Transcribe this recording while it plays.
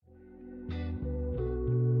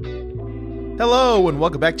Hello, and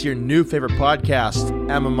welcome back to your new favorite podcast,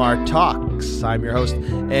 MMR Talks. I'm your host,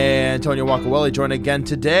 Antonio Wakaweli, joined again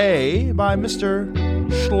today by Mr.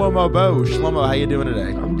 Shlomo Bo. Shlomo, how you doing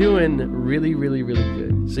today? I'm doing really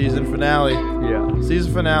good. Season finale. Yeah.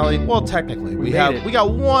 Season finale. Well, technically, we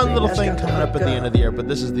got one little thing coming up at the end of the year, but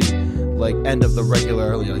this is the end of the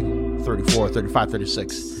regular 34, 35,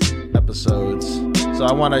 36 episodes. So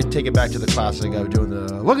I want to take it back to the classic of doing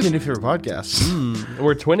the look at the new favorite podcast.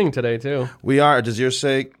 We're twinning today too. We are. Does yours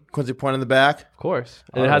say Quincy Point in the back? Of course.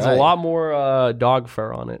 And it has a lot more dog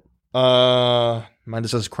fur on it. Mine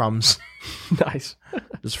just says crumbs. Nice.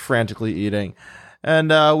 Just frantically eating.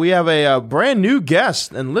 And we have a brand new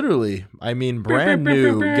guest, and literally, I mean brand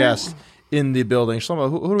new guest in the building. Shlomo,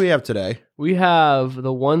 who do we have today? We have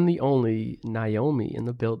the one, the only Naomi in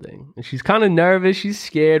the building. And she's kind of nervous. She's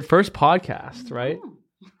scared. First podcast, right?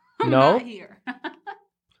 I'm not here.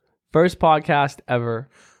 First podcast ever.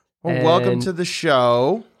 Well, welcome to the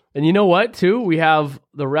show. And you know what, too? We have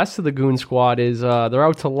the rest of the Goon Squad is they're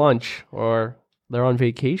out to lunch or they're on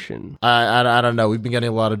vacation. I don't know. We've been getting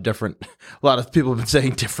a lot of people have been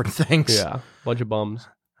saying different things. Yeah, bunch of bums.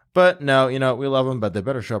 But no, we love them, but they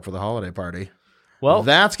better show up for the holiday party. Well,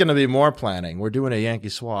 that's going to be more planning. We're doing a Yankee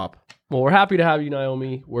swap. Well, we're happy to have you,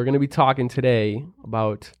 Naomi. We're going to be talking today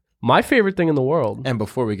about my favorite thing in the world. And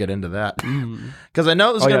before we get into that, because I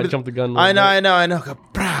know this is going to jump the gun. I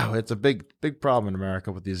know. It's a big problem in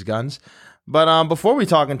America with these guns. But before we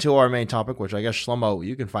talk into our main topic, which I guess, Shlomo,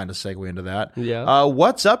 you can find a segue into that. Yeah.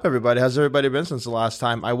 What's up, everybody? How's everybody been since the last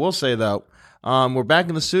time? I will say, though, we're back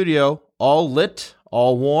in the studio, all lit,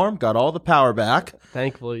 all warm, got all the power back.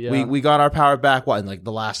 Thankfully, yeah. We got our power back, in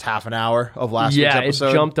the last half an hour of last week's episode?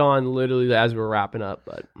 Yeah, it jumped on literally as we were wrapping up.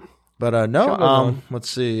 But no, let's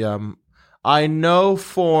see. I know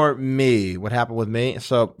for me, what happened with me,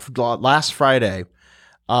 so last Friday,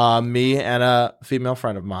 me and a female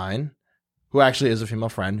friend of mine, who actually is a female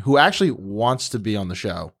friend, who actually wants to be on the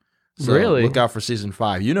show. So really? Look out for season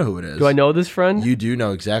 5. You know who it is. Do I know this friend? You do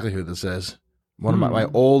know exactly who this is. One of my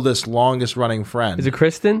oldest, longest running friends. Is it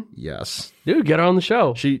Kristen? Yes. Dude, get her on the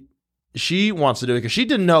show. She wants to do it because she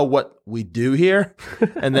didn't know what we do here.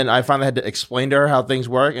 And then I finally had to explain to her how things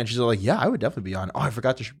work. And she's like, yeah, I would definitely be on. Oh, I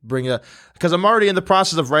forgot to bring it because I'm already in the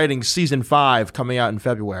process of writing season 5 coming out in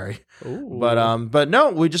February. Ooh. But no,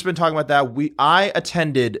 we've just been talking about that. I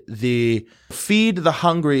attended the Feed the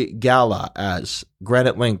Hungry Gala as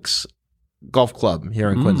Granite Links Golf Club here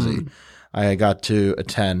in Quincy. I got to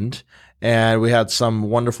attend. And we had some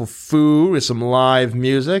wonderful food with some live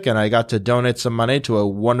music, and I got to donate some money to a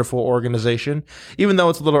wonderful organization. Even though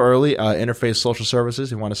it's a little early, Interface Social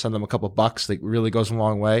Services, we want to send them a couple bucks. That really goes a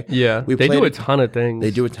long way. Yeah, they do a ton of things.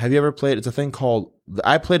 They do it. Have you ever played? It's a thing called,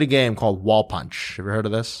 I played a game called Wall Punch. Have you heard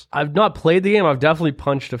of this? I've not played the game. I've definitely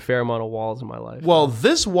punched a fair amount of walls in my life. Well,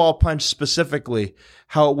 this Wall Punch specifically,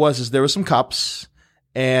 how it was is there were some cups,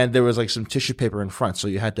 and there was some tissue paper in front, so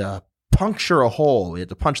you had to puncture a hole. You had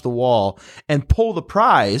to punch the wall and pull the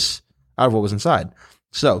prize out of what was inside.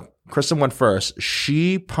 So Kristen went first.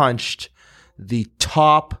 She punched the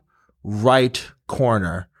top right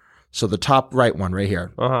corner. So the top right one right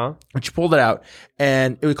here. Uh-huh. And she pulled it out,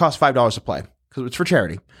 and it would cost $5 to play because it's for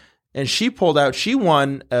charity. And she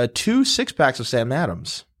won 2 6-packs of Sam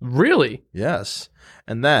Adams. Really? Yes.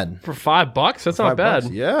 And then for $5? That's not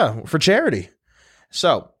bad. Yeah, for charity.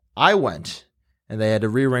 So I went. And they had to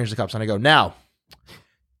rearrange the cups. And I go, now,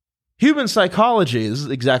 human psychology, this is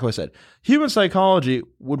exactly what I said. Human psychology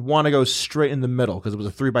would want to go straight in the middle because it was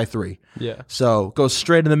a 3x3. Yeah. So go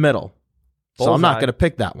straight in the middle. So I'm not going to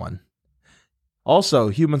pick that one. Also,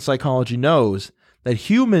 human psychology knows that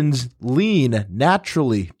humans lean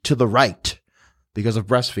naturally to the right because of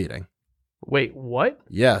breastfeeding. Wait, what?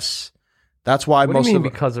 Yes. That's why what most do you of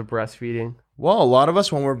mean because of breastfeeding? Well, a lot of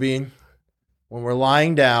us when we're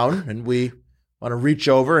lying down and we want to reach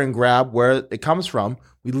over and grab where it comes from,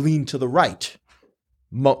 we lean to the right.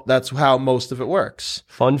 That's how most of it works.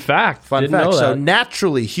 Fun fact. Didn't know that. So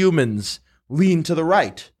naturally, humans lean to the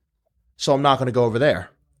right. So I'm not going to go over there.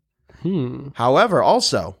 However,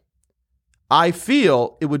 also, I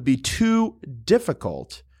feel it would be too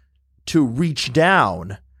difficult to reach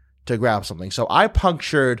down to grab something. So I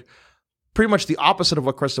punctured pretty much the opposite of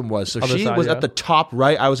what Kristen was. So she was at the top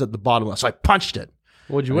right. I was at the bottom left. So I punched it.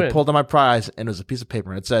 What'd you win? I pulled out my prize, and it was a piece of paper,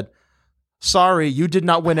 and it said, sorry, you did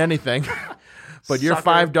not win anything, but your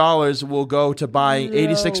 $5 will go to buying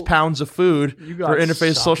 86 pounds of food for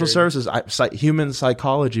Interface Social Services. Human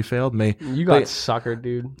psychology failed me. You got suckered,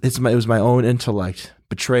 dude. It was my own intellect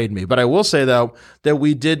betrayed me. But I will say, though,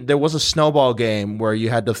 that there was a snowball game where you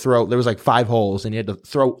had to throw, there was 5 holes, and you had to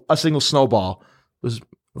throw a single snowball. It was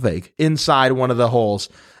vague, inside one of the holes.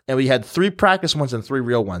 And we had 3 practice ones and 3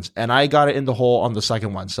 real ones. And I got it in the hole on the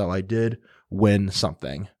second one. So I did win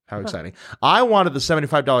something. How exciting. I wanted the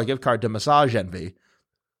 $75 gift card to Massage Envy.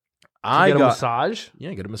 Get a massage?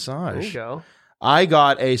 Yeah, get a massage. There you go. I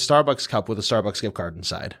got a Starbucks cup with a Starbucks gift card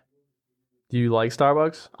inside. Do you like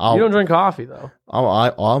Starbucks? You don't drink coffee, though.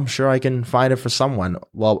 I'm sure I can find it for someone.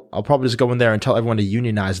 Well, I'll probably just go in there and tell everyone to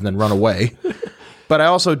unionize and then run away. But I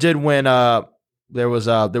also did win. There was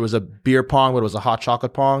a beer pong, but it was a hot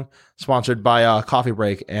chocolate pong sponsored by Coffee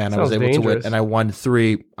Break, and I was able to win. And I won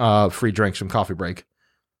 3 free drinks from Coffee Break.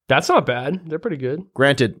 That's not bad. They're pretty good.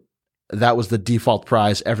 Granted, that was the default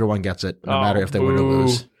prize. Everyone gets it, no matter if they win or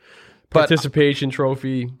lose. But, participation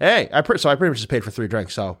trophy. Hey, I pretty much just paid for 3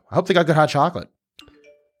 drinks, so I hope they got good hot chocolate.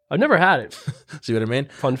 I've never had it. See what I mean?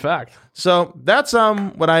 Fun fact. So that's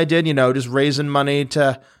what I did, just raising money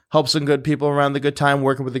to help some good people around the good time,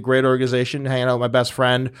 working with a great organization, hanging out with my best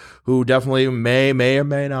friend, who definitely may or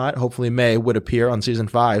may not, hopefully would appear on season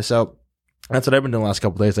 5. So that's what I've been doing the last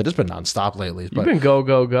couple of days. I've just been nonstop lately. You've been go,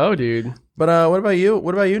 dude. But what about you?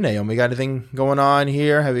 What about you, Naomi? Got anything going on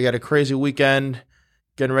here? Have you got a crazy weekend?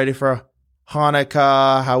 Getting ready for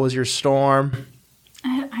Hanukkah? How was your storm?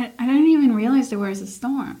 I didn't even realize there was a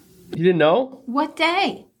storm. You didn't know? What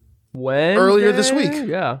day? Wednesday? Earlier this week.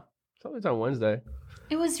 Yeah. It's always on Wednesday.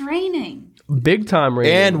 It was raining. Big time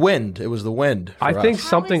raining. And wind. It was the wind. I think us.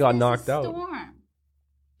 something got How is this knocked a out. storm?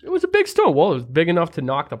 It was a big storm. Well, it was big enough to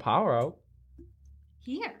knock the power out.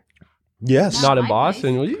 Here. Yes. Not in my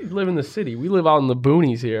Boston. place. You live in the city. We live out in the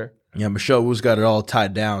boonies here. Yeah, Michelle Wu's got it all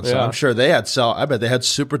tied down. So Yeah. I'm sure they had I bet they had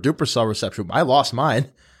super duper cell reception. I lost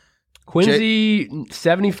mine. Quincy,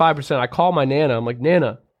 75%. I call my Nana. I'm like,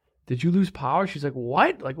 Nana, did you lose power? She's like,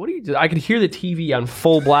 what? Like, what do you do? I could hear the TV on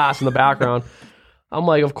full blast in the background. I'm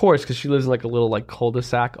like, of course, because she lives in like a little like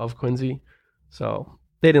cul-de-sac of Quincy. So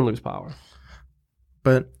they didn't lose power.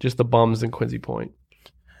 But Just the bums in Quincy Point.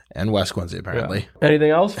 and West Quincy, apparently. Yeah.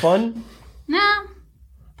 Anything else fun? No.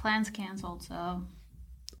 Plans canceled, so.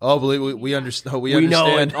 Oh, believe we understand. We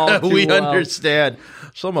know understand. it all too We well. understand.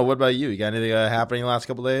 Shlomo, what about you? You got anything happening the last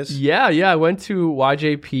couple of days? Yeah. I went to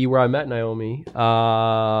YJP where I met Naomi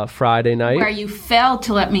Friday night. Where you failed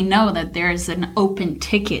to let me know that there's an open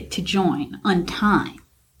ticket to join on time.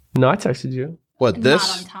 No, I texted you. What, Not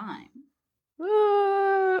this? on time.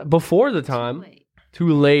 Before the time.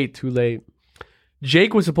 Too late. Too late.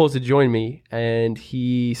 Jake was supposed to join me, and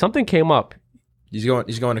something came up. He's going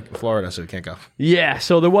to Florida, so he can't go. Yeah,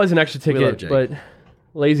 so there was an extra love ticket, Jake. but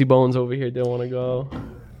Lazy Bones over here didn't want to go.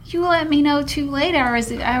 You let me know too late. I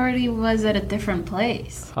already was at a different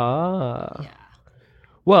place. Yeah.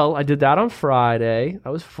 Well, I did that on Friday.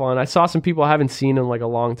 That was fun. I saw some people I haven't seen in like a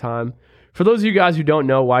long time. For those of you guys who don't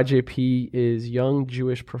know, YJP is Young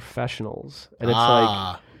Jewish Professionals, and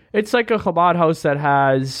it's like a Chabad house that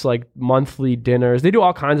has like monthly dinners. They do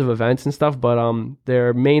all kinds of events and stuff, but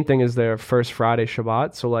their main thing is their first Friday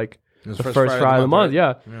Shabbat. So like the first Friday of the month,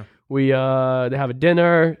 right? yeah. We they have a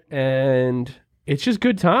dinner and it's just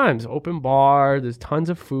good times. Open bar, there's tons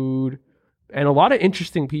of food and a lot of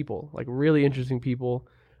interesting people, like really interesting people.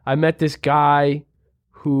 I met this guy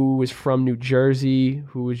who was from New Jersey,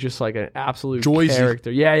 who was just like an absolute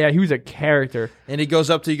character. Yeah, he was a character. And he goes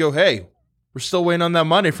up to you, hey, we're still waiting on that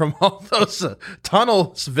money from all those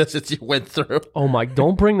tunnel visits you went through. Oh my,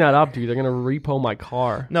 don't bring that up, dude. They're going to repo my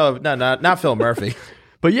car. No, not Phil Murphy.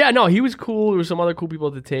 But yeah, no, he was cool. There were some other cool people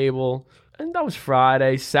at the table. And that was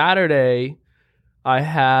Friday. Saturday, I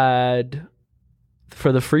had,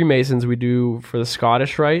 for the Freemasons, we do, for the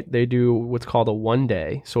Scottish Rite, they do what's called a one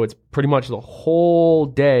day. So it's pretty much the whole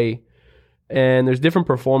day. And there's different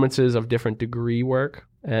performances of different degree work.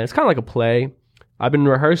 And it's kind of like a play. I've been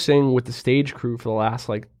rehearsing with the stage crew for the last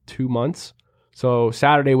like 2 months. So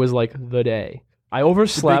Saturday was like the day. I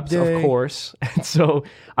overslept, of course. And so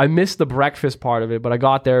I missed the breakfast part of it, but I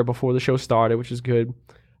got there before the show started, which is good.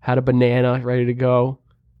 Had a banana ready to go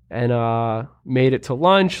and made it to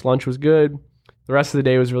lunch. Lunch was good. The rest of the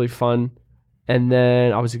day was really fun. And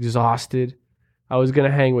then I was exhausted. I was going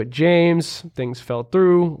to hang with James. Things fell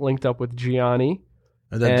through. Linked up with Gianni.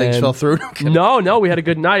 And then things fell through? No, we had a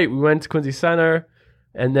good night. We went to Quincy Center,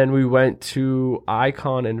 and then we went to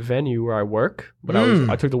Icon and Venue where I work. But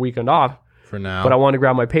I took the weekend off. For now. But I wanted to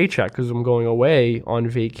grab my paycheck because I'm going away on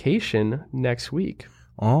vacation next week.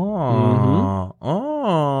 Oh.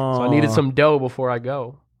 So I needed some dough before I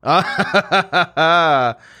go. And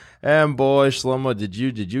boy, Shlomo, did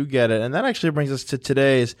you get it? And that actually brings us to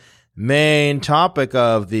today's main topic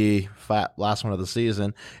of the last one of the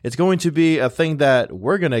season. It's going to be a thing that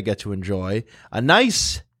we're going to get to enjoy. A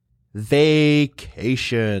nice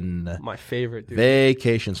vacation. My favorite, dude.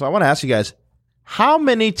 Vacation. So I want to ask you guys, how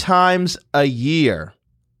many times a year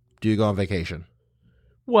do you go on vacation?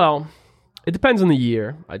 Well, it depends on the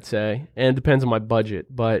year, I'd say, and it depends on my budget.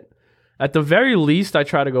 But at the very least, I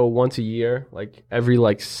try to go once a year, like every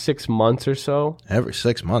 6 months or so. Every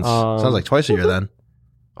 6 months. Sounds like twice a year then.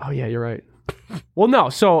 Oh, yeah, you're right. Well, no.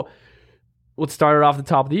 So let's start it off the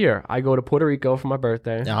top of the year. I go to Puerto Rico for my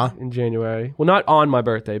birthday in January. Well, not on my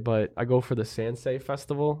birthday, but I go for the Sansei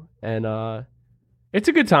Festival. And it's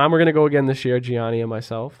a good time. We're going to go again this year, Gianni and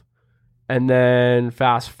myself. And then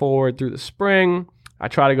fast forward through the spring, I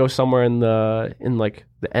try to go somewhere in the end,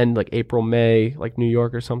 like April, May, like New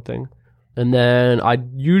York or something. And then I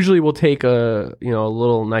usually will take a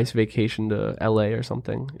little nice vacation to LA or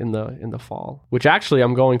something in the fall. Which actually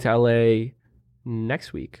I'm going to LA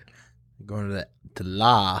next week. Going to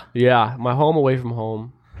La. Yeah, my home away from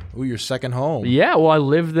home. Ooh, your second home. Yeah, well, I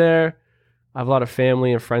live there. I have a lot of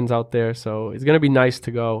family and friends out there, so it's gonna be nice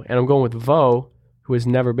to go. And I'm going with Vo, who has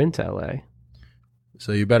never been to LA.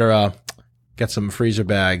 So you better get some freezer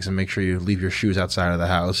bags and make sure you leave your shoes outside of the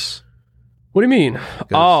house. What do you mean?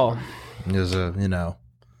 There's the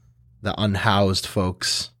unhoused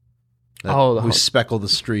folks who speckle the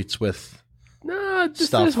streets with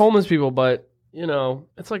just there's homeless people, but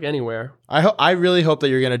it's like anywhere. I really hope that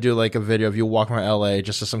you're gonna do like a video of you walking around LA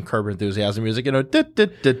just to some Curb Enthusiasm music, Well,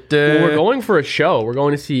 we're going for a show. We're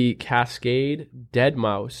going to see Cascade, Dead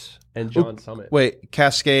Mouse, and John Summit. Wait,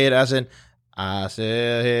 Cascade as in I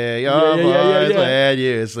still hear your voice when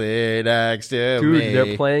you sleep next to me. Dude,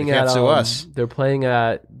 they're playing they can't sue us. They're playing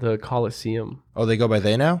at the Coliseum. Oh, they go by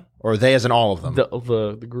they now? Or they as in all of them?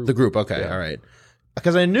 The group. The group, okay, all right.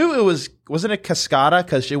 Because I knew wasn't it Cascada?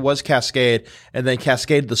 Because it was Cascade, and then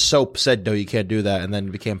Cascade the soap said, no, you can't do that, and then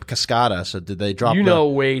it became Cascada. So did they drop know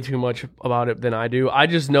way too much about it than I do. I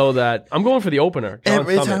just know that I'm going for the opener.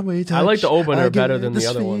 Every time we touch, I like the opener better than the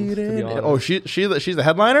other ones, to be honest. Oh, she's the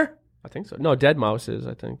headliner? I think so. No, Dead Mouse is,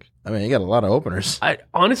 I think. I mean, you got a lot of openers.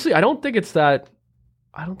 Honestly, I don't think it's that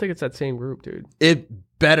same group, dude. It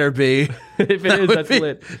better be. If it is, that's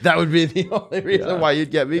lit. That would be the only reason why you'd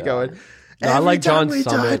get me going. No, I like John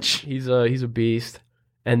Summit. He's a beast.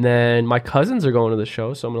 And then my cousins are going to the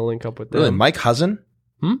show, so I'm going to link up with them. Really? Mike Cousin?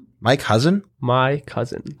 Mike Cousin? My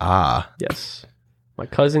cousin. Ah. Yes. My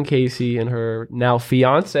cousin Casey and her now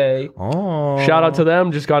fiance. Oh. Shout out to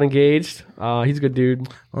them. Just got engaged. He's a good dude.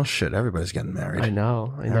 Oh, shit. Everybody's getting married. I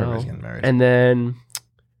know. Everybody's getting married. And then,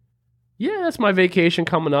 that's my vacation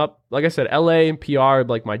coming up. Like I said, LA and PR are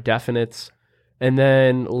like my definites. And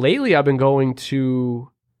then lately I've been going to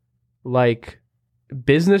like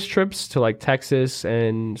business trips to like Texas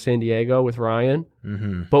and San Diego with Ryan.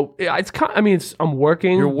 Mm-hmm. But I'm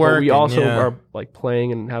working. You're working, but we also are like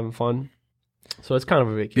playing and having fun. So it's kind of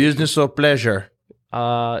a vacation. Business or pleasure?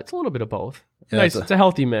 It's a little bit of both. Yeah, nice. It's a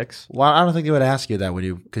healthy mix. Well, I don't think they would ask you that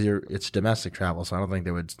because it's domestic travel, so I don't think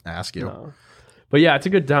they would ask you. No. But yeah, it's a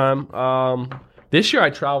good time. This year I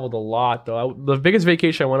traveled a lot, though. The biggest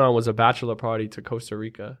vacation I went on was a bachelor party to Costa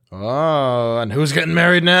Rica. Oh, and who's getting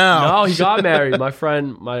married now? No, he got married. My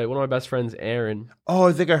friend, one of my best friends, Aaron. Oh,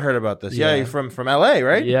 I think I heard about this. Yeah, you're from LA,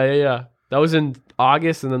 right? Yeah. That was in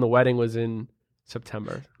August, and then the wedding was in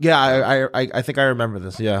September. Yeah, I think I remember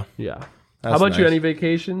this. Yeah. Yeah. How about you? Any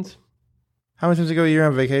vacations? How many times do you go a year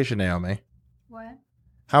on vacation, Naomi? What?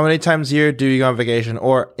 How many times a year do you go on vacation,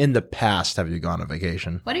 or in the past have you gone on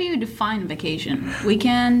vacation? What do you define vacation?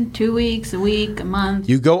 Weekend, 2 weeks, a week, a month?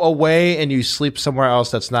 You go away and you sleep somewhere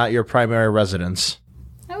else that's not your primary residence.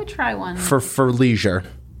 I would try one. For leisure.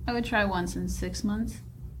 I would try once in 6 months.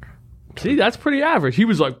 See, that's pretty average. He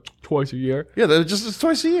was like twice a year. Yeah, it's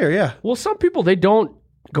twice a year, yeah. Well, some people, they don't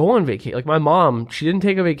go on vacation. Like my mom, she didn't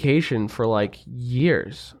take a vacation for like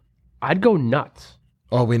years. I'd go nuts.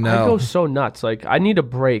 Oh, we know. I go so nuts. Like, I need a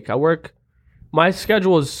break. My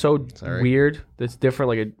schedule is so weird. It's different.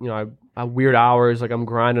 Like, I have weird hours. Like, I'm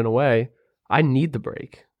grinding away. I need the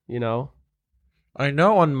break, I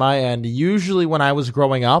know on my end, usually when I was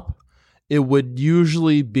growing up, it would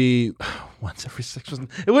usually be once every 6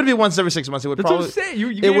 months. It would be once every 6 months. It would That's probably. What I'm saying.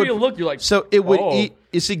 You gave me a look. You're like, so it would.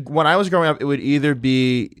 You see, when I was growing up, it would either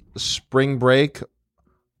be spring break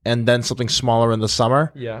and then something smaller in the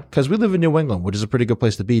summer. Yeah. Because we live in New England, which is a pretty good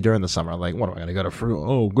place to be during the summer. Like, what am I going to go to?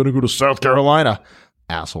 Oh, I'm going to go to South Carolina.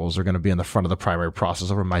 Assholes are going to be in the front of the primary process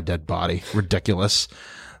over my dead body. Ridiculous.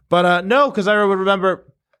 But no, because I would remember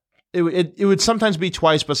it would sometimes be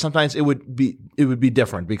twice, but sometimes it would be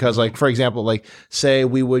different. Because, like, for example, like, say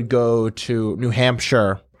we would go to New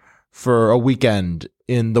Hampshire for a weekend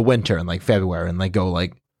in the winter in like February and like go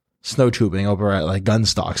like snow tubing over at like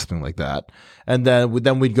Gunstock, something like that. And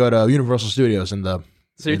then we'd go to Universal Studios in the.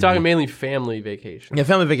 So you're talking mainly family vacation. Yeah,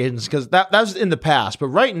 family vacations, because that was in the past. But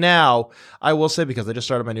right now, I will say, because I just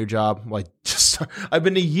started my new job, I've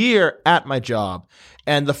been a year at my job,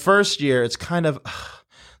 and the first year, it's kind of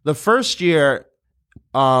the first year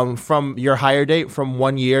from your hire date, from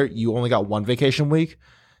 1 year, you only got one vacation week.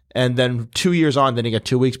 And then 2 years on, then you get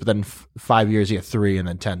 2 weeks, but then 5 years, you get 3, and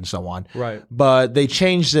then 10, and so on. Right. But they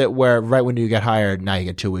changed it where right when you get hired, now you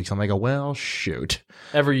get 2 weeks. I'm like, well, shoot.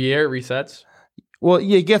 Every year it resets? Well,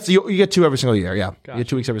 you get 2 every single year, yeah. Gotcha. You get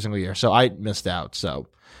 2 weeks every single year. So I missed out, so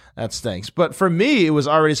that stinks. But for me, it was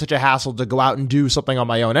already such a hassle to go out and do something on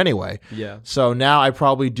my own anyway. Yeah. So now I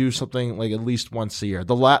probably do something like at least once a year.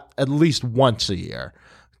 At least once a year.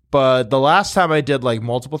 But the last time I did like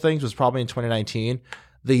multiple things was probably in 2019.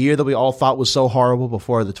 The year that we all thought was so horrible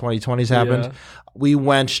before the 2020s happened. Yeah. We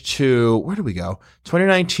went to, where did we go?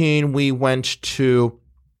 2019, we went to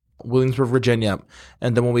Williamsburg, Virginia.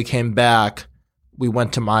 And then when we came back, we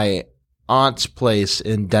went to my aunt's place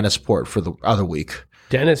in Dennisport for the other week.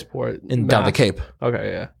 Dennisport? Down the Cape.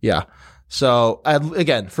 Okay, yeah. Yeah. So,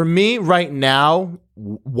 again, for me right now,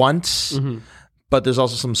 once, but there's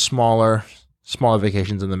also some smaller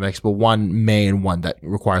vacations in the mix, but one main one that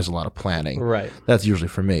requires a lot of planning. Right. That's usually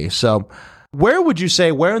for me. So where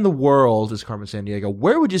in the world is Carmen Sandiego?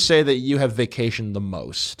 Where would you say that you have vacationed the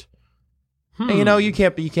most? And, you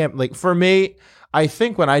can't like, for me, I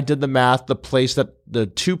think when I did the math, the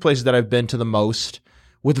 2 places that I've been to the most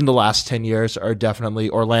within the last 10 years are definitely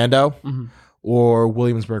Orlando or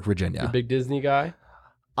Williamsburg, Virginia. The big Disney guy?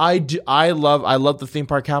 I love the theme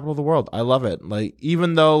park capital of the world. I love it. Like,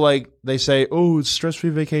 even though like they say, oh, it's stress-free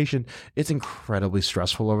vacation, it's incredibly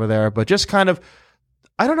stressful over there. But just kind of,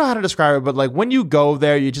 I don't know how to describe it, but like when you go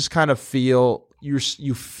there, you just kind of feel you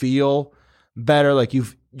feel better. Like you're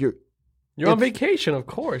on vacation, of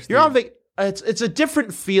course. You're on vacation. It's a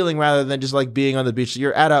different feeling rather than just like being on the beach.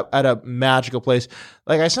 You're at a magical place.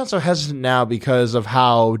 Like, I sound so hesitant now because of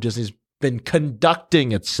how Disney's been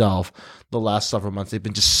conducting itself the last several months. They've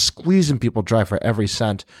been just squeezing people dry for every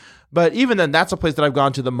cent. But even then, that's a place that I've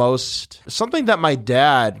gone to the most. Something that my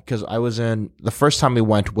dad, because the first time we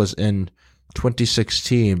went was in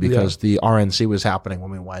 2016 because the RNC was happening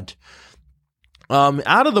when we went.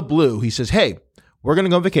 Out of the blue, he says, hey, we're going to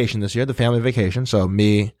go on vacation this year, the family vacation. So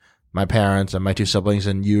me, my parents, and my 2 siblings,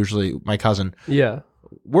 and usually my cousin. Yeah.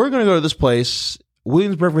 We're going to go to this place,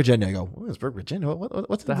 Williamsburg, Virginia. I go, Williamsburg, Virginia?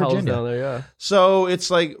 What's the in hell's Virginia? Down there, yeah. So it's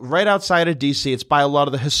like right outside of D.C. It's by a lot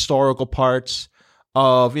of the historical parts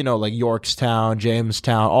of, like Yorktown,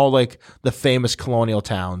 Jamestown, all like the famous colonial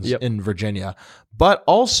towns in Virginia. But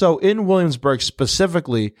also in Williamsburg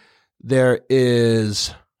specifically, there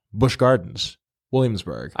is Busch Gardens,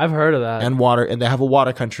 Williamsburg. I've heard of that. And they have a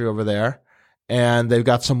water country over there. And they've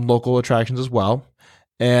got some local attractions as well.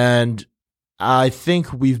 And I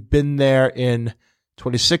think we've been there in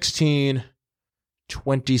 2016,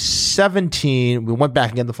 2017. We went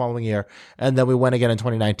back again the following year. And then we went again in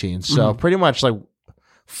 2019. So pretty much like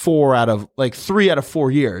 3 out of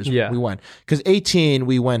 4 years we went. Because 18,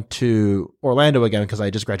 we went to Orlando again because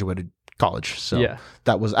I just graduated college. So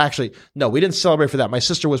that was actually, no, we didn't celebrate for that. My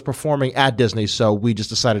sister was performing at Disney. So we just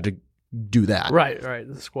decided to do that. Right,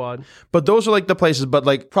 the squad. But those are like the places. But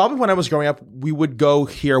like probably when I was growing up, we would go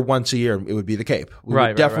here once a year. It would be the Cape. We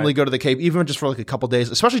would definitely go to the Cape, even just for like a couple days,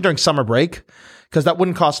 especially during summer break, because that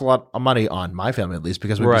wouldn't cost a lot of money on my family at least,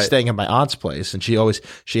 because we'd be staying at my aunt's place, and she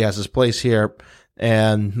has this place here,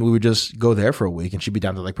 and we would just go there for a week, and she'd be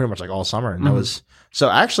down there like pretty much like all summer, and that was. So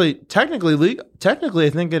actually, technically, I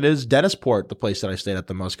think it is Dennisport, the place that I stayed at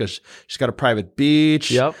the most, because she's got a private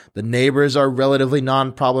beach. Yep. The neighbors are relatively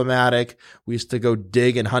non-problematic. We used to go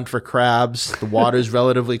dig and hunt for crabs. The water's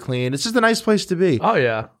relatively clean. It's just a nice place to be. Oh,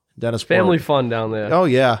 yeah. Dennisport. Family fun down there. Oh,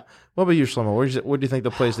 yeah. What about you, Shlomo? What do you think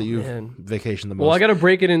the place that you've vacationed the most? Well, I got to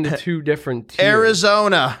break it into 2 different tiers.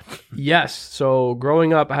 Arizona. Yes. So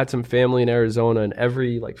growing up, I had some family in Arizona, and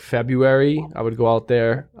every like February, I would go out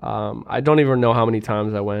there. I don't even know how many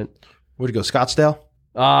times I went. Where'd you go? Scottsdale?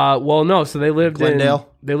 Well, no. So they lived Glendale?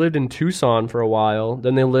 They lived in Tucson for a while.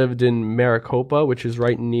 Then they lived in Maricopa, which is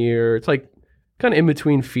right near. It's like kind of in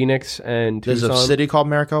between Phoenix and Tucson. There's a city called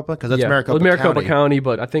Maricopa? Because that's Maricopa County,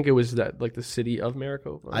 but I think it was like the city of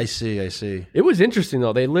Maricopa. I see. It was interesting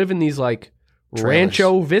though. They live in these like trailers.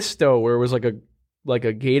 Rancho Vista, where it was like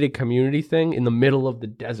a gated community thing in the middle of the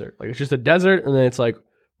desert. Like it's just a desert, and then it's like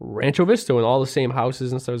Rancho Vista and all the same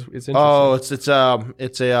houses and stuff. It's interesting. Oh, it's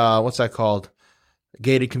a what's that called?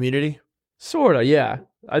 Gated community? Sorta, yeah.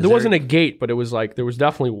 There wasn't a gate, but it was like there was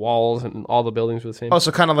definitely walls and all the buildings were the same. Oh,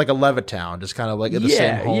 so kind of like a Levittown, just kind of like in the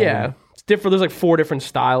same home. Yeah. It's different. There's like 4 different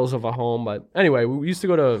styles of a home. But anyway, we used to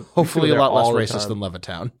go to... Hopefully a lot less racist racist than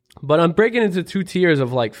Levittown. But I'm breaking into 2 tiers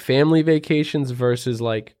of like family vacations versus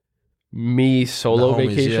like me solo The homies,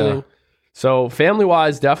 vacationing. yeah. So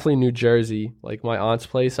family-wise, definitely New Jersey. Like my aunt's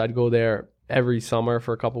place, I'd go there every summer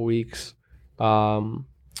for a couple weeks. And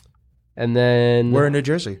then... We're in New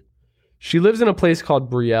Jersey. She lives in a place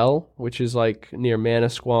called Brielle, which is like near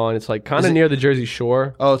Manasquan. It's like kind of near the Jersey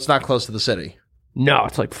Shore. Oh, it's not close to the city. No,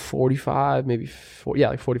 it's like 45, maybe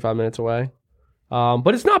like 45 minutes away.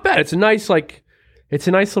 But it's not bad. It's a nice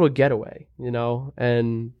little getaway, you know,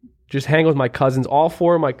 and just hang with my cousins. All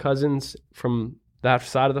 4 of my cousins from that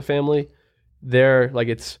side of the family, they're like,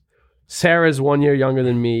 it's Sarah's 1 year younger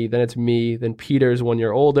than me, then it's me, then Peter's 1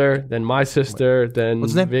 year older, then my sister, then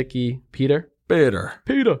What's his name? Vicky. Peter. Peter.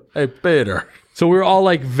 Hey, Peter. So we were all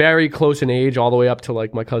like very close in age, all the way up to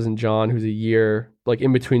like my cousin John, who's a year like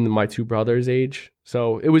in between my 2 brothers' age.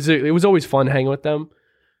 So it was always fun hanging with them.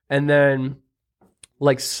 And then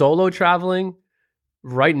like solo traveling,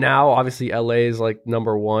 right now, obviously LA is like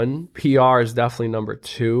number 1. PR is definitely number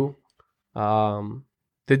 2. I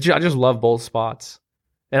just love both spots,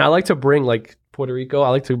 and I like to bring like Puerto Rico.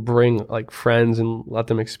 I like to bring like friends and let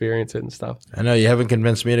them experience it and stuff. I know you haven't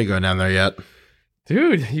convinced me to go down there yet.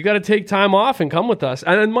 Dude, you got to take time off and come with us.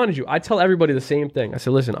 And then, mind you, I tell everybody the same thing. I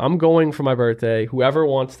said, listen, I'm going for my birthday. Whoever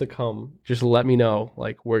wants to come, just let me know.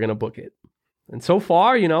 Like, we're going to book it. And so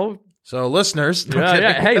far, you know. So listeners.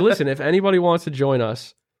 Yeah. Hey, listen, if anybody wants to join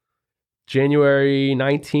us, January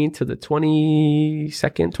 19th to the 22nd,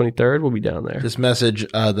 23rd, we'll be down there. Just message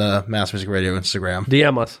the Mass Music Radio Instagram.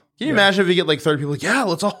 DM us. Can you imagine if you get like 30 people like, yeah,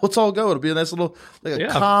 let's all go. It'll be a nice little like a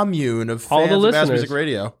commune of all fans the of Mass listeners. Music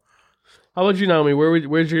Radio. How about you, Naomi?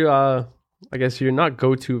 Where's your I guess your not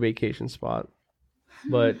go-to vacation spot,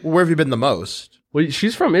 but Where have you been the most? well,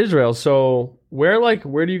 she's from Israel, so where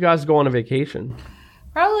do you guys go on a vacation?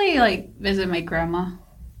 Probably like visit my grandma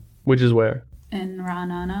Which is where? in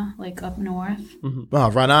Ra'anana, like up north. Oh,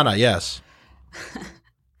 Ranana, yes.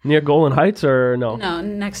 Near Golan Heights or no? No,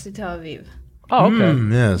 next to Tel Aviv. Oh, okay.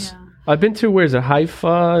 Yes. Yeah. I've been to, where's it,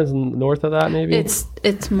 Haifa? Is north of that, maybe?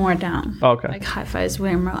 It's more down. Okay. Like Haifa is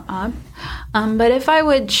way more up. But if I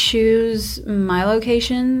would choose my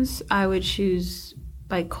locations, I would choose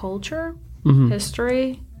by culture,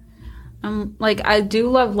 history. Like I do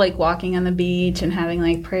love like walking on the beach and having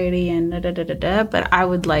like party and but I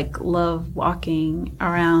would like love walking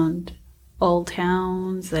around old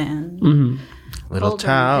towns and Little older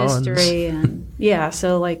towns. history and yeah.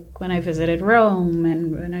 So like when I visited Rome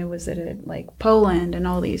and when I visited like Poland and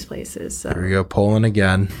all these places. So Here we go, Poland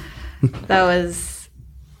again.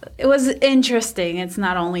 it was interesting. It's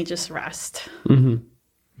not only just rest.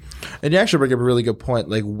 And you actually bring up a really good point.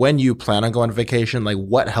 Like when you plan on going on vacation, like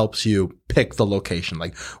what helps you pick the location,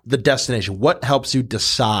 like the destination? What helps you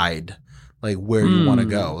decide like where you want to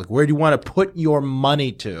go? Like where do you want to put your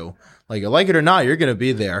money to? Like it or not, you're going to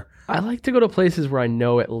be there. I like to go to places where I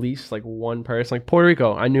know at least like one person. Like Puerto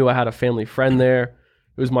Rico, I knew I had a family friend there.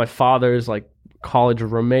 It was my father's like college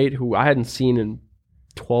roommate who I hadn't seen in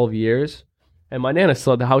 12 years. And my Nana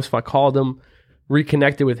still had the house. If I called him,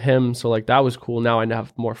 reconnected with him. So like that was cool. Now I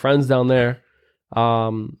have more friends down there.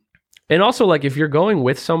 And also like if you're going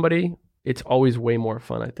with somebody, it's always way more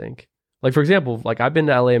fun, I think. Like for example, like I've been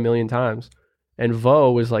to LA a million times and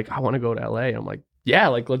Vo was like, I want to go to LA. I'm like, yeah,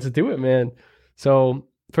 like let's do it, man. So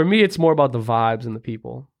for me, it's more about the vibes and the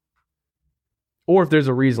people. Or if there's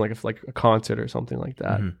a reason, like if like a concert or something like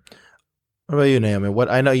that. What about you, Naomi?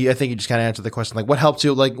 I think you just kind of answered the question. Like what helps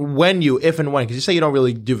you, like if and when, because you say you don't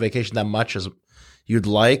really do vacation that much as you'd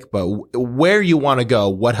like, but where you want to go,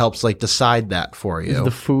 what helps like decide that for you?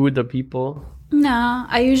 The food, the people. No,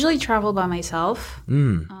 I usually travel by myself.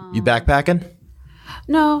 You backpacking?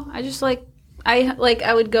 No, I just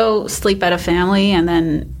I would go sleep at a family and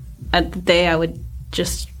then at the day I would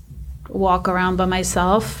just walk around by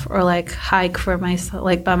myself or like hike for myself,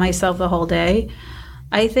 like by myself the whole day.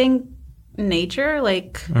 I think nature,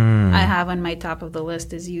 I have on my top of the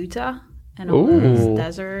list is Utah and all this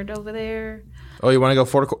desert over there. Oh, you want to go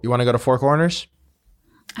to Four Corners?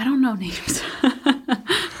 I don't know names.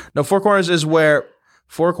 No, Four Corners is where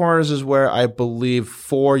I believe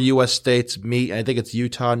 4 U.S. states meet. I think it's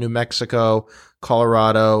Utah, New Mexico,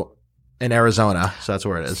 Colorado, and Arizona. So that's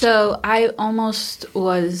where it is. So I almost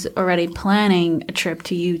was already planning a trip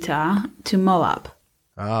to Utah, to Moab.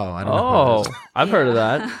 Oh, I don't know. Oh, I've heard of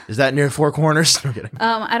that. Is that near Four Corners? I'm kidding.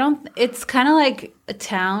 I don't. It's kind of like a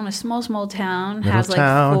town, a small town, has like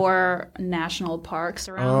town. 4 national parks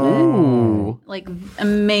around it. Ooh. Like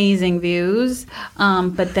amazing views.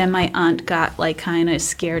 But then my aunt got like kind of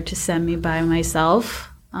scared to send me by myself.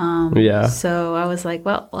 Yeah. So I was like,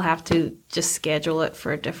 well, we'll have to just schedule it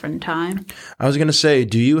for a different time. I was going to say,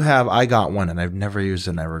 do you have, I got one and I've never used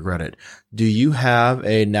it and I regret it. Do you have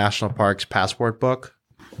a national parks passport book?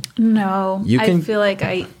 No, You can- I feel like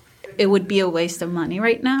it would be a waste of money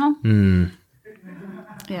right now.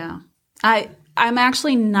 Yeah. I'm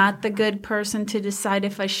actually not the good person to decide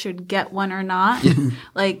if I should get one or not.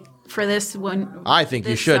 Like for this one, I think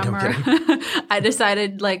you should. Summer, I'm kidding. I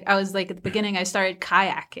decided I was like at the beginning I started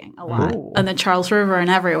kayaking a lot Ooh. on the Charles River and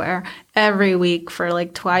everywhere every week for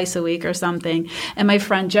like twice a week or something. And my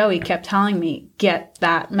friend Joey kept telling me, get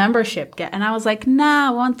that membership, and I was like, nah,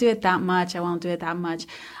 I won't do it that much.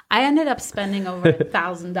 I ended up spending over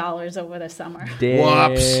 $1,000 over the summer.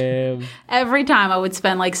 Damn. Every time I would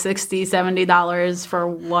spend like $60, $70 for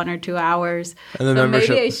 1 or 2 hours. And the so membership-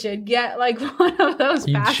 maybe I should get like one of those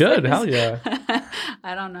You passes. should. Hell yeah.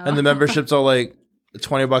 I don't know. And the memberships are like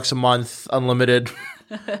 $20 a month, unlimited,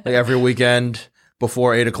 like every weekend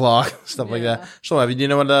before 8 o'clock, stuff like that. So, do you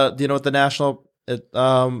know what the national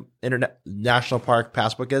national park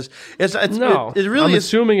passbook is? It's No. it really I'm is.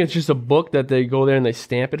 assuming it's just a book that they go there and they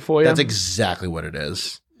stamp it for you. That's exactly what it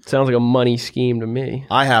is. Sounds like a money scheme to me.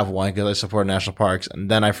 I have one because I support national parks, and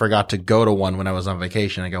then I forgot to go to one when I was on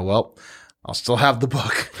vacation. I go, well, I'll still have the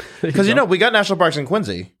book because we got national parks in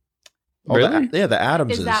Quincy. Really? The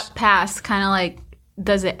Adams is that pass kind of like,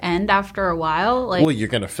 does it end after a while? Like, well, you're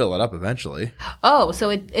gonna fill it up eventually. oh, so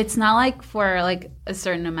it's not like for like a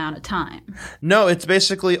certain amount of time. No, it's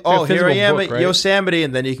basically, a here I physical am book, at right? Yosemite,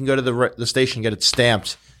 and then you can go to the station, get it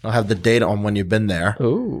stamped. I'll have the date on when you've been there.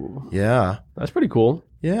 Ooh. Yeah, That's pretty cool.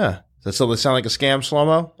 yeah. Does that still sound like a scam,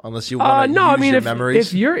 Slow-Mo? Unless you want to No, I mean, your if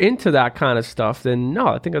memories. you're into that kind of stuff, then no,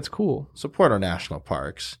 I think that's cool. Support our national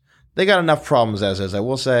parks. They got enough problems as is. I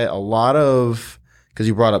will say a lot of, because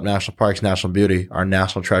you brought up national parks, national beauty, our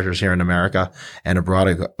national treasures here in America and abroad,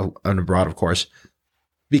 of course.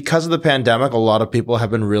 Because of the pandemic, a lot of people have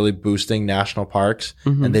been really boosting national parks,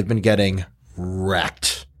 and they've been getting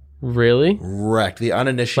wrecked. Really? Wrecked. The Like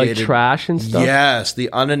uninitiated. trash and stuff? Yes,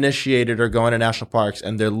 the uninitiated are going to national parks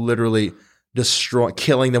and they're literally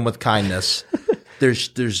killing them with kindness.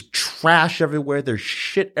 There's trash everywhere. There's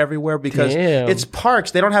shit everywhere because Damn. it's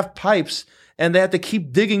parks. They don't have pipes and they have to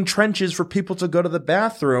keep digging trenches for people to go to the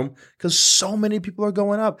bathroom because so many people are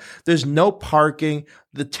going up. There's no parking.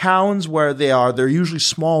 The towns where they are, they're usually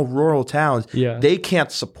small rural towns. Yeah. They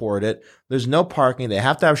can't support it. There's no parking. They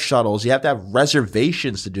have to have shuttles. You have to have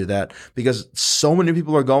reservations to do that because so many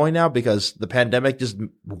people are going now because the pandemic just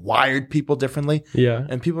wired people differently. Yeah.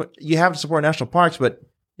 And you have to support national parks, but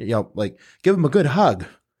like give them a good hug.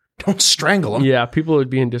 Don't strangle them. Yeah, people are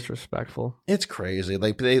being disrespectful. It's crazy.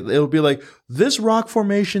 Like it'll be like, this rock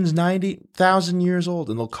formation's 90,000 years old,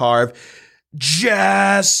 and they'll carve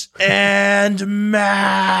Jess and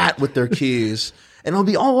Matt with their keys, and it'll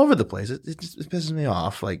be all over the place. It pisses me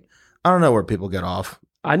off. Like, I don't know where people get off.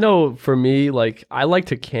 I know for me, like, I like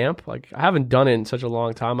to camp. Like, I haven't done it in such a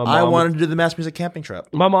long time. I wanted to do the Mass Music camping trip.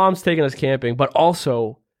 My mom's taking us camping, but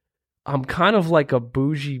also I'm kind of like a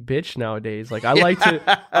bougie bitch nowadays. Like, I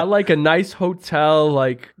like a nice hotel,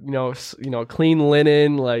 like, clean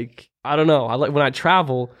linen. Like, I don't know. I like when I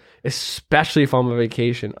travel, especially if I'm on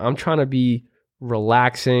vacation, I'm trying to be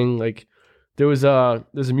relaxing. Like, there's a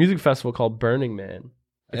music festival called Burning Man.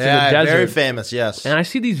 It's in the desert. Very famous. Yes. And I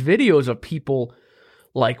see these videos of people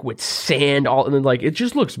like with sand all, and then like it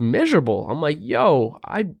just looks miserable. I'm like, yo,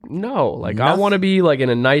 I want to be like in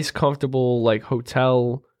a nice, comfortable like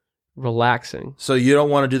hotel, relaxing. So you don't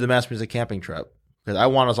want to do the Mass Music camping trip? Because I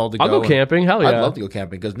want us all to go. I'll go camping. Hell yeah. I'd love to go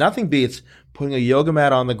camping because nothing beats putting a yoga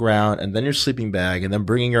mat on the ground and then your sleeping bag and then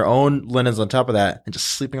bringing your own linens on top of that and just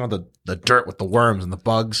sleeping on the dirt with the worms and the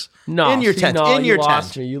bugs. No, in your tent. No, in your you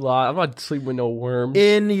lost tent. Me. You lost. I'm not sleeping with no worms.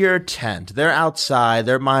 In your tent. They're outside.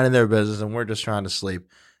 They're minding their business, and we're just trying to sleep.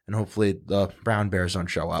 And hopefully the brown bears don't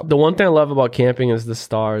show up. The one thing I love about camping is the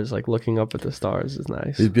stars. Like looking up at the stars is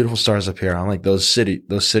nice. These beautiful stars up here. I like those city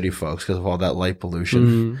folks because of all that light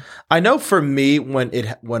pollution. I know for me,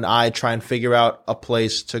 when I try and figure out a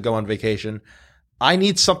place to go on vacation, I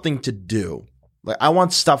need something to do. Like I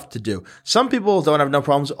want stuff to do. Some people don't have no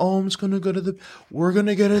problems. Oh, we're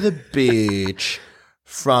gonna go to the beach.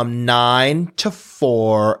 from 9 to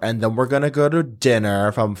 4, and then we're going to go to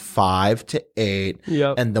dinner from 5 to 8,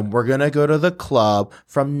 Yep. and then we're going to go to the club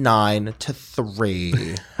from 9 to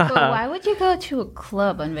 3. But why would you go to a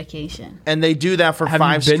club on vacation? And they do that for Have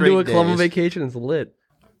 5 you straight been to a club on days. vacation? It's lit.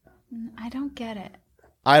 I don't get it.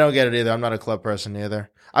 I don't get it either. I'm not a club person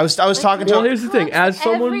either. I was talking to Well, here's the thing. Clubs As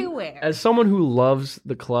everywhere. someone who loves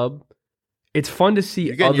the club, it's fun to see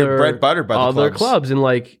You're getting your bread buttered by the other clubs. clubs, and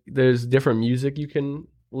like there's different music you can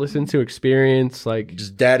listen to, experience. Like,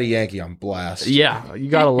 just Daddy Yankee on blast. yeah, you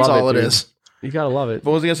gotta love That's it. all it dude. is. You gotta love it.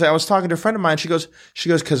 But what was I gonna say? I was talking to a friend of mine. She goes,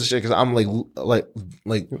 because I'm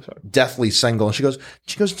like deathly single. And she goes,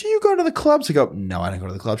 do you go to the clubs? I go, no, I don't go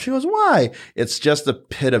to the clubs. She goes, why? It's just a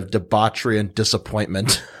pit of debauchery and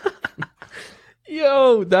disappointment.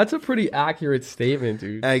 Yo, that's a pretty accurate statement,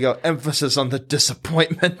 dude. And I go, emphasis on the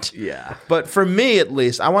disappointment. Yeah. But for me, at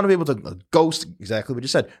least, I want to be able to go, exactly what you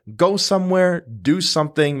said, go somewhere, do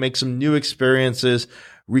something, make some new experiences,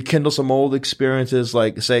 rekindle some old experiences,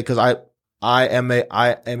 like say, because I am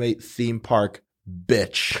a theme park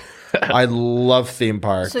bitch. I love theme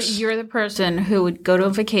parks. So you're the person who would go to a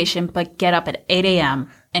vacation but get up at 8 a.m.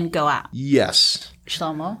 and go out. Yes.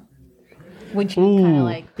 Shlomo? Would you kind of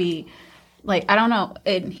like be like, I don't know,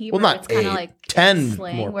 in Hebrew Well, not it's kind 8, of like 10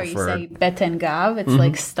 slang more where preferred. you say beten gav. It's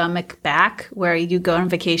like stomach back, where you go on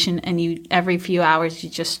vacation and you every few hours you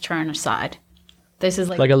just turn aside. This is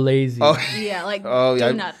like Like a lazy. Oh, yeah, like Oh,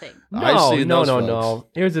 yeah. do nothing. I've seen no, those no, folks. no.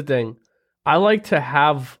 Here's the thing. I like to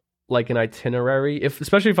have like an itinerary,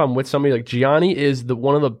 especially if I'm with somebody. Like Gianni is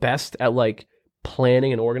one of the best at like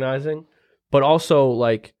planning and organizing, but also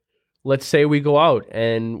like, let's say we go out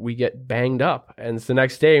and we get banged up, and it's the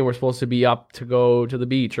next day, and we're supposed to be up to go to the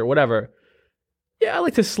beach or whatever. Yeah, I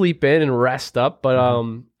like to sleep in and rest up, but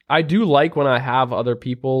I do like when I have other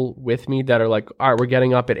people with me that are like, all right, we're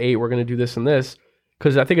getting up at 8, we're gonna do this and this,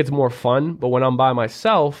 because I think it's more fun. But when I'm by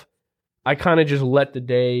myself, I kind of just let the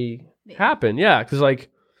day happen. Yeah, because like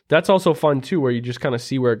that's also fun too, where you just kind of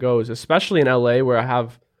see where it goes. Especially in LA, where I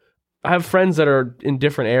have friends that are in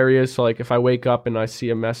different areas. So like if I wake up and I see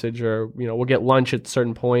a message, or we'll get lunch at a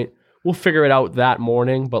certain point, we'll figure it out that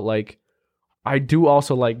morning. But like I do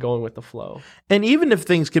also like going with the flow. And even if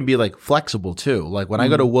things can be like flexible too, like when I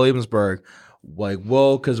go to Williamsburg, like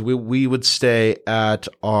because we would stay at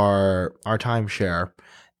our timeshare.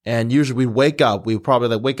 And usually we wake up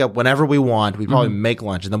whenever we want. We probably make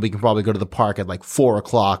lunch, and then we can probably go to the park at like 4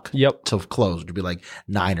 o'clock Yep. to close, which would be like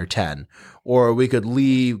 9 or 10. Or we could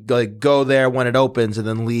leave, like go there when it opens and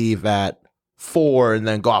then leave at 4 and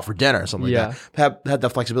then go out for dinner or something like that. Have that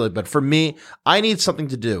flexibility. But for me, I need something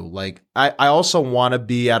to do. Like I also want to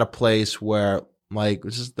be at a place where like,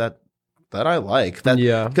 it's just that I like that.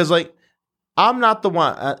 Yeah. Because like, I'm not the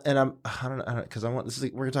one, and I don't know, because we're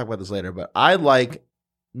gonna talk about this later, but I like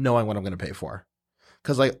knowing what I'm going to pay for.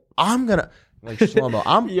 Because, like, I'm going to, like, Shlomo,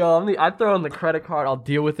 I throw in the credit card. I'll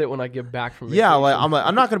deal with it when I get back from vacation. yeah, like, I'm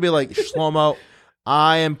not going to be like, Shlomo,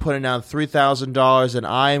 I am putting down $3,000 and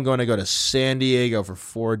I am going to go to San Diego for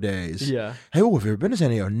 4 days. Yeah. Hey, have you ever been to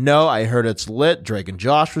San Diego? No, I heard it's lit. Drake and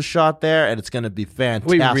Josh was shot there, and it's going to be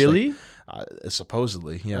fantastic. Wait, really?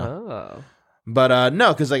 Supposedly, yeah. Oh. But,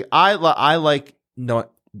 no, because, like, I like, no,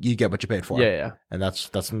 you get what you paid for. Yeah. And that's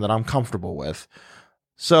something that I'm comfortable with.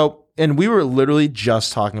 So, and we were literally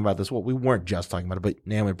just talking about this. Well, we weren't just talking about it, but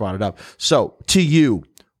Naomi brought it up. So, to you,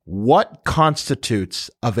 what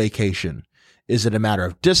constitutes a vacation? Is it a matter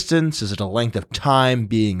of distance? Is it a length of time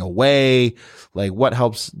being away? Like, what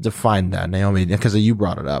helps define that, Naomi? Because you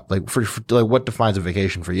brought it up. Like, for like, what defines a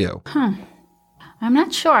vacation for you? I'm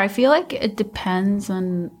not sure. I feel like it depends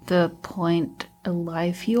on the point of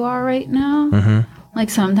life you are right now. Like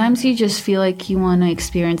sometimes you just feel like you want to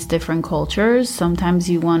experience different cultures. Sometimes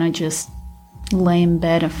you want to just lay in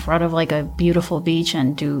bed in front of like a beautiful beach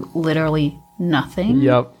and do literally nothing.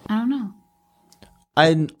 Yep. I don't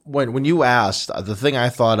know. When you asked, the thing I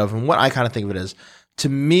thought of and what I kind of think of it is, to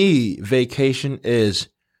me, vacation is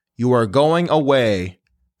you are going away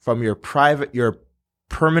from your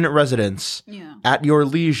permanent residence at your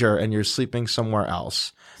leisure, and you're sleeping somewhere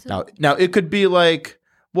else. So, now it could be like,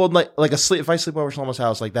 well, like if I sleep over Shlomo's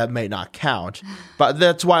house, like that may not count, but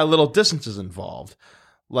that's why a little distance is involved.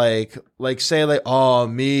 Like say like, oh,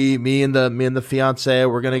 me and the fiance,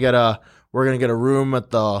 we're gonna get a room at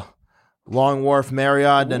the Long Wharf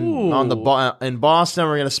Marriott and in Boston.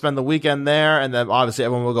 We're gonna spend the weekend there, and then obviously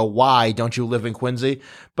everyone will go, why don't you live in Quincy?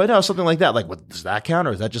 But no, something like that. Like, what does that count,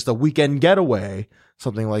 or is that just a weekend getaway?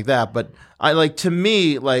 Something like that. But I like, to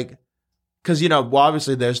me, like, because,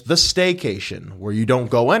 obviously there's the staycation where you don't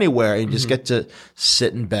go anywhere and you just get to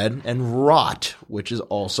sit in bed and rot, which is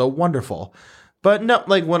also wonderful. But no,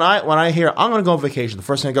 like when I hear I'm going to go on vacation, the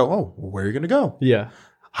first thing I go, oh, where are you going to go? Yeah.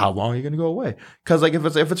 How long are you going to go away? Because like if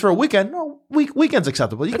it's for a weekend, no, weekend's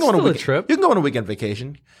acceptable. You can That's go on still a trip. You can go on a weekend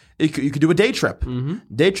vacation. You could do a day trip.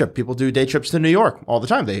 Day trip. People do day trips to New York all the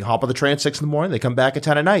time. They hop on the train at 6 a.m. They come back at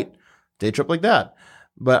 10 at night. Day trip like that.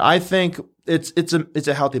 But I think it's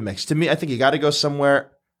a healthy mix. To me, I think you got to go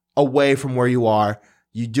somewhere away from where you are.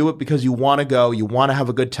 You do it because you want to go. You want to have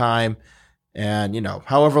a good time, and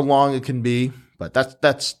however long it can be. But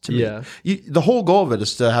that's to me. The whole goal of it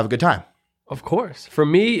is to have a good time. Of course. For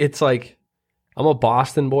me, it's like I'm a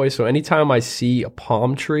Boston boy, so anytime I see a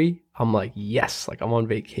palm tree, I'm like, yes, like I'm on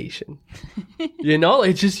vacation.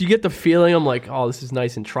 It's just you get the feeling. I'm like, oh, this is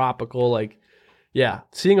nice and tropical. Like, yeah,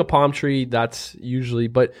 seeing a palm tree, that's usually.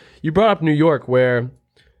 But you brought up New York, where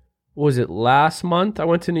what was it last month? I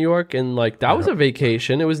went to New York, and like that was a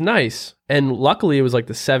vacation. It was nice, and luckily it was like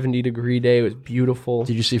the 70-degree day. It was beautiful.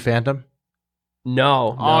 Did you see Phantom?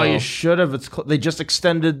 No. Oh, you should have. They just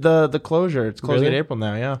extended the closure. It's closing in April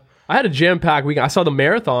now. Yeah. I had a jam-packed weekend. I saw the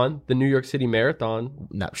marathon, the New York City Marathon.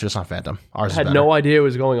 No, should have saw Phantom. Ours I had no idea what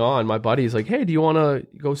was going on. My buddy's like, "Hey, do you want to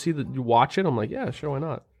go watch it?" I'm like, "Yeah, sure, why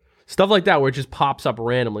not?" Stuff like that where it just pops up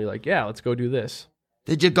randomly. Like, "Yeah, let's go do this."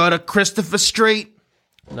 Did you go to Christopher Street?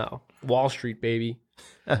 No, Wall Street, baby.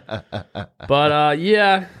 But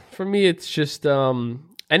yeah, for me, it's just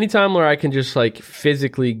anytime where I can just like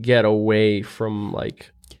physically get away from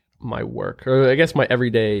like my work, or I guess my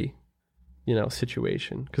everyday,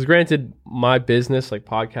 situation. Because granted, my business, like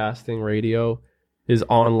podcasting, radio, is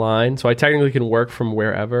online, so I technically can work from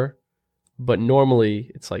wherever. But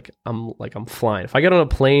normally, it's like I'm flying. If I get on a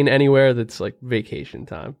plane anywhere, that's like vacation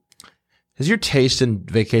time. Has your taste in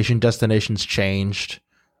vacation destinations changed?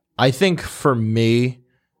 I think for me,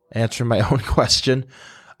 answering my own question,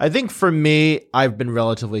 I think for me, I've been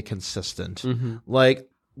relatively consistent. Like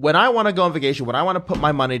when I want to go on vacation, when I want to put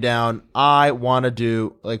my money down, I want to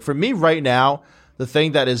do, like for me right now, the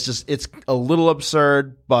thing that is just, it's a little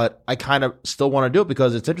absurd, but I kind of still want to do it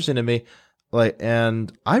because it's interesting to me. Like,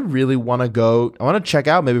 and I really want to go, I want to check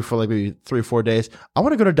out maybe for like maybe 3 or 4 days. I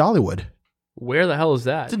want to go to Dollywood. Where the hell is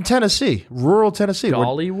that? It's in Tennessee, rural Tennessee.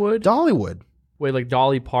 Dollywood? Dollywood. Wait, like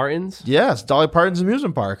Dolly Parton's? Yes, Dolly Parton's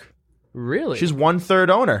amusement park. Really? She's 1/3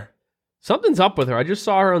 owner. Something's up with her. I just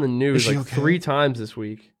saw her on the news like okay? 3 times this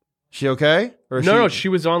week. She okay? Or no, she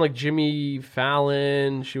was on like Jimmy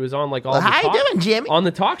Fallon. She was on like all. How you doing, Jimmy? On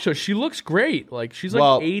the talk show, she looks great. Like she's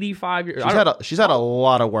like 85 years. She's had a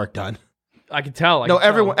lot of work done. I can tell.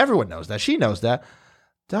 Everyone knows that. She knows that.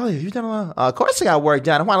 Dolly, you've done a lot. Of course, I got work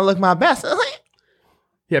done. I want to look my best.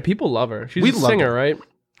 Yeah, people love her. She's a singer, right?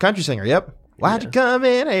 Country singer. Yep. Why'd you come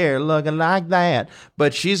in here looking like that?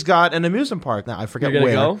 But she's got an amusement park now. I forget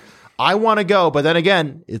where. Go? I want to go, but then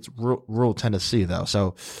again, it's rural Tennessee though.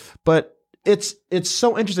 So, but it's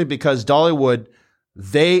so interesting because Dollywood,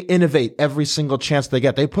 they innovate every single chance they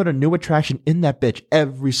get. They put a new attraction in that bitch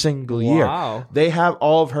every single year. Wow. They have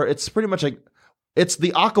all of her. It's pretty much like it's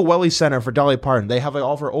the Akaweli Center for Dolly Parton. They have like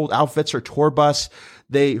all of her old outfits, her tour bus.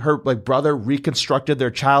 Her like brother reconstructed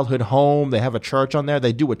their childhood home. They have a church on there.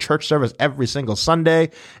 They do a church service every single Sunday,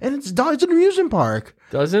 and it's an amusement park.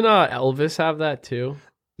 Doesn't Elvis have that too?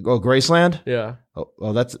 Oh, Graceland. Yeah.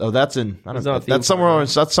 That's in. I don't know. That's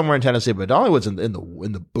somewhere in Tennessee, but Dollywood's in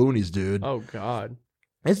the boonies, dude. Oh God.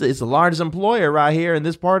 It's the largest employer right here in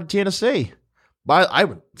this part of Tennessee. But I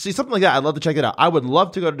would see something like that. I'd love to check it out. I would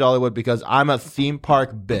love to go to Dollywood because I'm a theme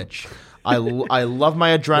park bitch. I love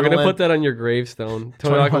my adrenaline. We're gonna put that on your gravestone.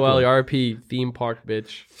 Tony Akaweli, RP, theme park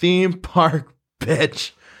bitch. Theme park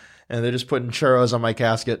bitch. And they're just putting churros on my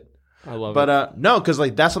casket. I love it. But no, because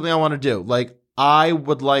like that's something I want to do. Like I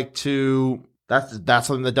would like to. That's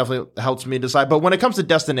something that definitely helps me decide. But when it comes to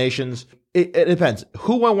destinations, it depends.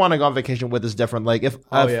 Who I want to go on vacation with is different. Like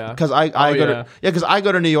because I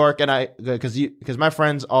go to New York and because my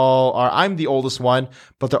friends all are. I'm the oldest one,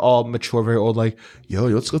 but they're all mature, very old. Like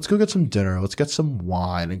let's go get some dinner. Let's get some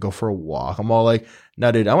wine and go for a walk. I'm all like, no,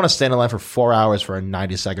 dude, I want to stand in line for 4 hours for a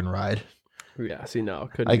 90-second ride. Yeah, see, no,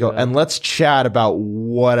 couldn't. I go and let's chat about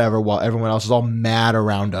whatever while everyone else is all mad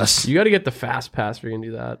around us. You got to get the fast pass if you're gonna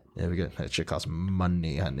do that. Yeah, that shit costs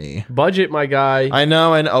money, honey. Budget, my guy. I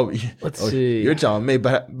know. Let's see. You're telling me,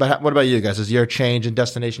 but what about you guys? Has your change and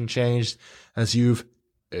destination changed as you've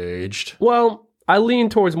aged? Well, I lean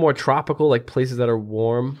towards more tropical, like places that are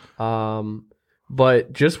warm.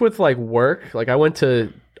 But just with like work, like I went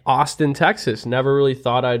to Austin, Texas. Never really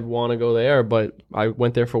thought I'd want to go there, but I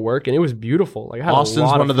went there for work and it was beautiful. Like I had Austin's a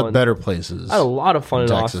lot one of the better places. I had a lot of fun in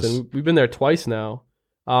Texas. Austin. We've been there twice now.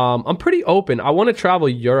 I'm pretty open. I want to travel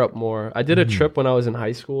Europe more. I did a trip when I was in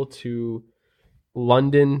high school to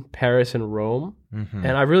London, Paris, and Rome. Mm-hmm.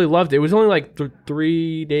 And I really loved it. It was only like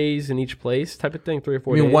 3 days in each place type of thing, 3 or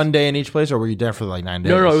 4 You days. mean 1 day in each place, or were you there for like 9 days?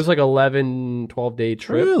 No, it was like 11, 12-day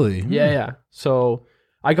trip. Really? Yeah. So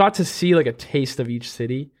I got to see like a taste of each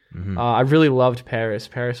city. I really loved Paris.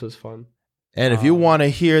 Paris was fun. And if you want to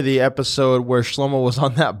hear the episode where Shlomo was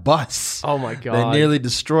on that bus, Oh my God. that nearly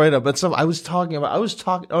destroyed him. But we were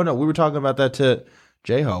talking about that to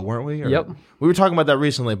J-Ho, weren't we? Or- Yep. We were talking about that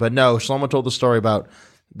recently, but no, Shlomo told the story about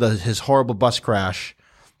his horrible bus crash.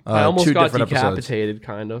 I almost 2 got different episodes. decapitated,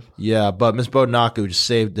 kind of. Yeah, but Miss Bonaku just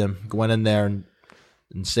saved him, went in there and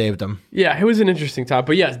saved him. Yeah, it was an interesting time.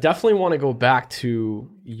 But yes, definitely want to go back to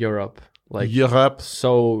Europe. Like Europe.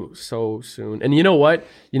 so soon. And you know what?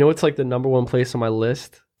 You know what's like the number 1 place on my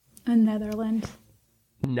list? The Netherlands.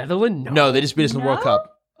 Netherlands? No, they just beat us in the World No?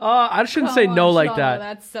 Cup. I shouldn't say no like that.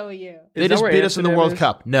 That's so you. They Is that just where beat us in the Amsterdam World is?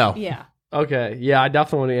 Cup. No. Yeah. Okay, yeah, I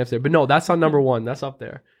definitely want to answer. But no, that's not number 1. That's up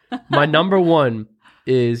there. My number 1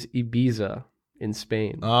 is Ibiza in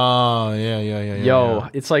Spain. Oh, yeah. Yo,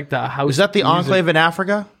 it's like the house. Is that the music- enclave in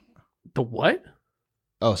Africa? The what?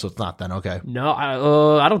 Oh, so it's not then. Okay. No,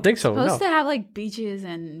 I don't think so. Supposed No. to have like beaches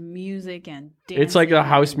and music and dancing. It's like the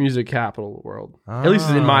house music capital of the world. At least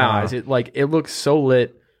in my eyes. It looks so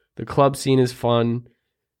lit. The club scene is fun.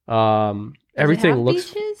 Everything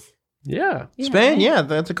looks beaches? yeah. Spain, yeah,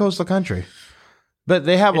 that's a coastal country. But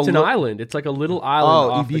they have It's an little island. It's like a little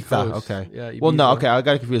island. off the Ibiza. coast. Okay. Yeah. Well, no, Ibiza. okay, I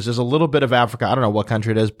got confused. There's a little bit of Africa. I don't know what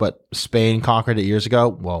country it is, but Spain conquered it years ago.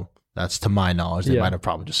 Well, that's to my knowledge. They Yeah. might have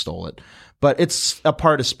probably just stole it. But it's a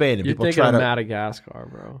part of Spain, and You're people thinking try of to. Madagascar,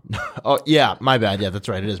 bro. Oh, yeah, my bad. Yeah, that's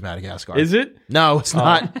right. It is Madagascar. Is it? No, it's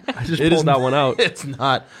not. I just It pulled is that one out. It's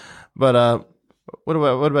not. But what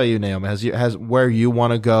about you, Naomi? Has where you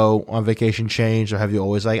want to go on vacation changed, or have you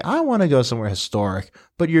always like, I want to go somewhere historic?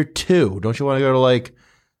 But you're 2. Don't you want to go to like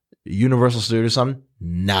Universal Studios or something?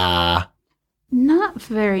 Nah. Not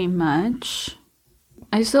very much.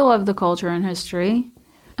 I still love the culture and history.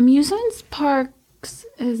 Amusement parks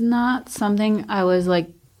is not something I was like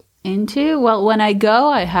into. Well, when I go,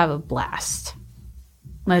 I have a blast.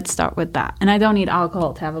 Let's start with that. And I don't need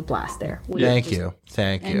alcohol to have a blast there. We Thank just you.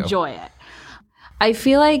 Thank you. Enjoy it. I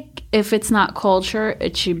feel like if it's not culture,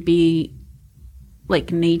 it should be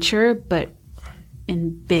like nature, but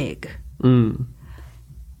in big.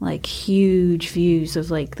 Like huge views of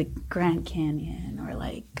like the Grand Canyon or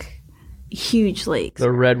like huge lakes.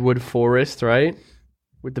 The redwood forest, right?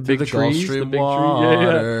 With the big the Gulf trees. Stream The big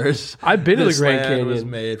waters. I've been to the This Grand land was Canyon.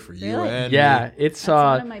 made for you Really? and Yeah, me. it's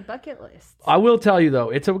That's one of my bucket lists. I will tell you though,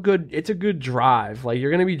 it's a good drive. Like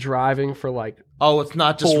you're gonna be driving for like Oh, it's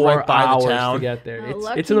not just 4 right by hours the town. to get there. Oh, It's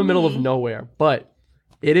lucky in the middle of me. nowhere, but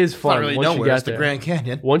it is It's fun not really once you nowhere. get It's the there. Grand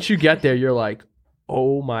Canyon. Once you get there, you're like,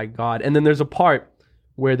 oh my god! And then there's a part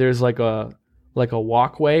where there's like a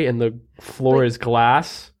walkway and the floor is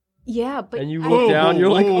glass, Yeah, but and you I- look down,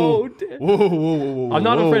 you're like, whoa. oh. Damn. Whoa. I'm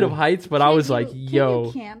not afraid of heights, but I Can was you- like, can yo,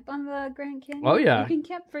 you camp on the Grand Canyon? Oh, yeah. You can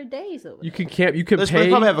camp for days over you there. can camp, you can They pay.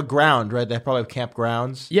 probably have a ground, right? They probably have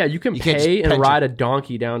campgrounds. Yeah, you can You can't just pay and pension- ride a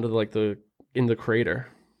donkey down to like in the crater.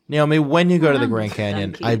 Naomi, when you go to the I'm Grand a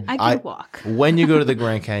Canyon, donkey. I can walk. when you go to the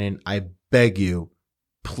Grand Canyon, I beg you,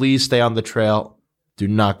 please stay on the trail. Do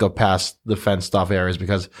not go past the fenced off areas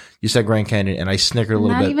because you said Grand Canyon, and I snickered a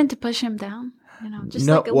little Not bit. even to push him down. You know, just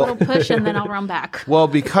No, like a well- little push and then I'll run back. Well,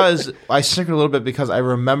 because I snickered a little bit because I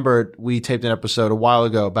remembered we taped an episode a while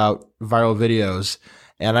ago about viral videos,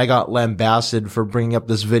 and I got lambasted for bringing up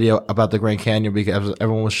this video about the Grand Canyon because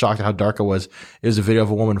everyone was shocked at how dark it was. It was a video of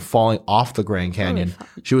a woman falling off the Grand Canyon.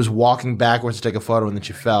 She was walking backwards to take a photo, and then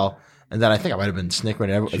she fell. And then I think I might have been snickering.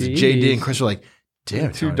 Jeez. JD and Chris were like,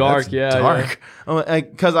 "Damn, Too Tony, dark, that's yeah, dark."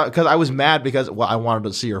 Because I was mad because I wanted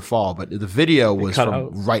to see her fall, but the video was cut from out.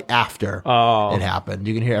 right after Oh, it happened.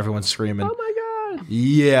 You can hear everyone screaming. oh my god!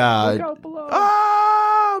 Yeah. Look out below.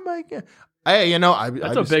 Oh my god! Hey,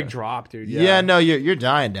 That's a big drop, dude. Yeah, no, you're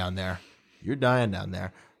dying down there. You're dying down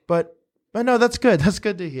there. But no, that's good. That's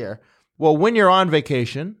good to hear. Well, when you're on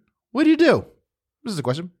vacation, what do you do? This is the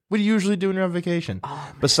question. What do you usually do when you're on vacation?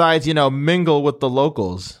 Besides, mingle with the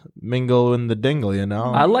locals, mingle in the dingle.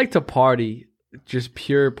 I like to party, just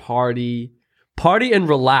pure party and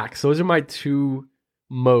relax. Those are my 2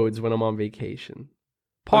 modes when I'm on vacation.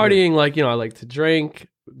 Partying, I like to drink,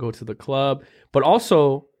 go to the club, but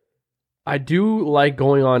also I do like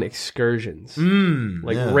going on excursions,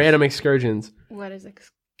 yes. random excursions. What is it?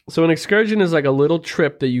 So an excursion is like a little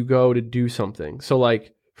trip that you go to do something. So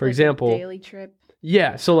for example, daily trip.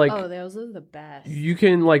 yeah. So Oh, those are the best. you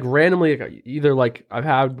can randomly either I've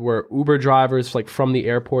had where Uber drivers from the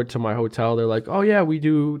airport to my hotel, they're like, oh yeah, we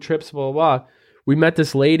do trips, blah, blah, blah. we met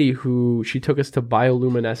this lady who she took us to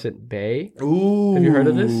Bioluminescent Bay. Ooh. Have you heard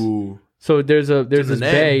of this? So there's this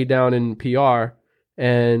bay down in PR,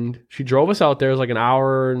 and she drove us out there. It was like an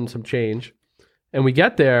hour and some change. And we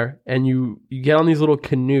get there, and you get on these little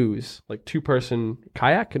canoes, like 2-person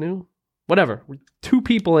kayak canoe, whatever. 2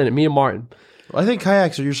 people in it, me and Martin. Well, I think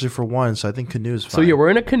kayaks are usually for one, so I think canoes. Fine. So yeah, we're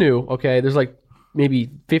in a canoe. Okay, there's like maybe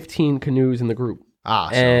 15 canoes in the group. So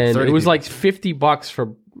and 30 it was people. like $50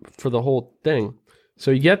 for the whole thing.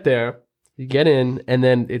 So you get there, you get in, and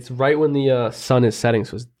then it's right when the sun is setting,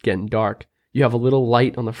 so it's getting dark. You have a little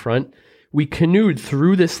light on the front. We canoed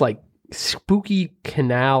through this like spooky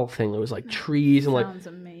canal thing. It was like trees and like Sounds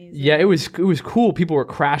amazing. yeah, it was cool. People were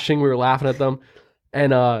crashing. We were laughing at them,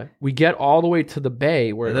 and we get all the way to the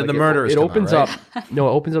bay where And then like, the murderers it come out, opens right? up. No,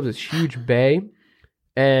 it opens up this huge bay,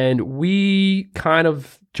 and we kind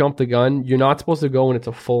of jumped the gun. You're not supposed to go when it's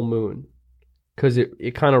a full moon because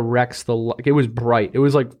it kind of wrecks the. Like, it was bright. It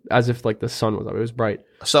was like as if like the sun was up. It was bright.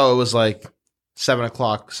 So it was like 7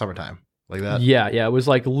 o'clock summertime, like that. Yeah. It was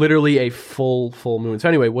like literally a full moon. So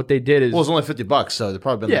anyway, what they did is Well, it was only $50, so it'd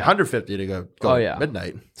probably been like 150 to go Oh, yeah.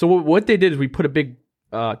 midnight. so what they did is we put a big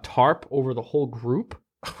tarp over the whole group.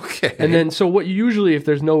 Okay. And then, so what usually, if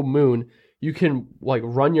there's no moon, you can like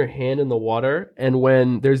run your hand in the water, and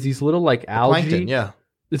when there's these little like algae, plankton, yeah.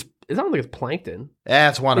 it's not like it's plankton.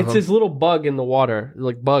 That's one of It's them. this little bug in the water,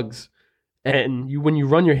 like bugs, and when you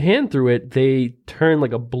run your hand through it, they turn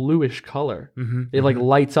like a bluish color. Mm-hmm. It like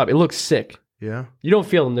lights up. It looks sick. Yeah. You don't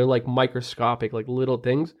feel them; they're like microscopic, like little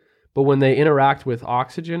things. But when they interact with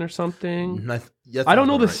oxygen or something, I don't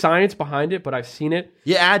know the science behind it, but I've seen it.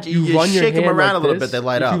 Yeah, you run your shake them hand around like a little this, bit, they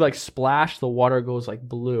light if up. you like splash, the water goes like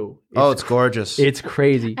blue. It's gorgeous. It's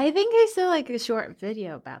crazy. I think I saw like a short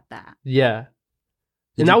video about that. Yeah.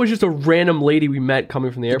 Did And that was just a random lady we met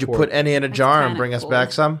coming from the Did you airport. put any in a That's jar and kinda bring us cool.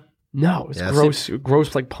 back some? No, it's Yeah,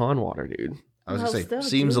 gross like pond water, dude. I was Well, going to still say,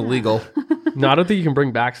 seems do that. illegal. No, I don't think you can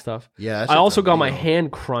bring back stuff. Yeah. I also got my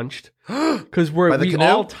hand crunched because By the we canoe?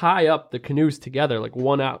 all tie up the canoes together, like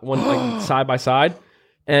one like side by side,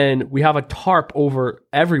 and we have a tarp over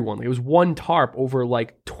everyone. Like, it was one tarp over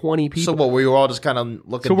like 20 people. So what, were you all just kind of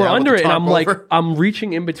looking So we're down with under the it, and tarp I'm like, over? I'm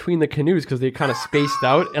reaching in between the canoes because they kind of spaced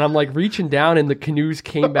out, and I'm like reaching down, and the canoes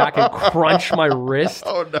came back and crunched my wrist.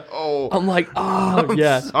 Oh, no. I'm like, oh I'm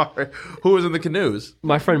yeah. sorry. Who was in the canoes?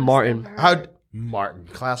 My friend Martin, Martin.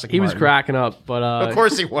 Classic he was Martin. cracking up, but Of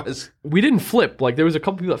course he was. we didn't flip. Like there was a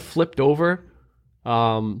couple people that flipped over.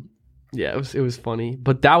 Yeah, it was funny,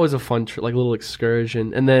 but that was a fun like little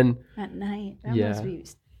excursion, and then At night. That Yeah. must be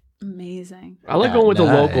amazing. I like At going with the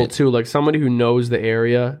night. local too, like somebody who knows the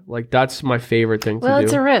area. Like that's my favorite thing Well, to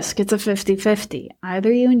it's do. a risk. It's a 50-50.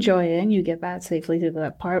 Either you enjoy it and you get back safely to the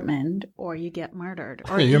apartment, or you get murdered.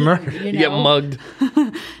 Or You're murdered. You get mugged.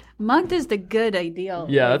 Mugged is the good ideal.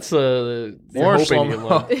 Yeah, that's Or hoping some- you get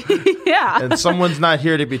mugged. yeah. And someone's not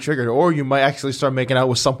here to be triggered, or you might actually start making out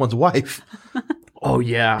with someone's wife. Oh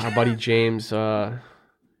yeah, our buddy James Got a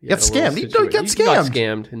little scammed. He situation. got He got scammed.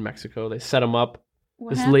 scammed in Mexico. They set him up.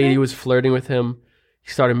 What This happened? lady was flirting with him.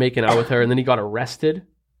 He started making out with her, and then he got arrested.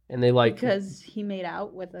 And they like because he made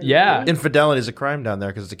out with a Yeah. lady? Infidelity is a crime down there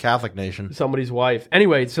because it's a Catholic nation. somebody's wife.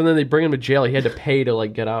 Anyway, so then they bring him to jail. He had to pay to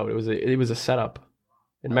like get out. It was a setup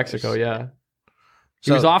in Mexico. Yeah, he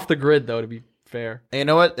So- was off the grid though. To be fair, And you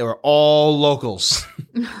know what? They were all locals,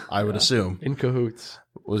 I would assume. in cahoots.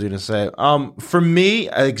 What was I going to say? For me,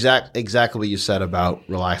 exactly what you said about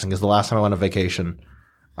relaxing. Because the last time I went on vacation,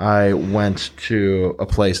 I went to a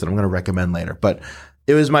place that I'm going to recommend later. But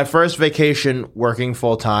it was my first vacation working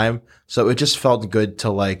full time, so it just felt good to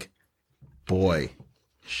like, boy,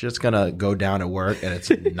 shit's gonna go down at work, and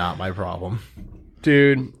it's not my problem.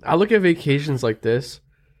 Dude, I look at vacations like this.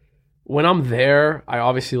 When I'm there, I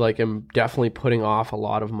obviously like am definitely putting off a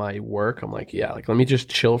lot of my work. I'm like, yeah, like let me just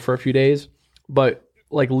chill for a few days. But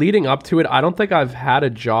like leading up to it, I don't think I've had a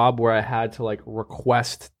job where I had to like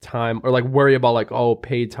request time or like worry about like, oh,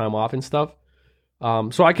 paid time off and stuff.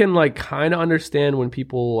 So I can like kind of understand when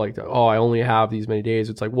people like, oh, I only have these many days.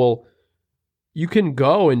 It's like, well, you can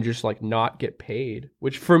go and just like not get paid,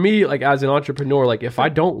 which for me, like as an entrepreneur, like if I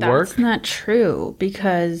don't work, That's not true,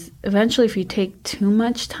 because eventually if you take too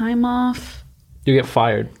much time off, you get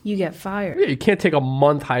fired. you get fired. Yeah, you can't take a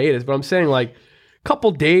month hiatus, but I'm saying like a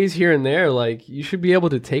couple days here and there, like you should be able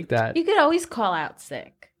to take that. You could always call out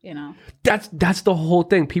sick, you know. That's the whole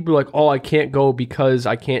thing. People are like, oh, I can't go because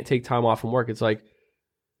I can't take time off from work. It's like,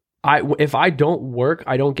 if I don't work,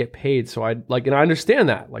 I don't get paid. So I like, and I understand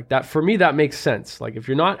that. Like that for me, that makes sense. Like if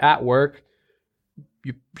you're not at work,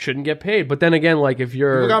 you shouldn't get paid. But then again, like if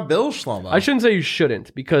you're, People got bills, Shlomo. I shouldn't say you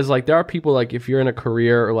shouldn't, because like there are people, like if you're in a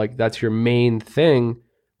career or like that's your main thing,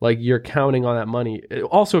 like you're counting on that money.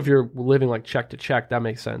 Also, if you're living like check to check, that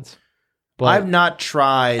makes sense. But I've not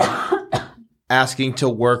tried asking to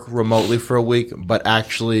work remotely for a week, but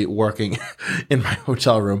actually working in my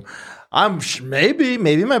hotel room. Maybe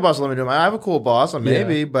my boss will let me do it. I have a cool boss,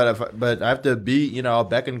 maybe, but I have to be,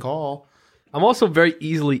 beck and call. I'm also very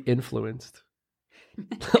easily influenced.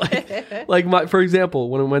 For example,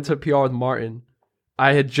 when I went to PR with Martin,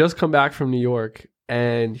 I had just come back from New York,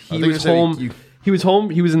 and he was home. He was home.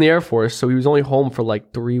 He was in the Air Force, so he was only home for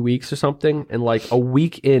like 3 weeks or something. And like a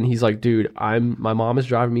week in, he's like, "Dude, my mom is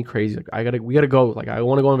driving me crazy. Like, we gotta go. Like, I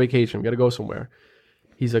want to go on vacation. We gotta go somewhere."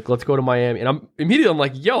 He's like, "Let's go to Miami." And I'm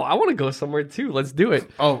like, "Yo, I want to go somewhere too. Let's do it."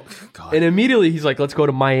 Oh God! And immediately he's like, "Let's go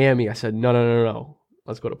to Miami." I said, "No.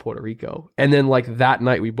 Let's go to Puerto Rico." And then like that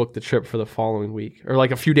night, we booked the trip for the following week, or like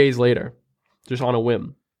a few days later, just on a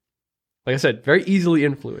whim. Like I said, very easily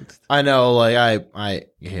influenced. I know, like I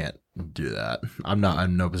can't do that. I'm not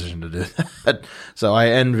in no position to do that. So I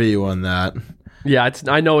envy you on that. Yeah,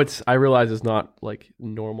 I realize it's not like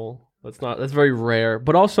normal. That's very rare.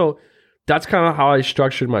 But also that's kind of how I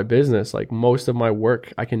structured my business. Like most of my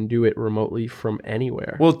work, I can do it remotely from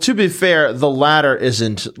anywhere. Well, to be fair, the latter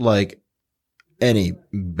isn't like any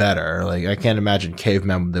better. Like I can't imagine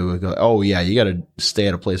cavemen that would go, "Oh yeah, you got to stay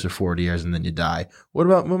at a place for 40 years and then you die." What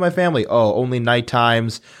about with my family? Oh, only night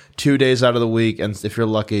times, 2 days out of the week, and if you're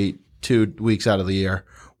lucky, 2 weeks out of the year.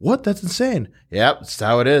 What? That's insane. Yep, that's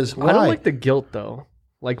how it is. Why? I don't like the guilt though.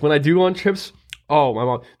 Like when I do go on trips, oh, my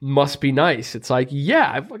mom must be nice. It's like,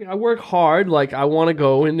 yeah, I work hard. Like I want to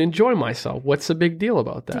go and enjoy myself. What's the big deal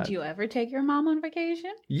about that? Did you ever take your mom on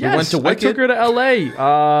vacation? Yes, we went to I took her to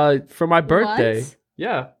LA for my birthday. Once?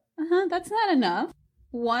 Yeah. That's not enough.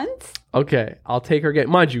 Once? Okay, I'll take her again.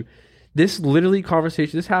 Mind you, this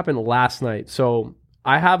happened last night. So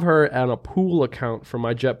I have her on a pool account for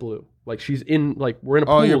my JetBlue. Like she's in, like we're in a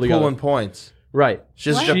pool together. Oh, you're together. pulling points. Right. She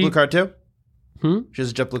has a JetBlue card too? Hmm? She has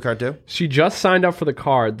a JetBlue card too? She just signed up for the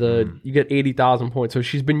card. You get 80,000 points. So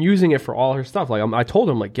she's been using it for all her stuff. Like I told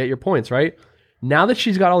him, like, get your points, right? Now that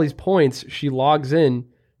she's got all these points, she logs in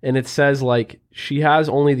and it says like she has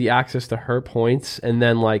only the access to her points, and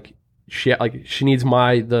then like she needs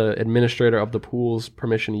the administrator of the pool's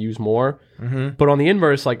permission to use more. Mm-hmm. But on the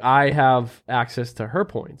inverse, like I have access to her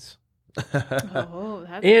points. Oh,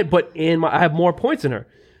 that's I have more points than her.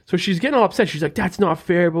 So she's getting all upset. She's like, "That's not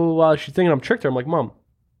fair, blah, blah, blah." She's thinking I'm tricked her. I'm like, "Mom,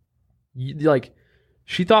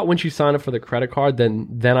 she thought when she signed up for the credit card,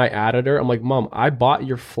 then I added her." I'm like, "Mom, I bought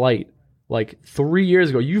your flight like 3 years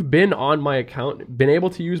ago. You've been on my account, been able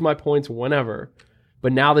to use my points whenever.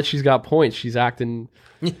 But now that she's got points, she's acting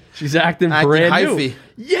brand hyphy. new."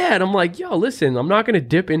 Yeah, and I'm like, "Yo, listen, I'm not gonna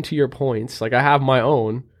dip into your points. Like I have my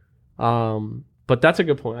own." But that's a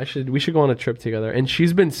good point. We should go on a trip together. And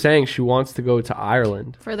she's been saying she wants to go to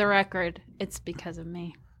Ireland. For the record, it's because of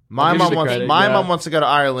me. My mom wants to go to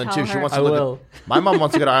Ireland too. Tell her. My mom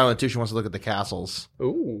wants to go to Ireland too. She wants to look at the castles.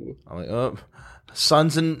 Ooh. I'm like, "Oh,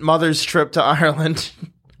 sons and mothers trip to Ireland."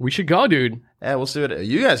 We should go, dude. Yeah, we'll see what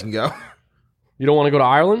you guys can go. You don't want to go to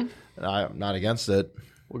Ireland? I'm not against it.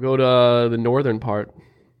 We'll go to the northern part.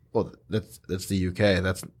 Well, that's the UK.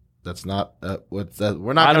 That's not what's that?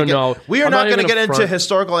 We're not. I don't know. We are not going to get into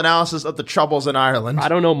historical analysis of the troubles in Ireland. I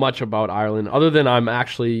don't know much about Ireland, other than I'm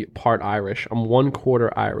actually part Irish. I'm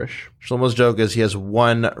 1/4 Irish. Shlomo's joke is he has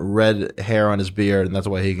one red hair on his beard, and that's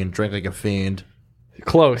why he can drink like a fiend.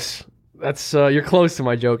 Close. That's you're close to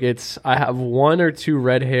my joke. It's I have 1 or 2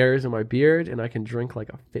 red hairs in my beard, and I can drink like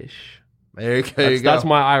a fish. There you go. That's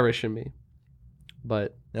my Irish in me.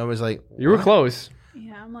 But nobody's like, you were close.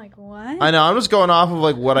 Yeah, I'm like, what? I know. I'm just going off of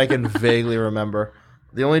like what I can vaguely remember.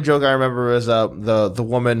 The only joke I remember is the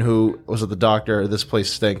woman who was at the doctor. "This place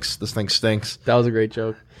stinks. This thing stinks." That was a great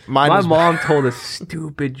joke. My mom told a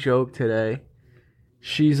stupid joke today.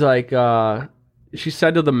 She's like, she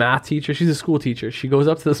said to the math teacher, she's a school teacher. She goes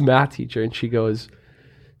up to this math teacher and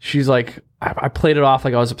she's like, I played it off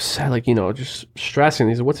like I was upset, like, just stressing.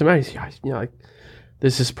 He's like, "What's the matter?" He's like,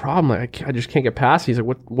 "There's this problem. Like, I just can't get past it." He's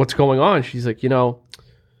like, what's going on? She's like,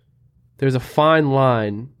 "There's a fine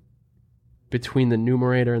line between the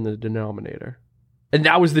numerator and the denominator." And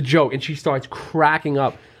that was the joke. And she starts cracking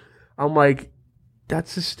up. I'm like,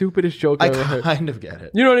 that's the stupidest joke I've ever heard. I kind of get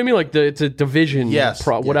it. You know what I mean? Like it's a division,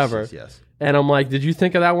 whatever. Yes. And I'm like, did you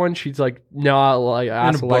think of that one? She's like, no, I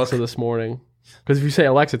asked Alexa this morning. Because if you say,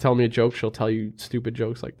 "Alexa, tell me a joke," she'll tell you stupid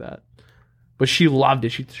jokes like that. But she loved it.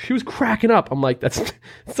 She was cracking up. I'm like, it's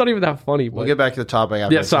not even that funny. But We'll get back to the topic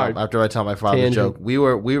after I tell my father the joke.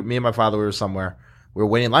 Me and my father, we were somewhere. we were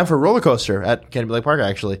waiting in line for a roller coaster at Canterbury Lake Park,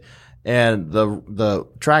 actually. And the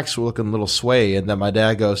tracks were looking a little sway. And then my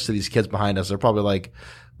dad goes to these kids behind us. They're probably like,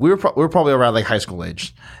 we were probably around like high school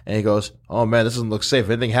age. And he goes, oh man, this doesn't look safe. If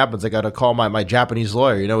anything happens, I got to call my Japanese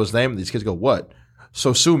lawyer. You know his name? And these kids go, what?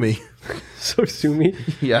 So sue me. So sue me.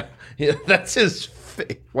 Yeah. That's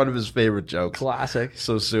one of his favorite jokes. Classic.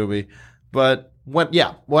 So sue me. But when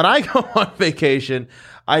I go on vacation,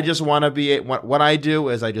 I just want to be, what I do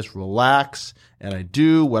is I just relax and I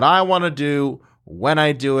do what I want to do when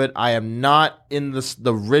I do it. I am not in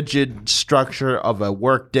the rigid structure of a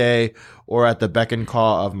work day or at the beck and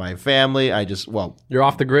call of my family. You're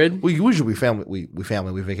off the grid? We usually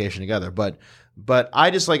we vacation together, but I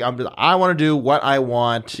just I want to do what I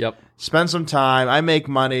want. Yep. Spend some time. I make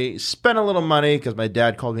money, spend a little money because my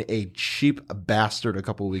dad called me a cheap bastard a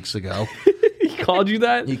couple of weeks ago. He called you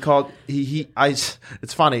that?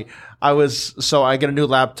 It's funny. I get a new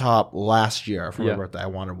laptop last year for my birthday. I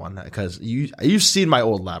wanted one because you've seen my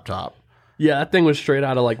old laptop. Yeah, that thing was straight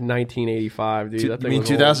out of like 1985, dude. That thing you mean was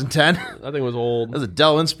 2010? That thing was old. That was a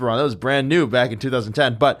Dell Inspiron. That was brand new back in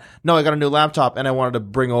 2010. But no, I got a new laptop and I wanted to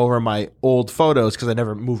bring over my old photos because I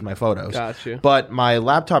never moved my photos. Got you. But my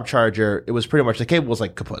laptop charger, it was pretty much, the cable was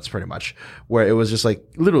like kaputs pretty much, where it was just like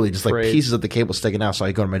literally just like pieces of the cable sticking out. So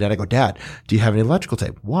I go to my dad, I go, Dad, do you have any electrical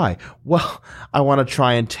tape? Why? Well, I want to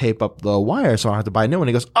try and tape up the wire so I don't have to buy a new one.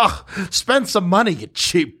 He goes, oh, spend some money, you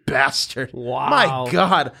cheap bastard. Wow. My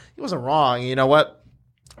God. He wasn't wrong. You know what?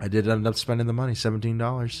 I did end up spending the money,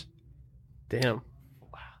 $17. Damn.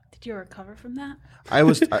 Wow. Did you recover from that? I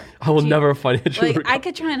will never financially recover. I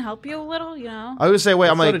could try and help you a little, you know? I would say, wait,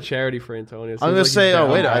 I'm like... a charity for Antonio. I'm going to say, oh,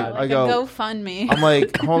 wait, I go... Like a GoFundMe. I'm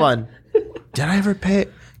like, hold on. Did I ever pay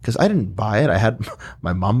it? Because I didn't buy it. I had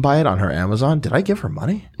my mom buy it on her Amazon. Did I give her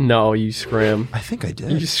money? No, you scram. I think I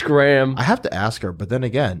did. You scram. I have to ask her, but then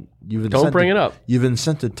again, Don't bring it up. You've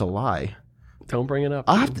incented to lie. Don't bring it up.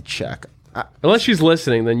 I'll have to check. Unless she's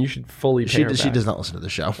listening, then you should fully pay her back. She does not listen to the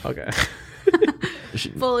show. Okay.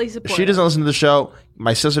 Fully support. She doesn't listen to the show.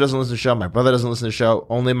 My sister doesn't listen to the show. My brother doesn't listen to the show.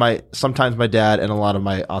 Only sometimes my dad and a lot of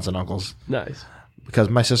my aunts and uncles. Nice. Because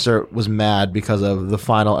my sister was mad because of the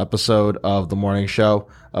final episode of the morning show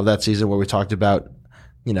of that season where we talked about,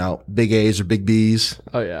 big A's or big B's.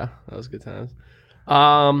 Oh yeah, that was good times.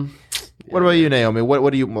 What about you, Naomi? What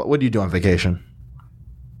do you do on vacation?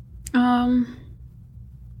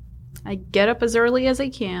 I get up as early as I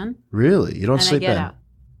can. Really? You don't sleep in? Out.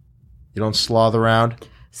 You don't sloth around?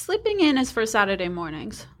 Sleeping in is for Saturday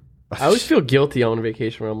mornings. I always feel guilty on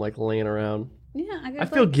vacation when I'm like laying around. Yeah, I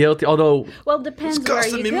feel guilty. Although, well, it depends it's where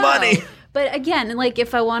costing you me go. money. But again, like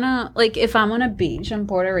if I'm on a beach in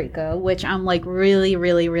Puerto Rico, which I'm like really,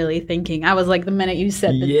 really, really thinking. I was like the minute you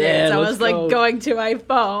said the dates, I was like going to my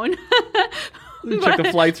phone. Check the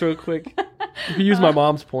flights real quick. You can use my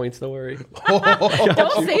mom's points. Don't worry.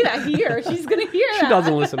 Don't say that here. She's gonna hear that. She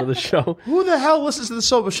doesn't listen to the show. Who the hell listens to the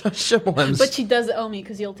Shibboleths? But she does owe me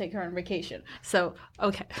because you'll take her on vacation. So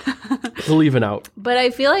okay. We'll leave out. But I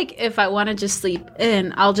feel like if I want to just sleep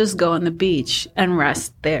in, I'll just go on the beach and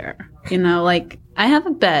rest there. Like I have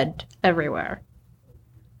a bed everywhere.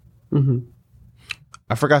 Mm-hmm.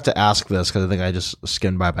 I forgot to ask this because I think I just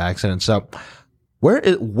skimmed by accident. So,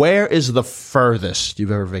 where is the furthest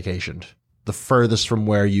you've ever vacationed? The furthest from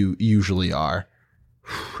where you usually are?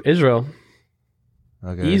 Israel.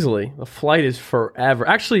 Okay. Easily. The flight is forever.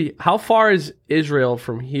 Actually, how far is Israel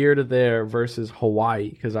from here to there versus Hawaii?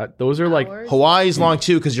 Because those are like... Hawaii's long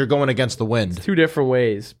too because you're going against the wind. Two different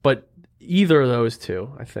ways. But either of those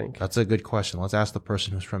two, I think. That's a good question. Let's ask the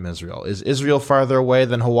person who's from Israel. Is Israel farther away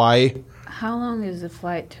than Hawaii? How long is the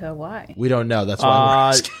flight to Hawaii? We don't know. That's why we're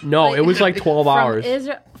asking. No, it was like 12 hours.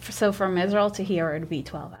 So from Israel to here, it would be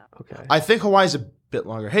 12 hours. Okay. I think Hawaii's a bit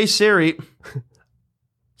longer. Hey, Siri.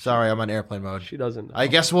 Sorry, I'm on airplane mode. She doesn't know. I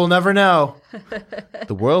guess we'll never know.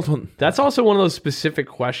 The world will... That's also one of those specific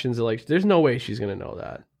questions that, like, there's no way she's going to know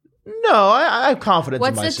that. No, I have confidence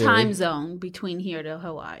in my What's the Siri. time zone between here to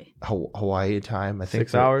Hawaii? Hawaii time, I think.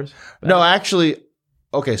 6 hours? No, actually,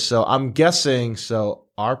 okay, so I'm guessing,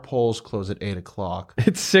 our polls close at 8 o'clock.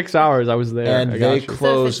 It's 6 hours. I was there. And they close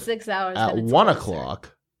so if it's 6 hours, at then it's 1 closer.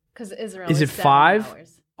 o'clock. Because Israel is it 7 5?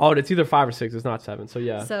 hours. Oh, it's either 5 or 6. It's not 7. So,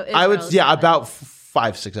 yeah. So I would, Israel's yeah, 7. about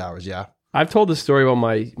 5-6 hours, yeah. I've told the story about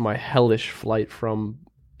my hellish flight from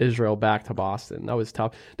Israel back to Boston. That was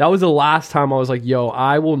tough. That was the last time I was like, yo,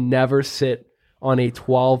 I will never sit on a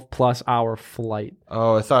 12-plus hour flight.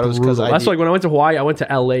 Oh, I thought it was because That's like when I went to Hawaii, I went to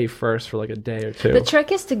LA first for like a day or two. The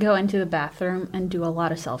trick is to go into the bathroom and do a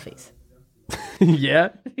lot of selfies. Yeah,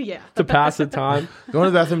 Yeah. to pass the time. Go to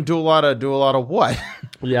the bathroom, do a lot of what?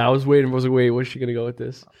 Yeah, I was waiting. I was like, wait, where's she gonna go with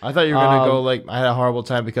this? I thought you were gonna go like I had a horrible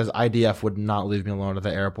time because IDF would not leave me alone at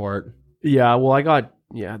the airport. Yeah, well,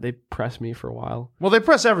 they pressed me for a while. Well, they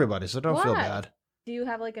press everybody, so don't feel Why? bad. Do you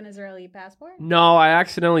have like an Israeli passport? No, I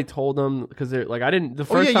accidentally told them because they're like, I didn't. The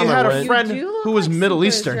first time you I had a went, friend You do look who was like Middle super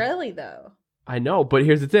Eastern. Israeli though. I know, but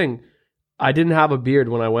here's the thing. I didn't have a beard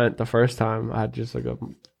when I went the first time. I had just like a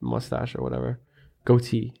mustache or whatever,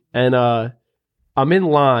 goatee. And I'm in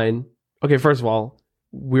line. Okay, first of all,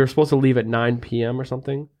 we were supposed to leave at 9 p.m. or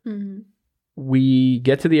something. Mm-hmm. We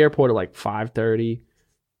get to the airport at like 5:30,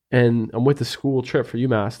 and I'm with the school trip for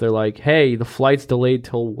UMass. They're like, hey, the flight's delayed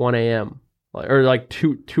till 1 a.m. Or like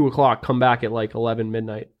 2 o'clock. Come back at like 11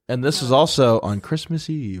 midnight. And this is also on Christmas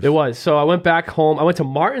Eve. It was. So I went back home. I went to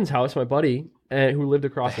Martin's house, my buddy, who lived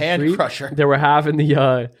across The the hand street. crusher. They were having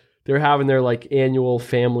their like annual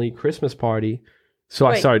family Christmas party. So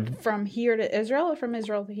I started. From here to Israel or from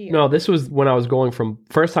Israel to here? No, this was when I was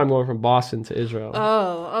first time going from Boston to Israel.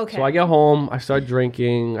 Oh, okay. So I get home, I start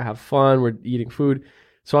drinking, I have fun, we're eating food.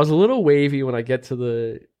 So I was a little wavy when I get to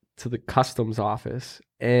the customs office,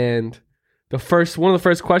 and one of the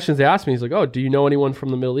first questions they asked me is like, "Oh, do you know anyone from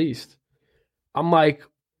the Middle East?" I'm like,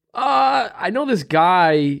 I know this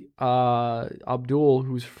guy, Abdul,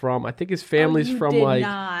 who's from, I think his family's from like.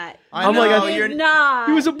 Not. I'm like, You did not.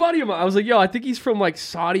 He was a buddy of mine. I was like, yo, I think he's from like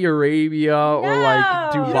Saudi Arabia or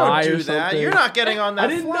like No. You Dubai don't or do that. something. You're not getting on that I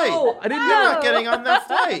didn't flight. know. I didn't You're know. not getting on that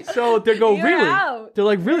flight. So they go, You're really? out. They're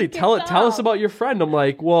like, really? Get Tell us out. about your friend. I'm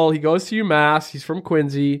like, well, he goes to UMass. He's from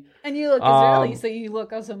Quincy. And you look Israeli, so you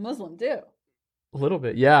look also Muslim too. A little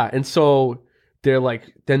bit, yeah. And so they're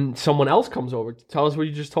like, then someone else comes over to tell us what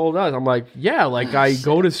you just told us. I'm like, yeah, like I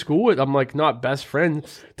go to school with, I'm like, not best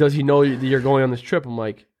friends. Does he know that you're going on this trip? I'm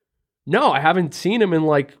like, no, I haven't seen him in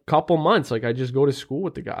like a couple months. Like I just go to school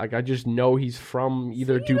with the guy. Like I just know he's from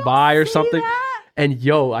either Dubai or something. That? And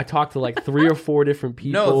yo, I talked to like 3 or 4 different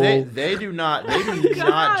people. No, they do not. They do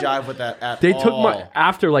not jive with that at They all. took my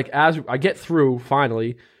after like as I get through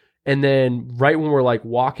finally, and then right when we're like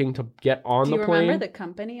walking to get on Do the you plane, remember the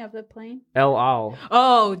company of the plane? El Al.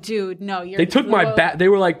 Oh, dude, no. They took my bag. They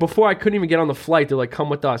were like, before I couldn't even get on the flight, they're like, come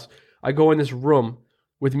with us. I go in this room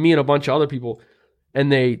with me and a bunch of other people,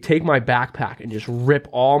 and they take my backpack and just rip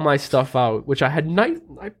all my stuff out, which I had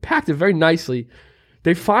I packed it very nicely.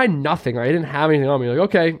 They find nothing. I didn't have anything on me. Like,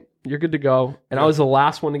 okay, you're good to go. And I was the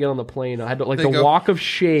last one to get on the plane. I had like the walk of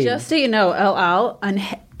shame. Just so you know, El Al, on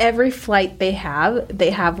every flight they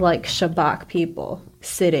have like Shabak people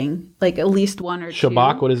sitting, like at least one or two.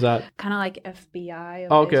 Shabak, what is that? Kind of like FBI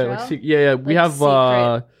of Okay, Israel. like, yeah. We Like have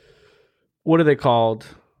secret. what are they called?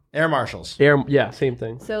 Air marshals. Yeah, same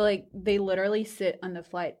thing. So like they literally sit on the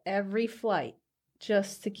flight, every flight,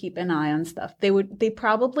 just to keep an eye on stuff. They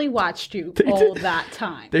probably watched you all that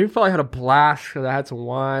time. They probably had a blast because I had some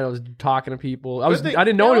wine. I was talking to people. I Good thing-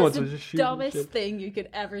 didn't know That anyone. was So I the was just shooting dumbest shit. thing you could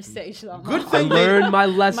ever say, Shlomo. Good I thing learned my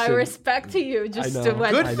lesson. My respect to you. Just I to know.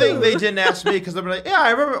 went Good I thing know. they didn't ask me because I'm like, yeah,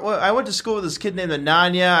 I remember I went to school with this kid named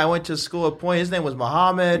Ananya. I went to school at Point. His name was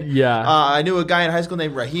Muhammad. Yeah. I knew a guy in high school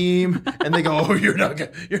named Raheem, and they go, "Oh, you're not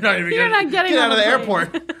even You're gonna not getting get on out of the the plane."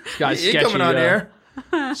 airport. Guy's You're sketchy, coming on yeah. here."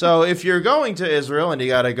 So if you're going to Israel and you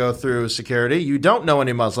got to go through security, you don't know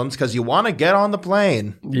any Muslims because you want to get on the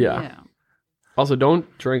plane. Yeah. Also, don't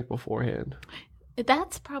drink beforehand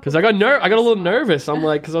That's probably because I got I got a little nervous. I'm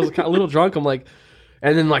like, because I was a little drunk. I'm like,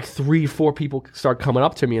 and then like 3-4 people start coming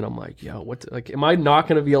up to me, and I'm like, yo, like, am I not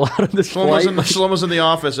going to be allowed on this flight? Shlomo's in the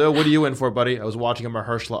office. Oh, what are you in for, buddy? I was watching a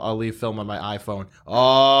Mahershala Ali film on my iPhone.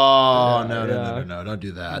 Oh, no, don't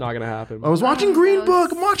do that. Not gonna happen. I was watching Green that Book.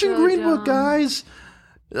 was I'm watching so Green Book, dumb. guys.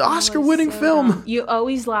 Oscar-winning film. You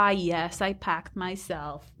always lie. Yes, I packed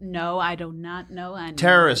myself. No, I do not know. I know.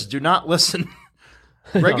 Terrorists, do not listen.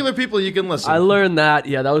 Regular people, you can listen. I learned that.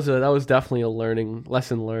 Yeah, that was definitely a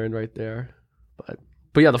lesson learned right there.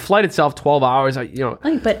 But yeah, the flight itself, 12 hours. Like,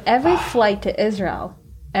 but every flight to Israel,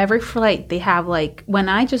 every flight they have, like, when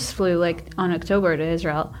I just flew like on October to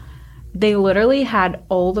Israel, they literally had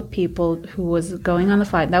all the people who was going on the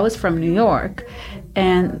flight. That was from New York.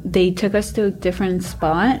 And they took us to a different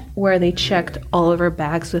spot where they checked all of our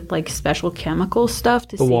bags with like special chemical stuff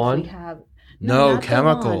to see wand? if we have no not the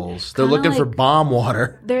chemicals. wand. They're Kinda looking for like- bomb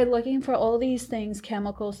water. They're looking for all these things,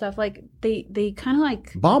 chemical stuff. Like they kind of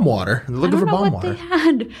like Bomb water. They're looking I for don't know bomb what water. they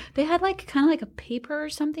had. They had like kind of like a paper or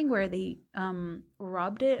something where they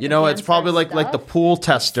rubbed it. You know, it's against probably our like the stuff. pool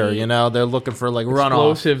tester. You know, they're looking for like runoff.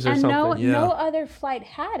 Explosives or And something. Yeah. no other flight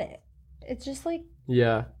had it. It's just like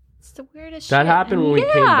Yeah. It's the weirdest That shit. happened when we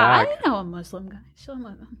came back. I know a Muslim guy.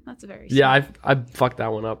 That's very Yeah, I fucked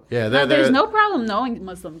that one up. Yeah, there's no problem knowing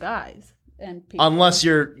Muslim guys and people. unless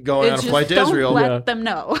you're going on a flight to Israel. Don't let them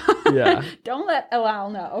know. Yeah. Don't let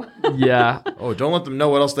Alal know. Yeah. Oh, don't let them know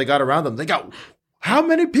what else they got around them. They got how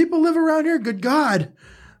many people live around here? Good God!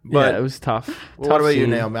 But yeah, it was tough. what about you,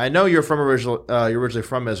 scene. Naomi? I know you're you're originally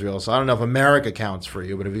from Israel, so I don't know if America counts for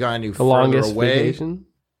you. But have you got any The further longest away? vacation?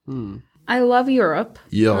 I love Europe.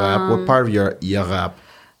 Europe. What part of Europe?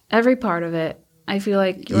 Every part of it. I feel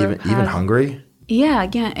like Europe Even has, Hungary? Yeah,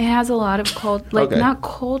 again, it has a lot of Okay. not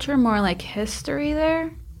culture, more like history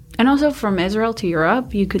there. And also from Israel to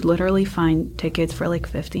Europe, you could literally find tickets for like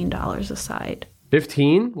 $15 a side.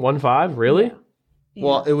 15? 1.5? Really?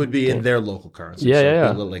 Well, it would be in their local currency. Yeah, so yeah, it'd be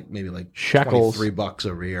yeah. a little, like maybe like Shekels. $23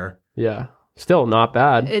 over here. Yeah. Still not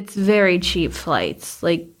bad. It's very cheap flights.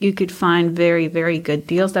 Like you could find very, very good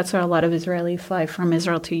deals. That's why a lot of Israelis fly from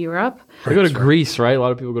Israel to Europe. They go to Greece, right? A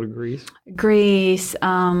lot of people go to Greece. Greece,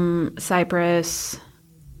 Cyprus.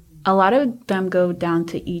 A lot of them go down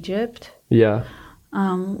to Egypt. Yeah.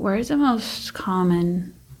 Where is the most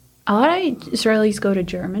common? A lot of Israelis go to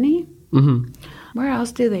Germany. Mm-hmm. Where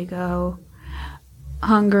else do they go?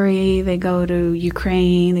 Hungary. They go to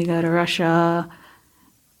Ukraine. They go to Russia.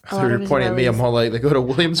 So you're pointing at me. I'm all like, they go to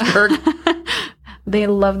Williamsburg. They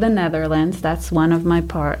love the Netherlands. That's one of my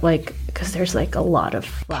because there's like a lot of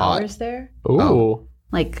flowers there. Ooh. Oh.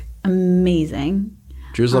 Like amazing.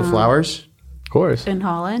 Jews love flowers. Of course. In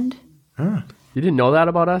Holland. You didn't know that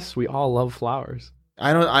about us? We all love flowers.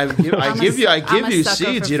 I don't. I give you sucker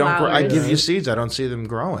seeds. for You don't. I flowers. give you seeds. I don't see them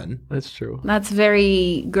growing. That's true. That's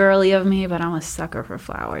very girly of me, but I'm a sucker for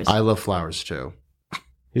flowers. I love flowers too.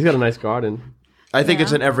 He's got a nice garden. I think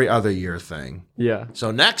it's an every other year thing. Yeah.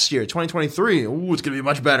 So next year, 2023, ooh, it's gonna be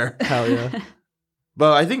much better. Hell yeah.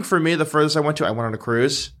 But I think for me, the furthest I went on a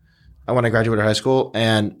cruise. When I graduated high school,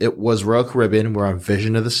 and it was Royal Caribbean. We're on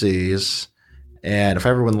Vision of the Seas. And if I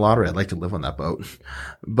ever win the lottery, I'd like to live on that boat.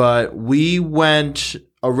 But we went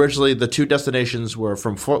originally, the two destinations were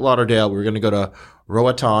from Fort Lauderdale. We were going to go to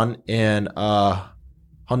Roatan in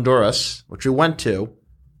Honduras, which we went to.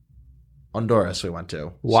 Honduras, we went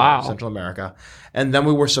to. Wow. So, Central America. And then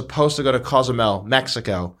we were supposed to go to Cozumel,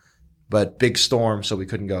 Mexico, but big storm, so we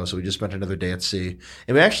couldn't go. So we just spent another day at sea.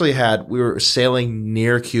 And we were sailing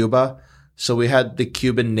near Cuba. So we had the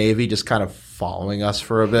Cuban Navy just kind of following us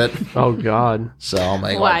for a bit. Oh, God. So I'm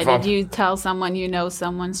like, Why did you tell someone you know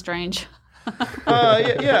someone strange?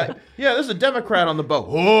 yeah. There's a Democrat on the boat.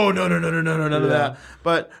 Oh no, none of that.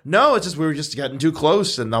 But no, it's just we were just getting too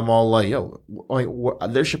close, and I'm all like, yo,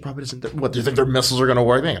 their ship probably doesn't. What do you think their missiles are going to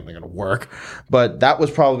work? They ain't going to work. But that was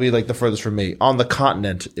probably like the furthest from me on the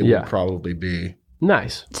continent. It would probably be.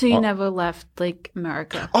 Nice. So you never left like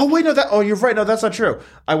America? Oh wait, no. You're right. No, that's not true.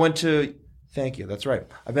 I went to. Thank you. That's right.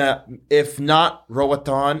 I've been at, if not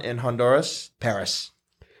Roatan in Honduras, Paris.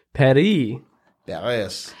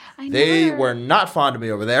 Paris. They were not fond of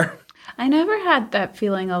me over there. I never had that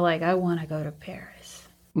feeling of like I want to go to Paris.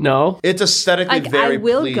 No. It's aesthetically very I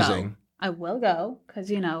will pleasing. go. I will go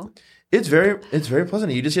because It's very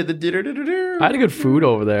pleasant. You just hear the. I had a good food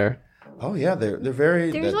over there. Oh yeah, they're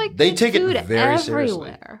very. there's like they good take food it very seriously.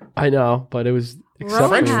 everywhere. I know, but it was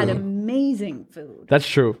Rowan exceptional. had amazing food. That's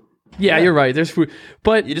true. Yeah, you're right. There's food.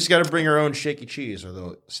 But, You just got to bring your own shaky cheese, or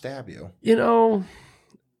they'll stab you.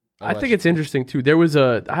 I think it's interesting too.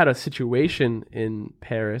 I had a situation in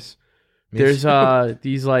Paris. Me There's too.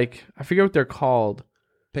 these like, I forget what they're called.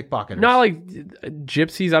 Pickpocketers. Not like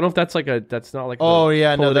gypsies. I don't know if that's not like Oh, the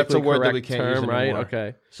yeah, no, that's a politically word that we correct can't use term, right? anymore.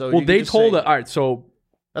 Okay. So Well, you they could just told say- us. All right, so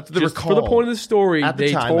That's the just recall. for the point of the story, At the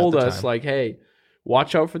they time, told at the us time. like, hey,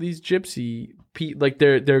 watch out for these gypsy. Like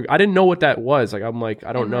they're. I didn't know what that was. Like I'm like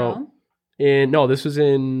I don't In know. Rome? No, this was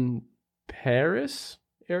in Paris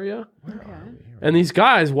area. Okay. And these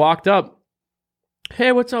guys walked up.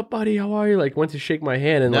 Hey, what's up, buddy? How are you? Like, went to shake my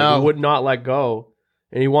hand and like would not let go.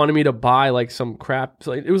 And he wanted me to buy like some crap.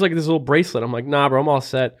 So, like, it was like this little bracelet. I'm like, nah, bro, I'm all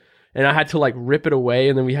set. And I had to like rip it away,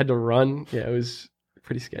 and then we had to run. Yeah, it was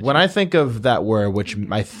pretty sketchy. When I think of that word, which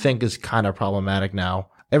I think is kind of problematic now,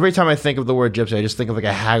 every time I think of the word gypsy, I just think of like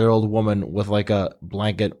a haggard old woman with like a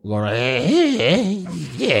blanket going around.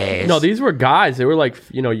 Yes. No, these were guys. They were like,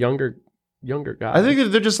 younger younger guys. I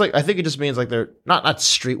think they're just like, I think it just means like they're not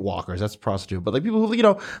streetwalkers. That's prostitute, but like people who,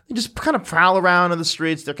 they just kind of prowl around in the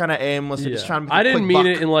streets. They're kind of aimless. They're just trying to make I a didn't quick mean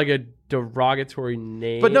buck. it in like a derogatory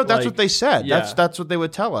name. But no, that's like, what they said. yeah. That's what they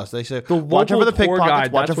would tell us. They said, The watch out for the local tour pickpockets,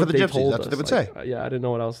 guide, watch that's out for the they gypsies. told That's what they would us. say. Like, yeah, I didn't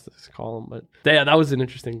know what else to call them, but yeah, that was an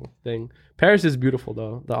interesting thing. Paris is beautiful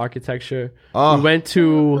though. The architecture. Oh. We went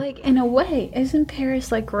to Like, in a way, isn't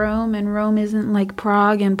Paris like Rome, and Rome isn't like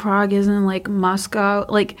Prague, and Prague isn't like Moscow?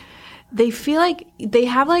 Like, they feel like they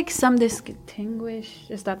have like some distinguish.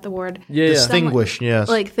 Is that the word? yeah. Distinguished, yes.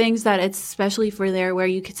 Like things that it's especially for there where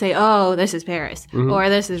you could say, oh, this is Paris or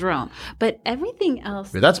this is Rome. But everything else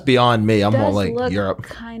That's beyond me. I'm more does like look Europe.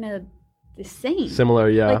 kind of the same. Similar,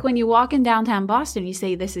 yeah. Like when you walk in downtown Boston, you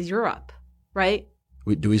say, this is Europe, right?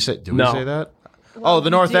 Do we say No. that? Well, the we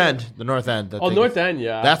North do. End. The North End. North End,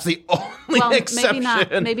 yeah. That's the only Well,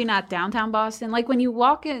 exception. maybe not downtown Boston. Like when you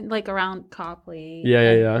walk in, like around Copley.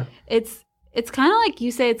 yeah. It's kind of like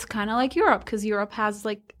you say. It's kind of like Europe because Europe has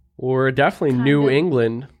like We're definitely Kind New of.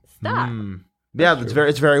 England. stuff. Yeah,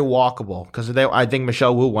 it's very walkable because I think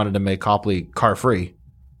Michelle Wu wanted to make Copley car free.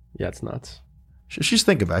 Yeah, it's nuts. She's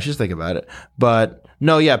thinking about it. She's thinking about it. But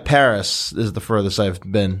no, yeah, Paris is the furthest I've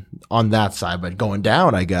been on that side. But going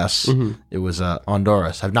down, I guess it was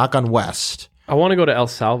Honduras. I've not gone west. I want to go to El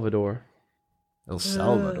Salvador. El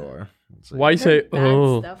Salvador. Why you say, Bad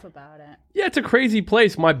oh? stuff about it. Yeah, it's a crazy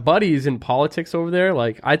place. My buddy's in politics over there.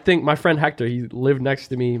 Like, I think my friend Hector, he lived next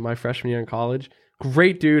to me my freshman year in college.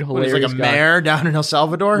 Great dude, What, hilarious he's like a guy. mayor down in El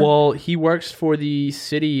Salvador. Well, he works for the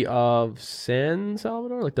city of San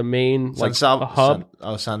Salvador, like the main like San a hub.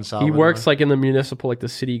 San Salvador. He works like in the municipal, like the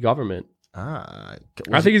city government. I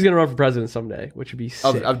I think he's gonna run for president someday, which would be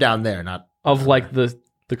sick. of down there, not. Of like the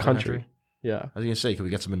country. country? Yeah, I was gonna say, could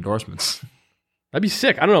we get some endorsements? that'd be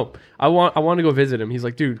sick. I don't know. I want to go visit him. He's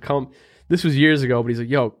like, dude, come. This was years ago, but he's like,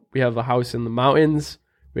 yo, we have a house in the mountains,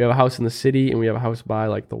 we have a house in the city, and we have a house by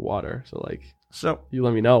like the water. So like, So you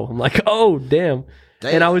let me know. I'm like, oh damn.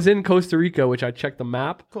 And I was in Costa Rica, which I checked the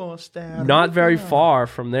map. Costa Not very Rica. far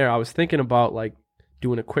from there. I was thinking about like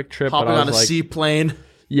doing a quick trip, Hopping but I on was a like, seaplane.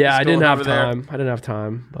 yeah, just I didn't going have over there. time. I didn't have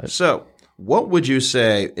time. But So, what would you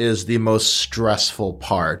say is the most stressful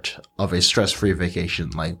part of a stress-free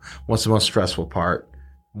vacation? Like, what's the most stressful part?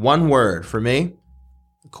 One word for me: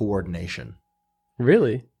 coordination.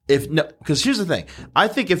 really, Because here's the thing. I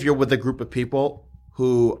think if you're with a group of people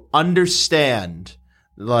who understand,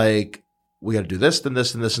 like, we got to do this, then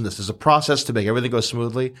this, and this, and this. There's a process to make everything go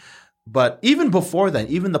smoothly. But even before then,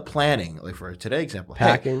 even the planning, like for today's example,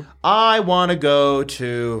 Packing. Hey, I want to go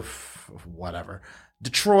to whatever,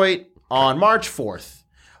 Detroit on March 4th.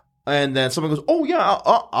 And then someone goes, oh, yeah,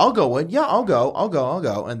 I'll go in. Yeah, I'll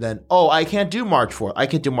go. And then, oh, I can't do March 4th. I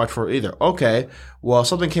can't do March 4th either. Okay, well,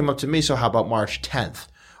 something came up to me, so how about March 10th?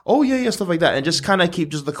 Oh, yeah, stuff like that. And just kind of keep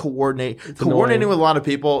just the coordinating annoying. with a lot of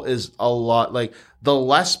people is a lot. Like, the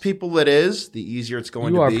less people it is, the easier it's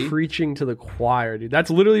going you to are be. preaching to the choir, dude.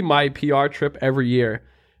 That's literally my PR trip every year.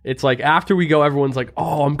 It's like after we go, everyone's like,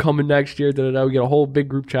 oh, I'm coming next year. Da-da-da. We get a whole big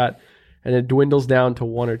group chat, and it dwindles down to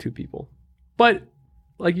one or two people. But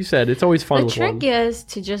like you said, it's always fun The with trick one. is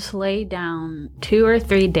to just lay down 2 or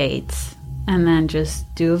 3 dates and then just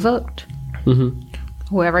do a vote.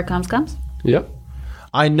 Whoever comes. Yep.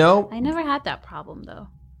 I know. I never had that problem though.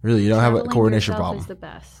 Really, you don't have a Traveling coordination yourself problem. is the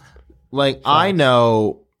best. Like, I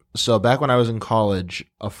know, so back when I was in college,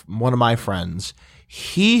 one of my friends,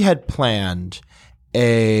 he had planned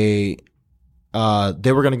they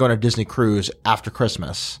were going to go on a Disney cruise after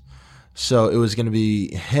Christmas. So it was going to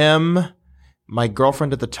be him, my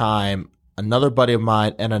girlfriend at the time, another buddy of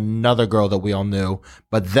mine, and another girl that we all knew.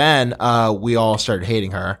 But then we all started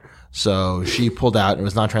hating her. So she pulled out and it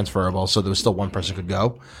was non-transferable. So there was still one person could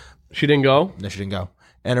go. She didn't go. No, she didn't go.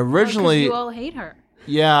 And 'Cause originally, you all hate her.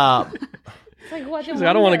 yeah. It's like, what? She's like,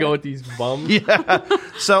 I don't want to go with these bums. Yeah.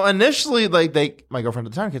 So initially, like my girlfriend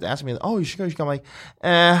at the time kept asking me, "Oh, you should go." You should go. I'm like,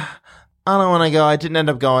 I don't want to go. I didn't end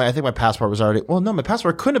up going. I think my passport was already. Well, no, my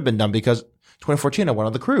passport couldn't have been done because 2014 I went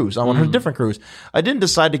on the cruise. I went on a different cruise. I didn't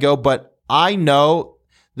decide to go, but I know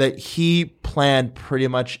that he planned pretty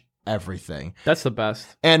much everything. That's the best.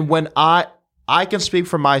 And when I can speak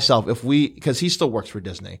for myself, because he still works for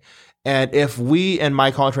Disney, and if we and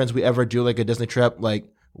my college friends we ever do like a Disney trip, like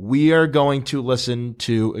we are going to listen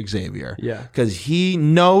to Xavier, Yeah. because he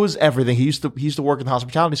knows everything. He used to work in the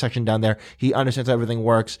hospitality section down there. He understands how everything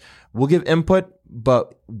works. We'll give input,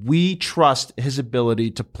 but we trust his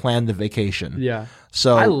ability to plan the vacation. Yeah.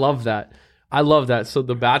 So I love that. So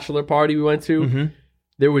the bachelor party we went to,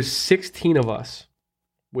 there was 16 of us,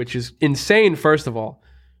 which is insane, first of all.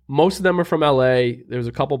 Most of them are from LA. There was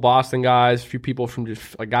a couple Boston guys, a few people from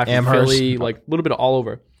just a guy from Amherst. Philly, like a little bit of all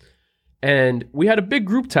over. And we had a big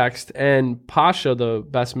group text, and Pasha, the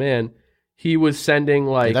best man, he was sending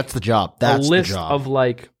like That's the job. That's a list the job. of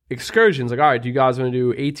like excursions. Like, all right, do you guys want to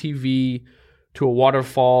do ATV to a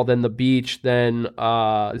waterfall, then the beach, then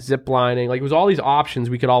zip lining? Like, it was all these options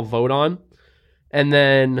we could all vote on. And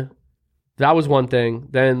then that was one thing.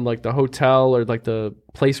 Then like the hotel or like the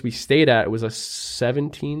place we stayed at, it was a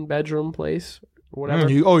 17-bedroom place or whatever.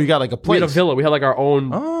 You got like a place. We had a villa. We had like our own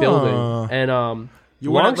building. And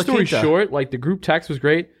You went long at La story Quinta. short, like the group text was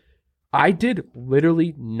great. I did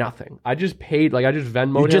literally nothing. I just paid, like I just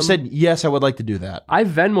Venmoed him. You just said, yes, I would like to do that. I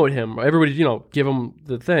Venmoed him. Everybody, give him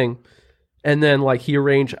the thing. And then like he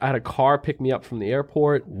arranged, I had a car pick me up from the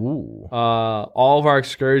airport. Ooh. All of our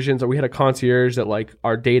excursions, we had a concierge that like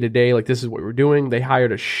our day-to-day, like this is what we're doing. They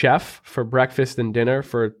hired a chef for breakfast and dinner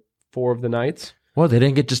for 4 of the nights. Well, they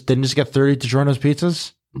didn't just get 30 DiGiorno's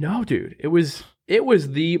pizzas? No, dude. It was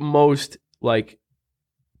the most like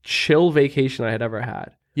chill vacation I had ever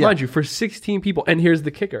had. Yeah. Mind you, for 16 people. And here's the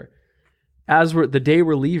kicker. The day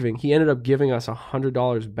we're leaving, he ended up giving us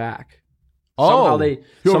 $100 back. Somehow they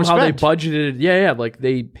budgeted. Yeah. Like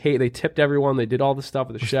they tipped everyone. They did all the stuff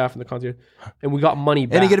with the chef and the concierge, and we got money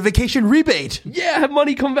back. And you get a vacation rebate. Yeah, have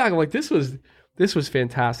money come back. I'm like, this was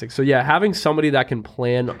fantastic. So yeah, having somebody that can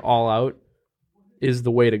plan all out is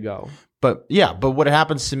the way to go. But what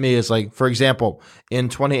happens to me is like, for example, in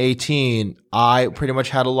 2018, I pretty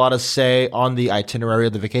much had a lot of say on the itinerary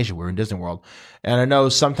of the vacation. We were in Disney World. And I know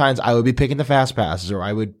sometimes I would be picking the fast passes, or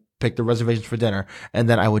I would pick the reservations for dinner, and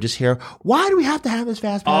then I would just hear, why do we have to have this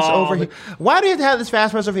fast pass over here? Why do we have to have this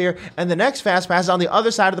fast pass over here? And the next fast pass is on the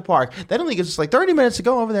other side of the park. That only gives us like 30 minutes to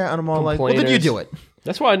go over there. And I'm all like, well, then you do it.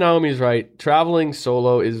 That's why Naomi's right. Traveling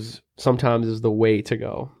solo is sometimes the way to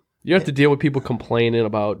go. You have to deal with people complaining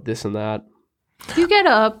about this and that. You get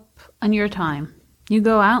up on your time. You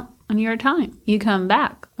go out on your time. You come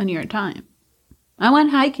back on your time. I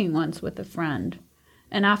went hiking once with a friend,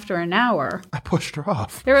 and after an hour, I pushed her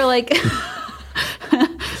off. they were like,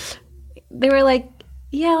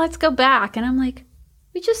 yeah, let's go back. And I'm like,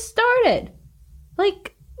 we just started.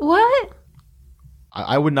 Like, what?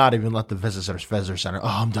 I would not even let the visitor center. Oh,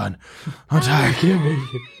 I'm done. I'm tired.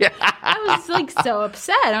 I was like so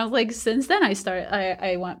upset. I was like, since then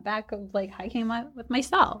I went back of like hiking with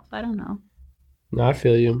myself. I don't know. No, I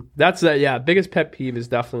feel you. That's biggest pet peeve is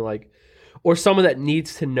definitely like, or someone that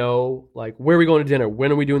needs to know like, where are we going to dinner?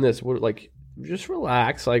 When are we doing this? We're like, just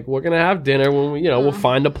relax. Like, we're gonna have dinner when we, we'll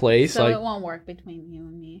find a place. So like, it won't work between you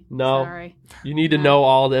and me. No, sorry. You need to know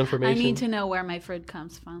all the information. I need to know where my food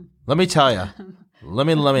comes from. Let me tell you. Let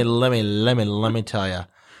me tell you.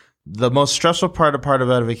 The most stressful part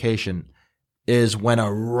about a vacation is when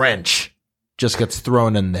a wrench just gets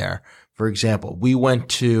thrown in there. For example, we went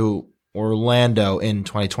to Orlando in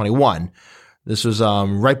 2021. This was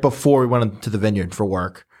right before we went to the Vineyard for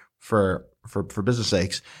work for business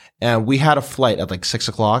sakes, and we had a flight at like 6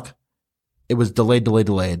 o'clock. It was delayed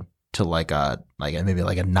to like maybe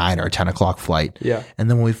like a 9 or 10 o'clock flight. Yeah, and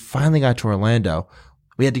then when we finally got to Orlando,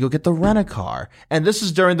 we had to go get the rent-a-car. And this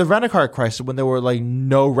is during the rent-a-car crisis when there were like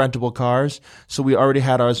no rentable cars. So we already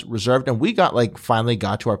had ours reserved, and we finally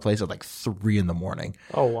got to our place at like 3 a.m.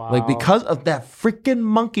 Oh, wow. Like, because of that freaking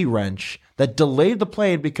monkey wrench that delayed the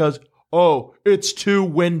plane because, it's too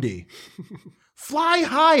windy. Fly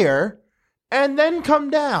higher and then come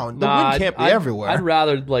down. The wind can't be everywhere. I'd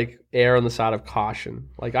rather like err on the side of caution.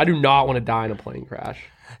 Like, I do not want to die in a plane crash.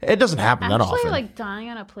 It doesn't happen that often. Actually, like dying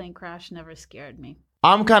on a plane crash never scared me.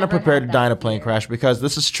 I'm kind of prepared to die in a plane crash because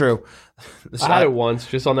this is true. I had it once,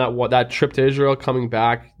 just on that trip to Israel coming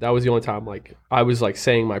back. That was the only time like I was like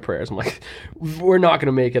saying my prayers. I'm like, we're not going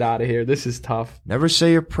to make it out of here. This is tough. Never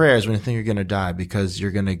say your prayers when you think you're going to die because you're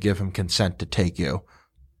going to give him consent to take you.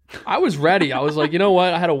 I was ready. I was like, you know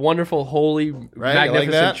what? I had a wonderful, holy,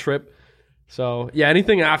 magnificent trip. So yeah,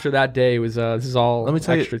 anything after that day was this is all. Let me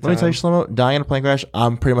tell you, Shlomo, dying in a plane crash,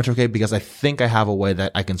 I'm pretty much okay because I think I have a way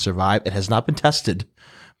that I can survive. It has not been tested,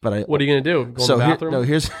 but what are you gonna do? Go to the bathroom?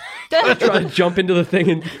 Here's try to jump into the thing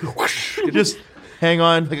and just hang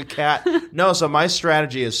on like a cat. No, so my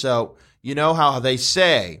strategy is you know how they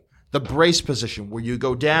say the brace position where you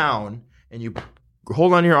go down and you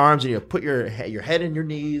hold on your arms and you put your head in your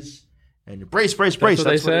knees. And you brace. That's what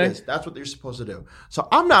it is. That's what you're supposed to do. So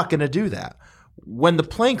I'm not going to do that. When the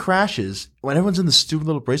plane crashes, when everyone's in the stupid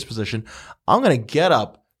little brace position, I'm going to get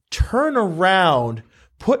up, turn around,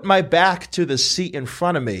 put my back to the seat in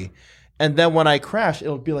front of me, and then when I crash,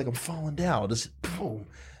 it'll be like I'm falling down. Just boom.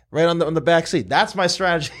 right on the back seat. That's my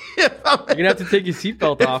strategy. You're gonna have to take your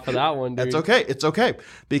seatbelt off for that one, dude. That's okay. It's okay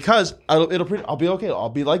because I'll be okay. I'll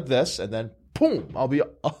be like this, and then boom,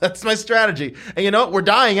 that's my strategy. And you know what? We're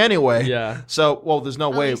dying anyway. Yeah. So, well, there's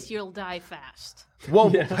no At way. least you'll die fast. Well,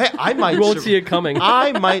 hey, I might. You won't see it coming.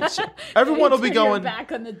 I might. Everyone will be Until you're going.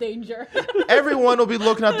 back on the danger. Everyone will be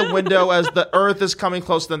looking out the window as the Earth is coming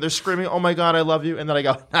close. Then they're screaming, "Oh my God, I love you!" And then I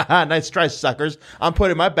go, "Haha, nice try, suckers." I'm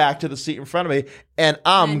putting my back to the seat in front of me, and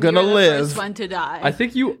I'm gonna You're the live. first one to die. I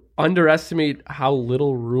think you underestimate how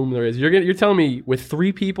little room there is. You're telling me with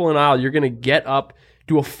 3 people in an aisle, you're gonna get up,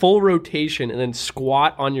 do a full rotation, and then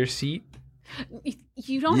squat on your seat.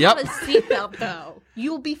 You don't Yep. have a seatbelt though.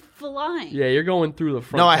 You'll be flying. Yeah, you're going through the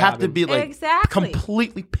front. No, I have to cabin. be like Exactly.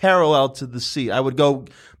 completely parallel to the seat. I would go.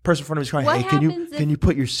 Person in front of me is going, What "Hey, happens can if- you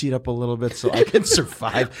put your seat up a little bit so I can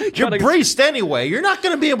survive?" You're Gotta- braced anyway. You're not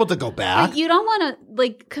going to be able to go back. But you don't want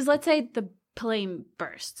to because let's say the plane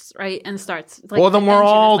bursts, right, and starts. Well, then the we're engine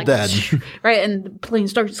is all like, dead. right? And the plane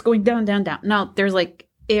starts going down, down, down. Now there's like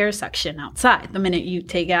air suction outside. The minute you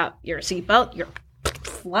take out your seatbelt, you're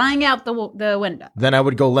flying out the window. Then I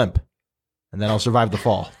would go limp, and then I'll survive the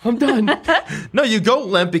fall. I'm done. No, you go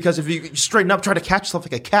limp because if you straighten up, try to catch yourself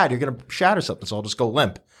like a cat, you're going to shatter something. So I'll just go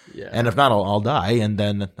limp. Yeah. And if not, I'll die. And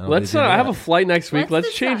then that'll be Let's. the end of I have that. a flight next week. Let's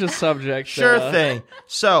Let's change the decide. subject. Sure thing. I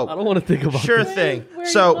So don't want to think about sure this. thing. Where are you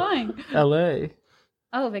So flying? L.A.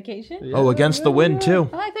 Oh, vacation. Yeah. oh, against the wind too.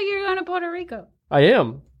 Oh, I thought you were going to Puerto Rico. I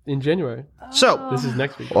am in January. So This is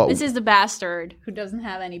next week. well, This is the bastard who doesn't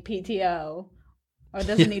have any PTO or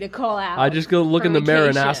doesn't need a call out. I just go look for in the mirror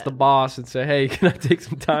and vacation. ask the boss and say, "Hey, can I take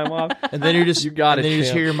some time off?" and then you just You got and it, then you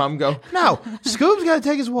just champ. hear your mom go, "No, Scoob's got to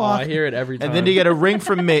take his Oh, walk." I hear it every time. And then you get a ring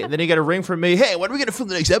from me. Then you get a ring from me. Hey, when are we going to film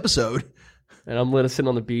the next episode? and I'm sitting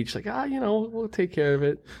on the beach, like, we'll take care of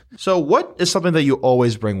it. So, what is something that you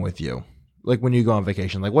always bring with you? Like when you go on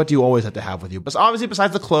vacation, like what do you always have to have with you? But obviously,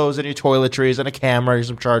 besides the clothes and your toiletries and a camera and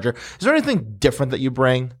some charger, is there anything different that you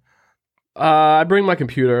bring? I bring my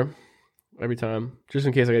computer every time, just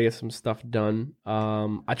in case I gotta get some stuff done.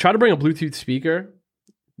 I try to bring a Bluetooth speaker.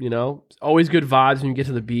 Always good vibes when you get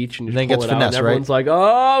to the beach and you Then just gets pull it out finesse, and right? everyone's like,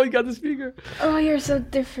 "Oh, we got the speaker." Oh, you're so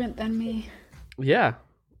different than me. Yeah,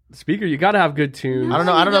 the speaker. You got to have good tunes. I don't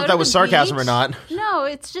know. I don't know if that was sarcasm or not. No,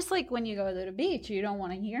 it's just like when you go to the beach, you don't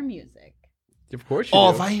want to hear music. Of course you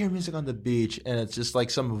Oh, do. if I hear music on the beach and it's just like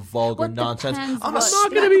some vulgar What nonsense, depends I'm what-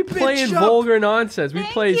 I'm not gonna be bitch playing up. vulgar nonsense. We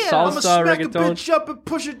Thank play you. I'm gonna salsa, smack a reggaeton. bitch up and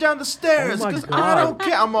push her down the stairs. Oh my 'cause God. I don't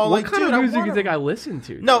care. I'm all What like, kind dude, of I music do you wanna- think I listen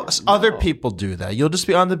to? No, dude? other people do that. You'll just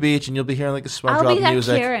be on the beach and you'll be hearing like the I'll SpongeBob be that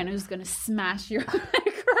music. Karen who's gonna smash your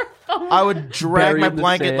microphone. I would drag Bury my in the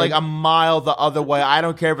blanket sand. like a mile the other way. I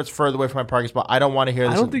don't care if it's further away from my parking spot. I don't want to hear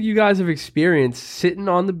this. I don't think you guys have experienced sitting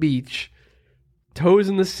on the beach, toes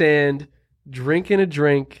in the sand, drinking a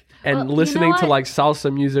drink, and Well, you know listening to what? like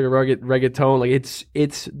salsa music or reggaeton. Like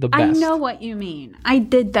it's the best. I know what you mean. I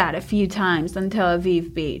did that a few times on Tel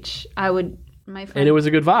Aviv Beach. My friend, and it was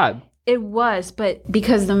a good vibe. It was, but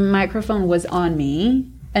because the microphone was on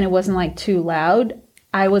me and it wasn't like too loud,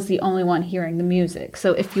 I was the only one hearing the music.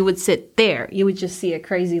 So if you would sit there, you would just see a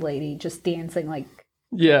crazy lady just dancing like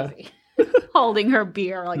Yeah. holding her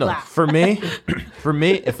beer like No, that. for me,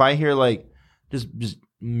 if I hear like just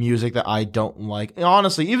music that I don't like,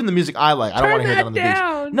 honestly, even the music I like, I don't want to hear that on the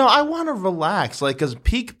down. beach. No, I want to relax. Like, because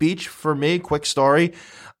Peak Beach for me, quick story.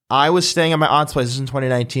 I was staying at my aunt's place. This is in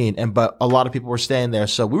 2019, but a lot of people were staying there,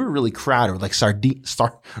 so we were really crowded with like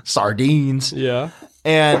sardines. Yeah.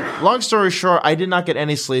 And long story short, I did not get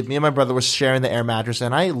any sleep. Me and my brother were sharing the air mattress,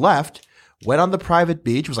 and I left, went on the private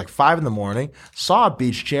beach. It was like 5 a.m. Saw a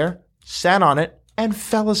beach chair, sat on it, and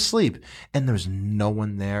fell asleep. And there was no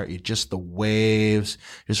one there. Just the waves.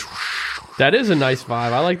 Just. That is a nice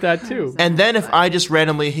vibe. I like that too. And then if I just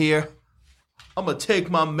randomly hear, I'm gonna take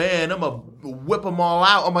my man, I'm gonna whip them all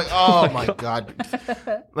out. I'm like, oh my god,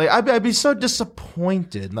 like I'd be so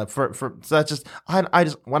disappointed. Like so that's just I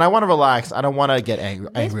just when I want to relax, I don't want to get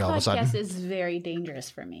angry all of a sudden. This podcast is very dangerous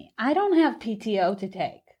for me. I don't have PTO to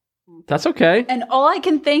take. That's okay. And all I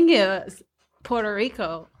can think is Puerto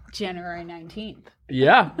Rico, January 19th.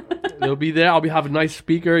 Yeah. It'll be there. I'll have a nice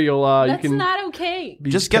speaker. You'll you That's can not okay. be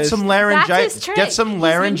Just get pissed. some That's laryngitis. his trick. Get some He's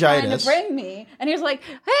been trying laryngitis. to bring me, and he was like,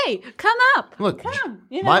 "Hey, come up. Look, come."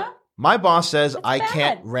 You know, my boss says That's I bad.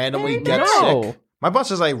 can't randomly Very get bad. No. sick. My boss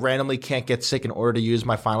says I randomly can't get sick in order to use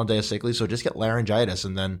my final day of sick leave. So just get laryngitis,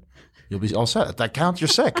 and then you'll be all set. If that counts, you're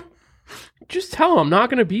sick. Just tell him I'm not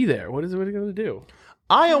going to be there. What are you going to do?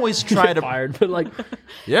 I always try to fired, but like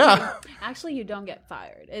yeah. Actually, you don't get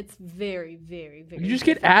fired. It's very, very, very. you just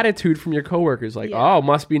get attitude from your coworkers, like, Yeah. oh,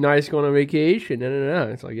 must be nice going on vacation. No.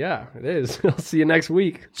 It's like, yeah, it is. I'll see you next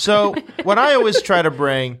week. So what I always try to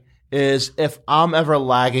bring is if I'm ever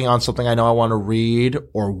lagging on something I know I want to read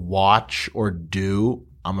or watch or do,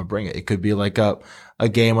 I'm gonna bring it. It could be like a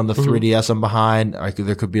game on the 3DS I'm behind.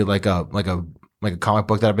 There could be like a comic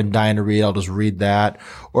book that I've been dying to read. I'll just read that.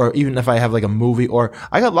 Or even if I have like a movie, or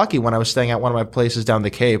I got lucky when I was staying at one of my places down the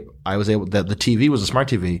Cape. I was able the TV was a smart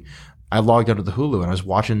TV. I logged onto the Hulu and I was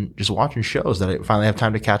watching shows that I finally have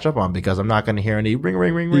time to catch up on because I'm not going to hear any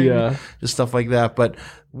ring, Yeah. just stuff like that. But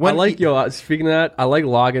when I like speaking of that, I like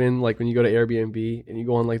logging in like when you go to Airbnb and you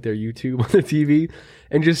go on like their YouTube on the TV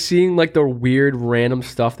and just seeing like the weird random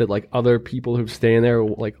stuff that like other people who've staying there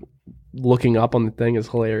like looking up on the thing is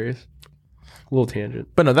hilarious. A little tangent.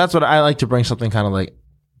 But no, that's what I like to bring, something kind of like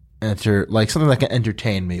something that can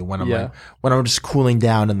entertain me when I'm when I'm just cooling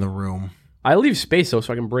down in the room. I leave space though,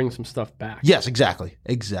 so I can bring some stuff back. Yes, exactly.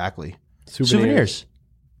 Souvenirs.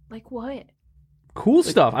 Like what? Cool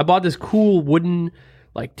stuff. I bought this cool wooden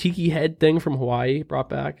like tiki head thing from Hawaii. Brought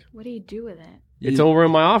back. What do you do with it? It's over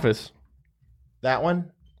in my office. That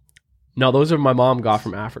one? No, those are my mom got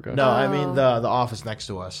from Africa. No, I mean the office next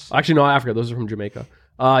to us. Actually, no, Africa. Those are from Jamaica.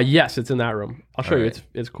 Yes, it's in that room. I'll show you. right.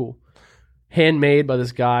 It's cool. Handmade by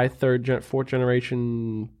this guy, fourth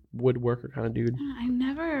generation woodworker kind of dude. I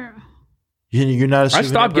never. You're not a souvenir I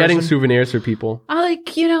stopped getting person? souvenirs for people. I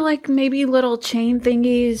like, like maybe little chain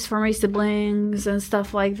thingies for my siblings and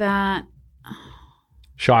stuff like that.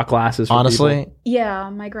 Shot glasses for Honestly, people. Yeah,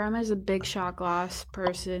 my grandma's a big shot glass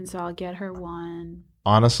person, so I'll get her one.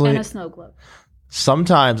 honestly, And a snow globe.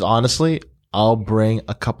 sometimes, I'll bring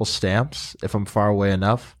a couple stamps if I'm far away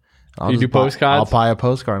enough. I'll You do postcards? I'll buy a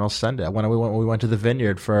postcard and I'll send it. When we went to the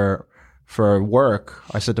vineyard for work,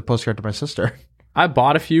 I sent a postcard to my sister. I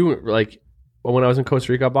bought a few, like, when I was in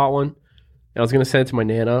Costa Rica, I bought one. And I was going to send it to my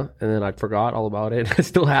Nana, and then I forgot all about it. I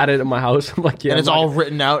still had it in my house. I'm like, yeah. And it's I'm all like,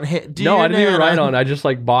 written out. Hey, no, I didn't even write on it. it. I just,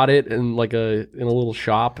 like, bought it in, like, in a little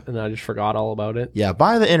shop, and I just forgot all about it. Yeah,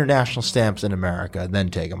 buy the international stamps in America, and then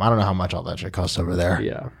take them. I don't know how much all that shit costs over there.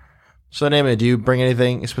 Yeah. So, Naomi, do you bring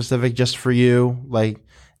anything specific just for you? Like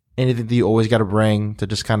anything that you always got to bring to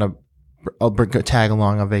just kind of tag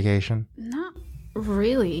along on vacation? Not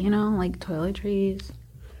really, like toiletries.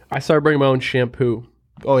 I started bringing my own shampoo.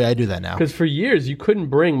 Oh, yeah, I do that now. Because for years, you couldn't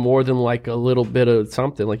bring more than, like, a little bit of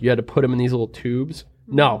something. Like, you had to put them in these little tubes.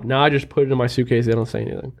 No, now I just put it in my suitcase. They don't say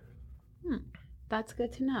anything. That's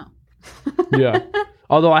good to know. Yeah.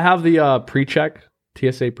 Although I have the pre-check,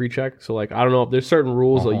 TSA pre-check. So, like, I don't know if there's certain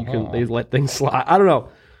rules that they let things slide. I don't know.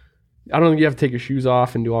 I don't think you have to take your shoes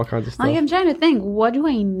off and do all kinds of stuff. Like, I'm trying to think, what do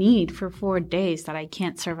I need for 4 days that I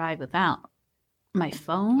can't survive without? My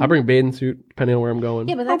phone? I bring a bathing suit depending on where I'm going.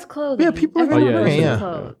 Yeah, but that's clothing. yeah, people are Everyone gonna wears bring it,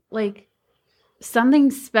 clothes. Like,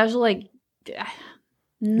 something special, like,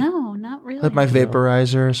 no, not really. Like my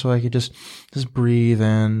vaporizer, so I could just breathe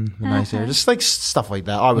in the nice air, just like stuff like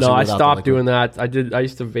that. Obviously, No, I without the stopped liquid. doing that. I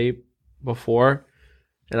used to vape before,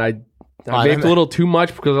 and I Oh, vaped a little too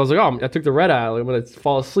much because I was like, oh, I took the red eye. I'm gonna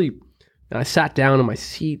fall asleep. And I sat down in my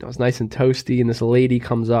seat. I was nice and toasty, and this lady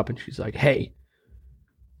comes up and she's like, "Hey,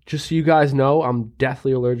 just so you guys know, I'm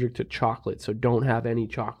deathly allergic to chocolate, so don't have any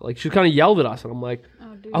chocolate." Like, she kind of yelled at us, and I'm like,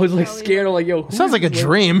 I was like scared. I'm like, yo, who Sounds like a is-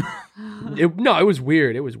 dream. No, it was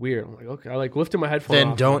weird. It was weird. I'm like, okay. I like lifted my headphones. Then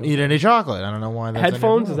off. don't eat any chocolate. I don't know why. That's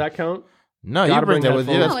Headphones. any Does that count? No, you Gotta bring bring that with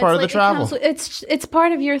you. headphones. That's part of the travel. It's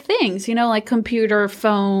part of your things, like computer,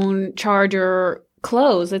 phone, charger,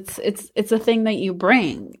 clothes. It's a thing that you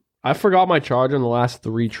bring. I forgot my charger on the last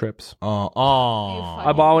 3 trips. Oh,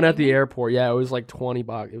 I bought one at the airport. Yeah, it was like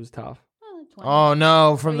 $20. It was tough. oh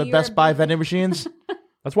no! From the you're Best a Buy vending machines.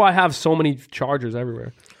 That's why I have so many chargers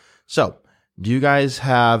everywhere. So, do you guys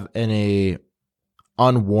have any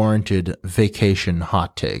unwarranted vacation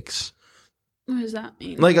hot takes? What does that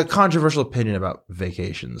mean? Like a controversial opinion about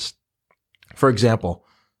vacations. For example,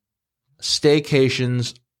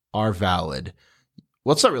 staycations are valid.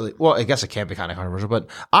 Well, it's not really. Well, I guess it can be kind of controversial, but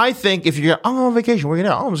I think if you're on vacation, we're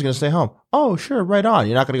gonna. Oh, I'm just gonna stay home. Oh, sure, right on.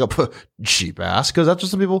 You're not gonna go cheap ass because that's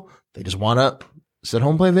just some people. They just want to sit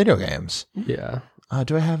home and play video games. Yeah.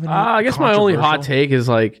 Do I have any? I guess my only hot controversial- take is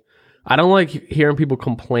like, I don't like hearing people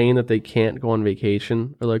complain that they can't go on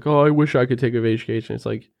vacation. Or like, oh, I wish I could take a vacation. It's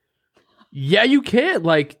like, yeah, you can.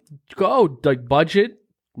 Like, go. Like, budget.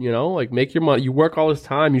 Like, make your money. You work all this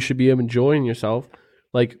time. You should be enjoying yourself.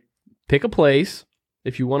 Like, pick a place.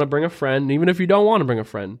 If you want to bring a friend, even if you don't want to bring a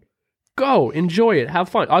friend, go. Enjoy it. Have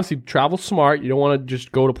fun. Obviously, travel smart. You don't want to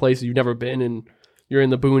just go to places you've never been and, you're in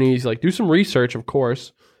the boonies. Like, do some research, of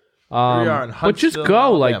course. we are in But just Huntsville,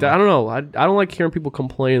 go like Alabama. that. I don't know. I don't like hearing people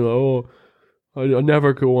complain. Oh, I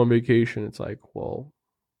never go on vacation. It's like, well,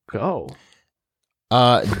 go.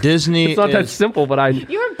 Disney. It's not that simple, but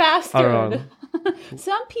You're a bastard. I don't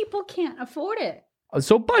Some people can't afford it.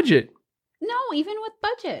 so budget. No, even with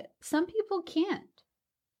budget, some people can't.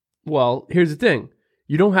 Well, here's the thing.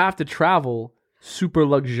 You don't have to travel super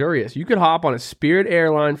luxurious. You could hop on a Spirit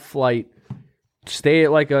airline flight, stay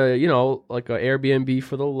at like a Airbnb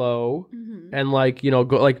for the low, and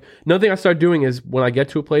go. Like, another thing I start doing is when I get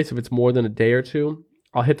to a place, if it's more than a day or two,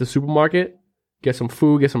 I'll hit the supermarket, get some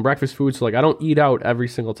food, get some breakfast food. So like, I don't eat out every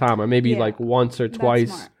single time. I maybe like once or twice.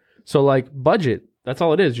 Smart. So like, budget. That's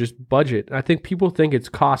all it is. Just budget. And I think people think it's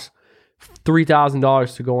costs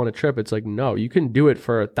 $3,000 to go on a trip. It's like, no, you can do it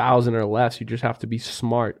for $1,000 or less. You just have to be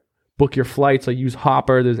smart. Book your flights. Like, use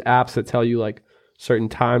Hopper. There's apps that tell you like certain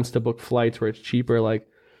times to book flights where it's cheaper. Like,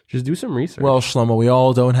 just do some research. Well, Shlomo, we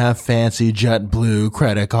all don't have fancy JetBlue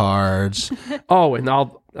credit cards. Oh, and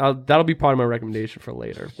I'll that'll be part of my recommendation for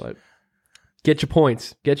later. But get your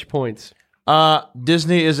points. Get your points.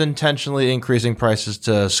 Disney is intentionally increasing prices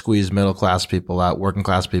to squeeze middle class people out, working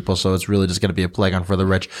class people. So it's really just going to be a playground for the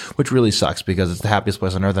rich, which really sucks because it's the happiest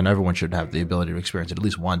place on earth, and everyone should have the ability to experience it at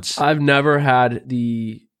least once. I've never had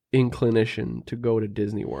the inclination to go to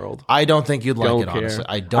Disney World. I don't think you'd like Don't it, care. honestly.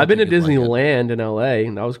 I don't. I've been to think you'd like it. Disneyland in LA,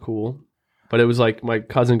 and that was cool. But it was like my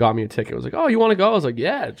cousin got me a ticket. It was like, "Oh, you want to go?" I was like,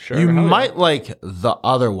 "Yeah, sure." You hell yeah." might like the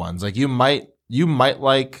other ones. Like you might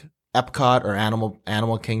like Epcot or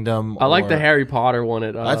Animal Kingdom. I like or- the Harry Potter one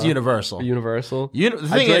at That's Universal. Universal. The I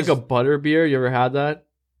thing drank is, a butter beer. You ever had that?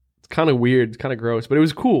 It's kind of weird. It's kind of gross, but it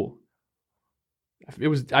was cool. It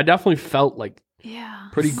was. I definitely felt like Yeah.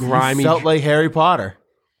 pretty grimy. felt like Harry Potter.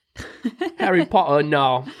 Harry Potter.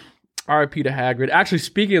 No. R.I.P. to Hagrid. Actually,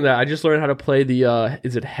 speaking of that, I just learned how to play the.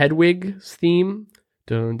 Is it Hedwig's theme?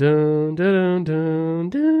 Dun dun dun dun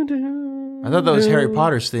dun dun. I thought that was Harry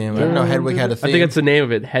Potter's theme. I didn't know Hedwig had a theme. I think it's the name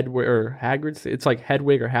of it. Hedwig or Hagrid's. It's like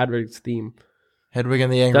Hedwig or Hadwig's theme. Hedwig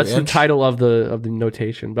and the Angry That's Inch. the title of the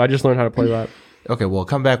notation. But I just learned how to play that. Okay, well,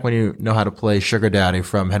 come back when you know how to play Sugar Daddy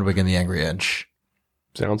from Hedwig and the Angry Inch.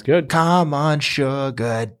 Sounds good. Come on,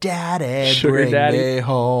 Sugar Daddy, Sugar bring Daddy. me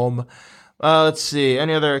home. Let's see.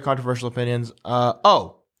 Any other controversial opinions?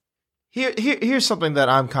 Here's something that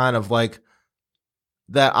I'm kind of like,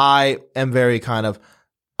 that I am very kind of,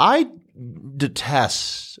 I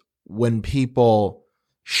detest when people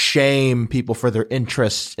shame people for their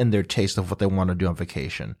interests in their taste of what they want to do on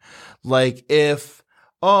vacation. Like because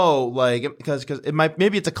it might,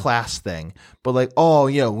 maybe it's a class thing, but like,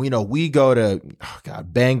 we go to,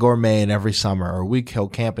 Bangor, Maine every summer, or we go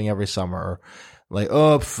camping every summer, or like,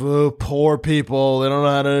 poor people, they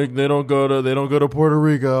don't go to Puerto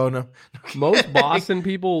Rico. No. Most Boston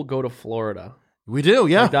people go to Florida. We do,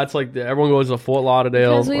 yeah. Like, that's like everyone goes to Fort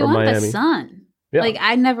Lauderdale Because we or want Miami. the sun. Yeah. Like,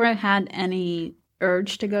 I never had any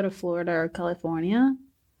urge to go to Florida or California,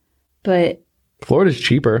 but Florida's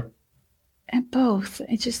cheaper. at both,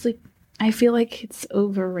 it's just like, I feel like it's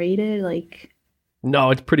overrated. Like,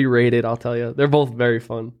 No, it's pretty rated, I'll tell you. They're both very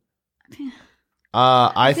fun.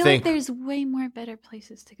 I feel think, like there's way more better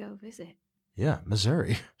places to go visit. yeah,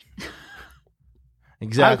 Missouri.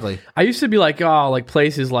 Exactly. I used to be like,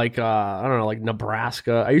 places like, I don't know, like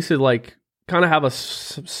Nebraska. I used to like kind of have a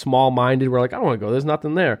small-minded where like, I don't want to go. There's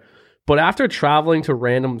nothing there. But after traveling to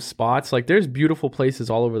random spots, like there's beautiful places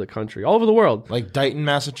all over the country, all over the world. Like Dayton,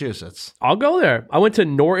 Massachusetts. I'll go there. I went to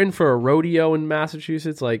Norton for a rodeo in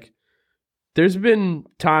Massachusetts. Like, there's been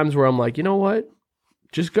times where I'm like, you know what?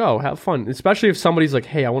 Just go, have fun. Especially if somebody's like,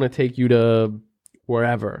 hey, I want to take you to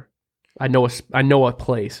wherever. I know a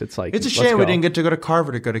place. It's like, It's a let's shame we go. didn't get to go to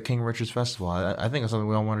Carver to go to King Richard's Festival. I think it's something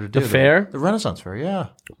we all wanted to do. The fair? The Renaissance Fair, yeah.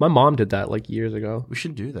 My mom did that like years ago. We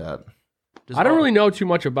should do that. I don't really know too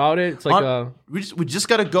much about it. It's like we just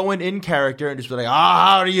got to go in character and just be like,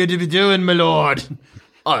 how are you doing, my lord?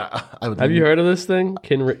 have you heard of this thing?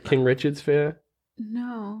 King Richard's Fair?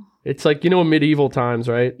 No. It's like, medieval times,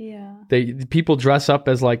 right? Yeah. People dress up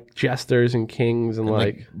as like jesters and kings and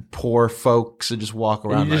like poor folks and just walk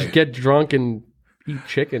around. you just get drunk and eat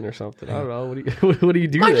chicken or something. I don't know. What do you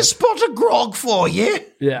do I there? just spot a grog for you.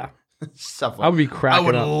 Yeah. Stuff like I would be cracking I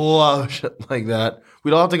would up. love shit like that.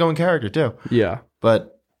 We'd all have to go in character too. Yeah.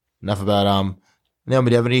 But enough about Naomi,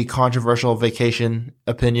 do you have any controversial vacation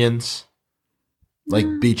opinions? Like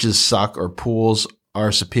beaches suck or pools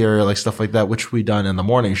are superior, like stuff like that, which we done in the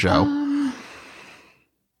morning show.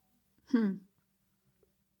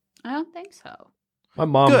 I don't think so. My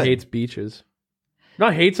mom Good. hates beaches.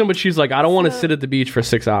 Not hates them, but she's like, I don't want to So- sit at the beach for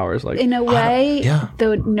 6 hours. Like, In a way, yeah.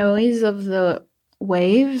 the noise of the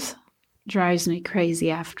waves drives me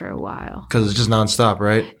crazy after a while. Because it's just nonstop,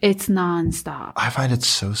 right? It's nonstop. I find it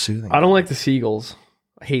so soothing. I don't like the seagulls.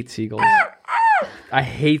 I hate seagulls. I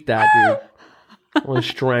hate that, dude. I want to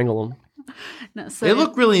strangle them. No, so They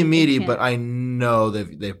look really meaty, can't- but I know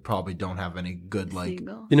they probably don't have any good, like...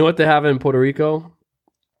 seagulls. You know what they have in Puerto Rico?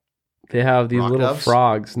 They have these Rock little doves?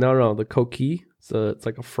 frogs. No, the coqui. It's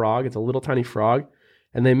like a frog. It's a little tiny frog.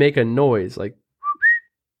 And they make a noise like...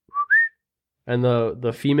 And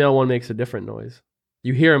the female one makes a different noise.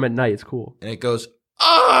 You hear them at night. It's cool. And it goes,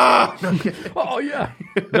 ah! Oh, yeah.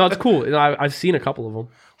 No, it's cool. And I've seen a couple of them.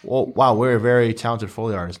 Well, wow, we're a very talented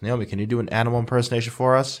Foley artist. Naomi, can you do an animal impersonation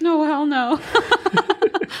for us? No, hell no.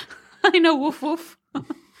 I know woof woof.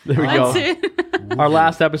 There we That's go. it. Our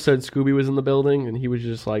last episode, Scooby was in the building, and he was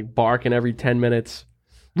just like barking every 10 minutes.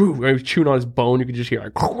 Woo, he was chewing on his bone. You could just hear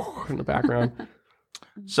like in the background.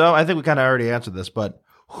 So I think we kind of already answered this, but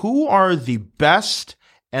who are the best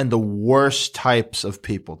and the worst types of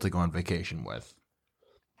people to go on vacation with?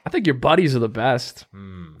 I think your buddies are the best.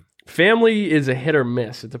 Family is a hit or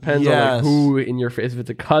miss. It depends on Yes. like who in your if it's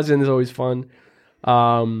a cousin is always fun.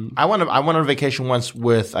 I went on vacation once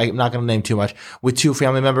with, I'm not going to name too much, with two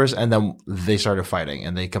family members, and then they started fighting,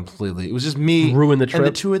 and they completely, it was just me Ruined the and the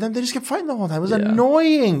trip. two of them. They just kept fighting the whole time. It was Yeah.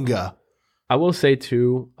 annoying. I will say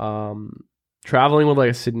too, traveling with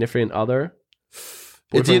like a significant other,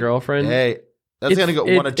 boyfriend, girlfriend. Hey, that's going to go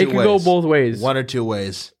one or two It ways. can go both ways. One or two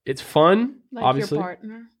ways. It's fun, Like obviously. your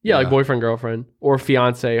partner. Yeah, like Yeah. boyfriend, girlfriend, or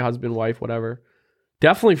fiance, husband, wife, whatever.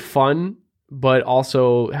 Definitely fun, but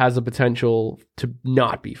also has the potential to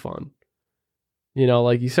not be fun. You know,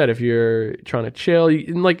 like you said, if you're trying to chill,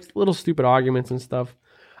 and like little stupid arguments and stuff.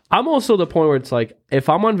 I'm also the point where it's like, if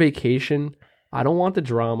I'm on vacation, I don't want the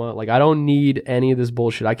drama. Like, I don't need any of this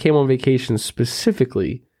bullshit. I came on vacation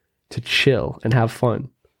specifically to chill and have fun.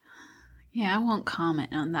 Yeah, I won't comment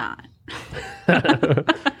on that.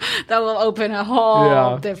 That will open a whole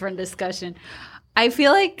Yeah. different discussion. I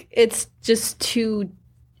feel like it's just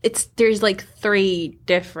there's like 3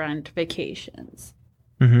 different vacations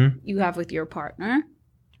you have with your partner.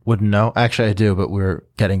 Wouldn't know. Actually, I do, but we're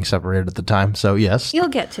getting separated at the time. So, yes. You'll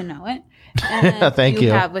get to know it. And Thank you.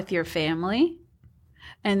 You have with your family,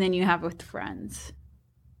 and then you have with friends.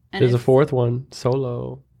 And There's a if- 4th one,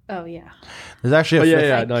 solo. Oh, yeah. There's actually a Oh, fifth.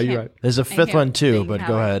 yeah. I No, you're can't- right. There's a I fifth can't one too, think but how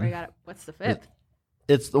go I ahead. forgot it. What's the 5th?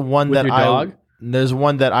 It's the one With that your dog? There's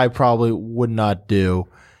one that I probably would not do.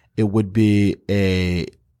 It would be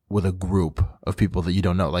with a group of people that you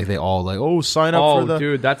don't know. Like they all like, oh, sign up for Oh, the.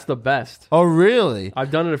 dude, that's the best. Oh, really?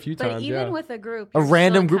 I've done it a few But times. even Yeah. with a group, A you're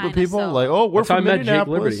random still group of kinda people? solo. Like, oh, we're That's how from I met Jake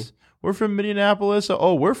Minneapolis. Liberty. We're from Minneapolis.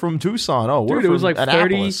 Oh, we're from Tucson. Oh, we're Dude, from it was like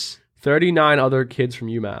Annapolis. 39 other kids from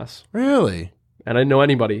UMass. Really? And I didn't know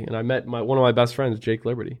anybody. And I met one of my best friends, Jake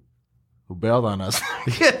Liberty. Who bailed on us?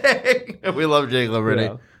 We love Jake Liberty.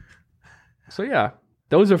 Yeah. So, yeah.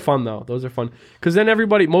 Those are fun, though. Those are fun. Because then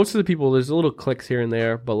most of the people, there's little cliques here and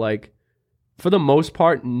there. But, like, for the most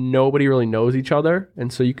part, nobody really knows each other.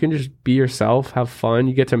 And so you can just be yourself, have fun.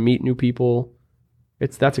 You get to meet new people.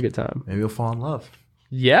 That's a good time. Maybe you'll fall in love.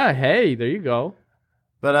 Yeah. Hey, there you go.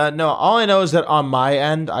 But no, all I know is that on my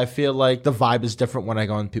end, I feel like the vibe is different when I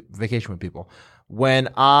go on vacation with people. When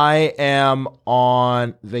I am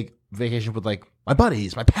on vacation with like my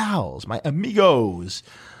buddies, my pals, my amigos.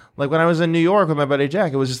 Like when I was in New York with my buddy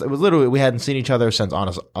Jack, it was literally, we hadn't seen each other since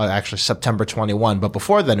actually September 21. But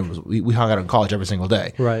before then, we hung out in college every single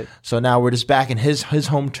day. Right. So now we're just back in his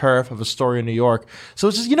home turf of Astoria, in New York. So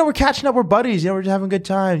it's just, we're catching up, we're buddies, we're just having a good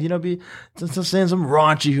time, just saying some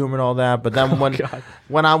raunchy humor and all that. But then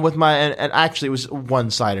when I'm with and actually it was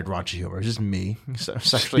one-sided raunchy humor, it was just me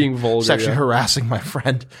sexually, being vulgar, sexually yeah. harassing my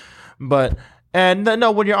friend. But and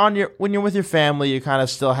no, when you're with your family, you kind of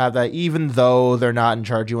still have that, even though they're not in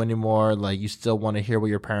charge of you anymore. Like you still want to hear what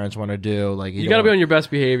your parents want to do. Like You got to be on your best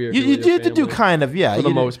behavior. if You you're with do your have to do family. kind of, yeah, For the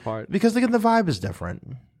you do- most part. because the vibe is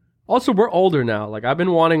different. Also, we're older now. Like, I've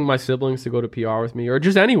been wanting my siblings to go to PR with me or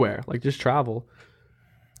just anywhere. Like, just travel.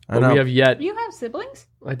 I But know. we have yet. You have siblings?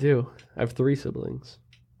 I do. I have 3 siblings.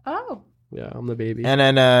 Oh. Yeah, I'm the baby. And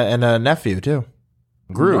a nephew too,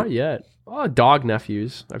 Groot. Not yet. Oh, dog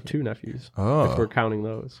nephews. I have 2 nephews. Oh. If we're counting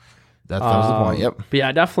those. That was the point. Yep. But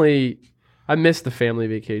yeah, definitely, I miss the family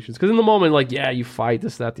vacations. Because in the moment, like, yeah, you fight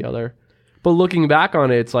this, that, the other. But looking back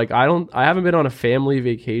on it, it's like, I haven't been on a family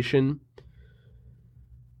vacation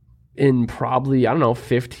in probably,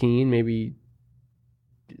 15, maybe.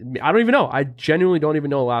 I don't even know. I genuinely don't even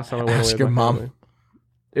know the last time I went Ask away with your my mom. family.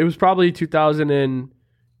 It was probably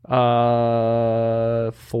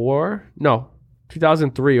 2004. No,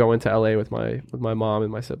 2003. I went to LA with my mom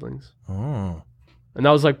and my siblings. Oh. And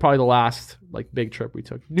that was like probably the last like big trip we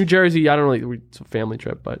took. New Jersey, I don't really, it's a family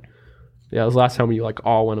trip, but yeah, it was the last time we like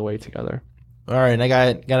all went away together. All right, and I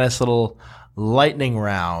got this little lightning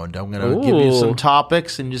round. I'm going to give you some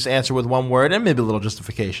topics and just answer with one word and maybe a little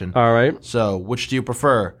justification. All right. So, which do you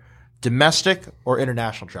prefer, domestic or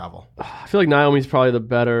international travel? I feel like Naomi's probably the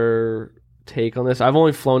better take on this. I've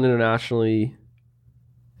only flown internationally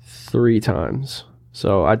 3 times,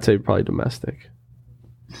 so I'd say probably domestic.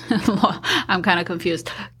 I'm kind of confused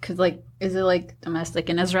because, like, is it like domestic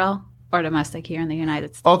in Israel or domestic here in the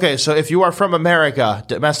United States? Okay, so if you are from America,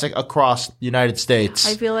 domestic across the United States.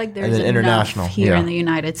 I feel like there's and then enough international here in the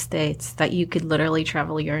United States that you could literally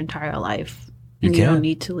travel your entire life and you don't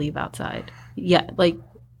need to leave outside. Yeah, like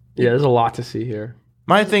there's a lot to see here.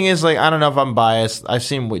 My thing is, like, I don't know if I'm biased. I've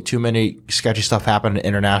seen way too many sketchy stuff happen at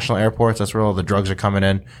international airports. That's where all the drugs are coming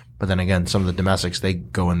in. But then again, some of the domestics, they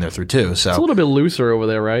go in there through too. So it's a little bit looser over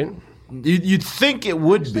there, right? You'd think it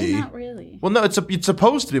would actually be. not really. Well, no, it's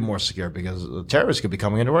supposed to be more secure because terrorists could be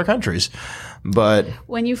coming into our countries. But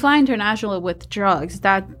When you fly international with drugs,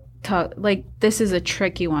 this is a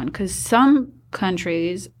tricky one because some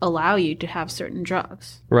countries allow you to have certain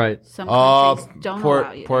drugs. Right. Some countries don't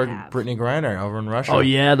allow you poor to have. Brittany Griner over in Russia. Oh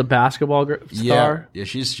yeah, the basketball star. Yeah,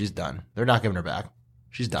 she's done. They're not giving her back.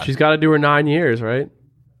 She's done. She's got to do her 9 years, right?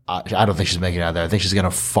 I don't think she's making it out there. I think she's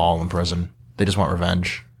gonna fall in prison. They just want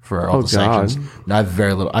revenge for all the sanctions. No, I have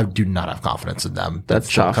very little. I do not have confidence in them. That's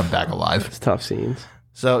she'll tough. come back alive. It's tough scenes.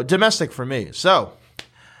 So domestic for me. So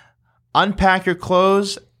unpack your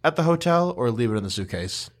clothes at the hotel or leave it in the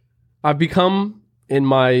suitcase. I've become in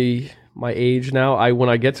my age now. When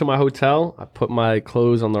I get to my hotel, I put my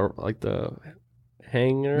clothes on the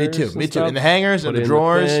hangers. Me too. and stuff. In the hangers, in Put the it in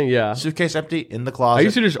drawers. thing, yeah. Suitcase empty in the I closet.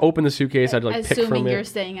 used to just open the suitcase. I'd like pick from Assuming you're it.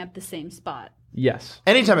 staying at the same spot. Yes.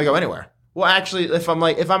 Anytime I go anywhere. Well, actually, if I'm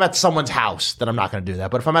at someone's house, then I'm not going to do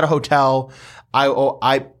that. But if I'm at a hotel,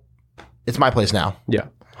 it's my place now. Yeah.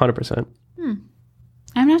 100%.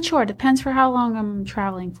 I'm not sure. Depends for how long I'm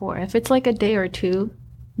traveling for. If it's like a day or two,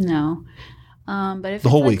 no. But if The it's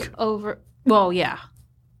whole like week. well, yeah,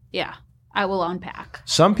 I will unpack.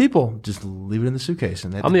 Some people just leave it in the suitcase,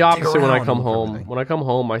 and they have I'm to the dig opposite when I around come and look for home. everything. When I come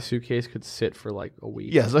home, my suitcase could sit for like a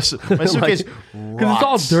week. Yes, my suitcase Because it's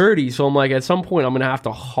all dirty. So I'm like, at some point, I'm going to have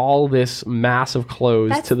to haul this mass of clothes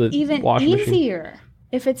That's to the even washing machine. easier.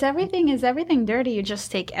 If it's everything dirty, you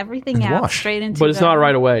just take everything out wash. straight into. But it's the- not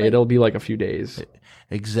right away. like- It'll be like a few days.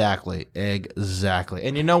 Exactly.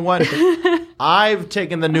 And you know what? I've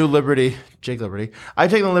taken the new liberty, I've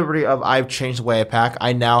taken the liberty of I've changed the way I pack.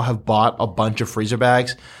 I now have bought a bunch of freezer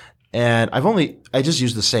bags, and I just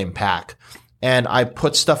use the same pack. And I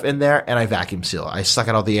put stuff in there and I vacuum seal. I suck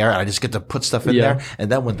out all the air and I just get to put stuff in there.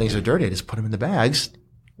 And then when things are dirty, I just put them in the bags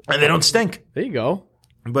and they don't stink. There you go.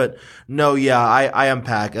 But no, yeah, I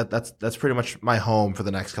unpack. That's pretty much my home for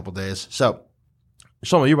the next couple of days. So,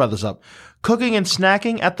 Shlomo, you brought this up. Cooking and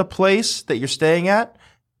snacking at the place that you're staying at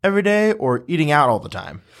every day or eating out all the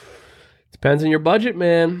time? Depends on your budget,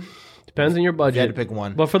 man. Depends on your budget. You had to pick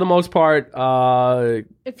one. But for the most part,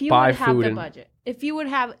 If you buy would have food the and- budget, if you would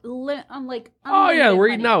have, oh yeah, unlimited we're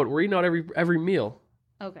eating money. out. We're eating out every meal.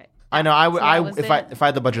 Okay. I know. So that If I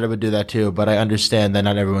had the budget, I would do that too. But I understand that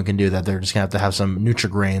not everyone can do that. They're just gonna have to have some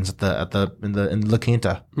Nutri-Grains in La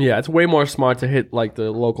Quinta. Yeah, it's way more smart to hit like the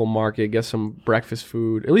local market, get some breakfast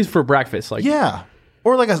food, at least for breakfast. Like Yeah,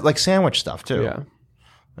 or like sandwich stuff too. yeah.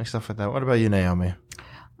 Like stuff like that. What about you, Naomi?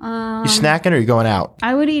 You Um, snacking or you going out?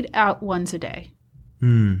 I would eat out once a day.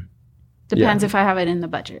 Depends if I have it in the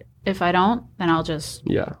budget. If I don't, then I'll just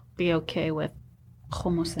Yeah. be okay with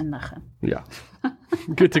hummus and lechem. Yeah.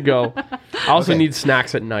 Good to go. I also Okay. need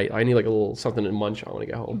snacks at night. I need like a little something to munch on when I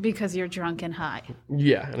get home. Because you're drunk and high.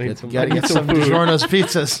 Yeah. I need some, You gotta I get need some food. DiGiorno's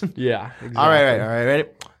pizzas. Yeah. Exactly. All right. Ready?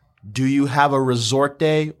 Do you have a resort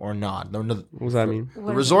day or not? No, What does that mean? the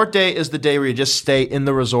resort day is the day where you just stay in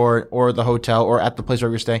the resort or the hotel or at the place where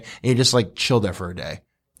you're staying, and you just like chill there for a day.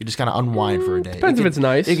 You just kind of unwind for a day. Depends if it's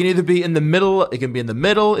nice. It can either be in the middle. It can be in the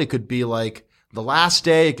middle. It could be like the last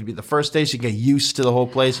day. It could be the first day, so you get used to the whole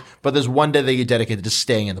place. But there's one day that you dedicate to just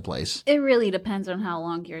staying in the place. It really depends on how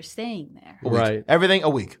long you're staying there. A week. Right. Everything a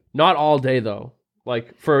week. Not all day though.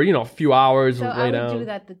 Like for a few hours, So lay I would down. do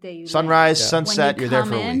that the day you Sunrise, leave. sunset. When you You're there come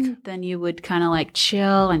for a week. in, then you would kind of like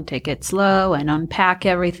chill and take it slow and unpack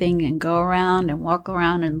everything and go around and walk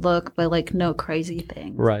around and look, but like no crazy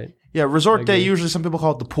things. Right. Yeah, resort day. agree. Usually, some people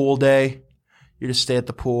call it the pool day. You just stay at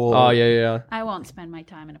the pool. Oh yeah. I won't spend my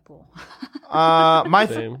time in a pool.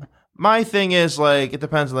 Same. My thing is like it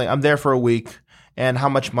depends. Like I'm there for a week, and how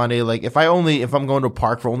much money. Like if I'm going to a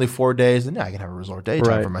park for only 4 days, then yeah, I can have a resort day time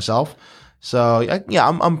Right. for myself. So yeah,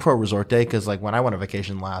 I'm pro resort day because like when I went on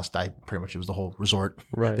vacation last, I pretty much it was the whole resort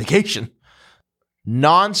vacation.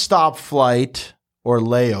 Non-stop flight or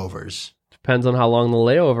layovers. Depends on how long the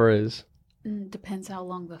layover is. Depends how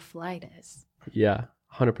long the flight is. Yeah,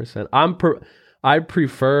 100%. I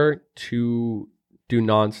prefer to do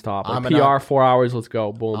nonstop. Like PR 4 hours. Let's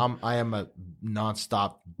go. Boom. I am a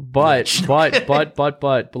nonstop. But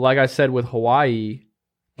like I said with Hawaii,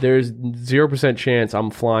 there's 0% chance I'm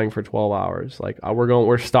flying for 12 hours. Like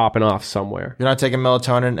we're stopping off somewhere. You're not taking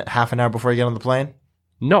melatonin half an hour before you get on the plane?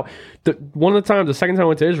 No. The second time I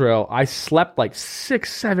went to Israel, I slept like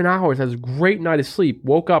 6-7 hours. Had a great night of sleep.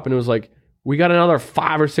 Woke up and it was like, we got another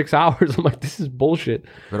 5 or 6 hours. I'm like, this is bullshit.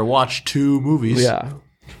 Better watch 2 movies. Yeah.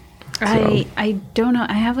 I don't know.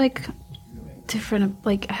 I have like different,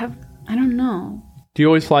 like I don't know. Do you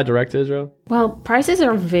always fly direct to Israel? Well, prices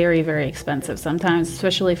are very, very expensive sometimes,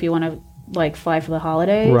 especially if you want to like fly for the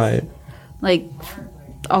holidays. Right. Like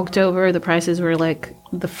October, the prices were like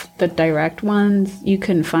the direct ones. You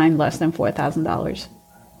couldn't find less than $4,000.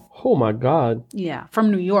 Oh my God. Yeah, from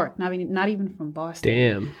New York, not even from Boston.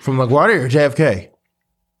 Damn. From LaGuardia or JFK?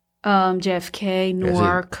 JFK,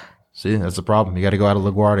 Newark. See, that's the problem. You got to go out of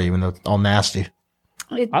LaGuardia, even though it's all nasty.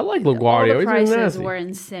 I like LaGuardia. All the It's prices nasty. were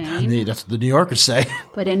insane. That's what the New Yorkers say.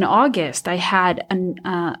 But in August, I had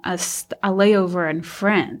a layover in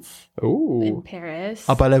France, in Ooh. Paris.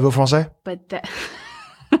 Parlez-vous français?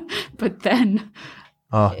 But then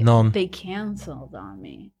Non. they canceled on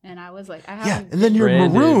me, and I was like, Yeah, and then you're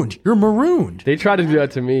Branded. marooned. You're marooned. They tried to do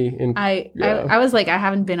that to me. I was like, I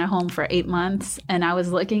haven't been at home for 8 months, and I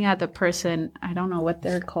was looking at the person. I don't know what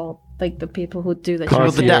they're called, like the people who do the People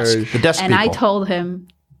at the check-in. desk. The desk And people. I told him,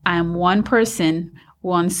 I am one person,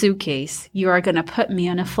 one suitcase. You are going to put me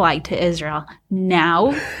on a flight to Israel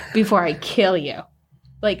now before I kill you.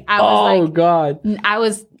 Like, I was God.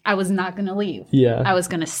 I was not going to leave. Yeah. I was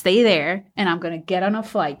going to stay there and I'm going to get on a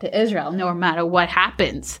flight to Israel no matter what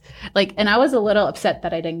happens. Like, and I was a little upset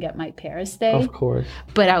that I didn't get my Paris day, Of course.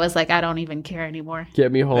 but I was like, I don't even care anymore.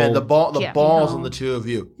 Get me home. Man, the Get me balls home. on the two of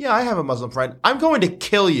you. Yeah, I have a Muslim friend. I'm going to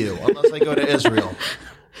kill you unless I go to Israel.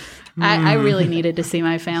 I really needed to see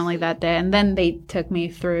my family that day. And then they took me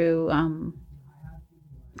through,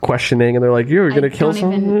 Questioning, and they're like, "You're gonna kill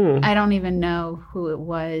someone." I don't even know who it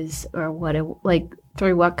was or what it, like,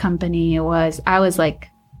 through what company it was. I was like,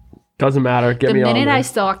 Doesn't matter. Get the me on. minute there. I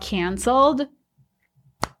saw canceled,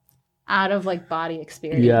 out of like body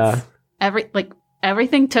experience, Yeah.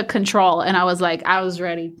 everything took control, and I was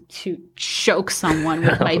ready to choke someone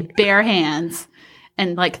with my bare hands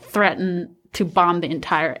and like threaten to bomb the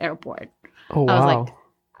entire airport. Oh I was wow. like,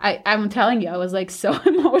 I'm telling you, I was like so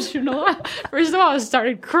emotional. First of all, I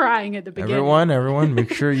started crying at the beginning. Everyone,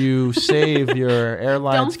 make sure you save your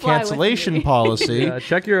airline's Don't fly with cancellation me. policy. Yeah,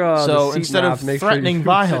 check your. So the seat instead map, of make sure threatening you sit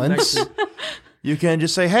violence, next to- you can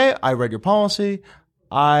just say, "Hey, I read your policy.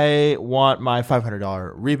 I want my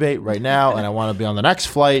 $500 rebate right now, and I want to be on the next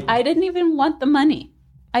flight." I didn't even want the money.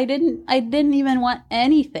 I didn't even want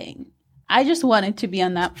anything. I just wanted to be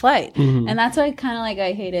on that flight. Mm-hmm. And that's why kind of like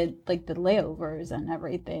I hated like the layovers and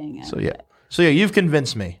everything. And So yeah, you've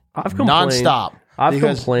convinced me. I've complained. Nonstop. I've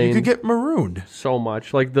because complained. You could get marooned. so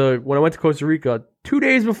much. Like when I went to Costa Rica 2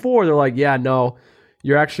 days before, they're like, "Yeah, no,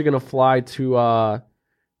 you're actually gonna fly to I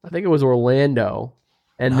think it was Orlando,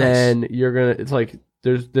 and Nice. then you're gonna. It's like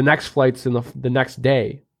there's the next flight's in the next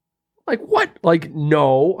day. Like what? Like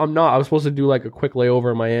no, I'm not. I was supposed to do like a quick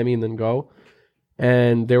layover in Miami and then go.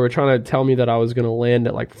 And they were trying to tell me that I was gonna land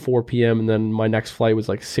at like 4 p.m. and then my next flight was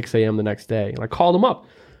like 6 a.m. the next day. And I called them up.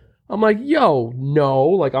 I'm like, yo, no,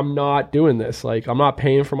 like I'm not doing this. Like I'm not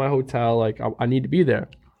paying for my hotel. Like I need to be there.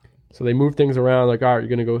 So they moved things around. Like, all right, you're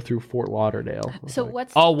gonna go through Fort Lauderdale. so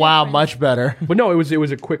what's Oh the wow, difference? much better. But no, it was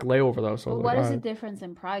a quick layover though. So I was What like, is all the right. difference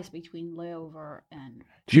in price between layover and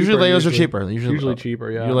Usually layers are cheaper. Usually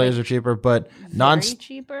cheaper, yeah. Usually layers are cheaper, but very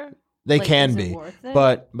cheaper? they Like, can is it be. worth it?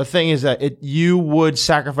 But the thing is that you would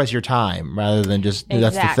sacrifice your time rather than just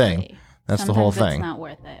that's the thing. Exactly. That's the whole Sometimes thing. It's not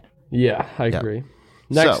worth it. Yeah, I Yeah. agree.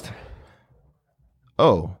 Next.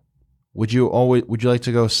 So, would you like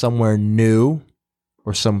to go somewhere new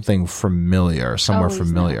or something familiar? Somewhere Always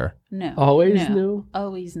familiar. No. Always no. new?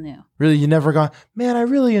 Always new. Really, you never gone? Man, I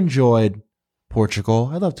really enjoyed Portugal.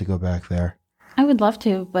 I'd love to go back there. I would love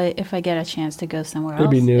to, but if I get a chance to go somewhere It'd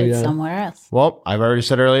else, be new, it's yeah. somewhere else. Well, I've already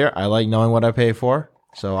said earlier, I like knowing what I pay for.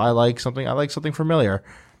 So I like something familiar.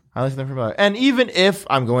 And even if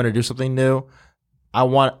I'm going to do something new, I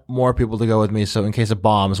want more people to go with me. So in case of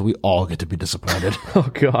bombs, we all get to be disappointed. Oh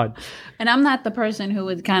God. And I'm not the person who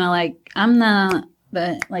would kind of like, I'm not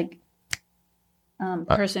the like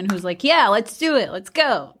person who's like, yeah, let's do it. Let's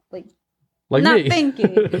go. Like, Like Not me.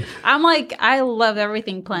 thinking. I'm like, I love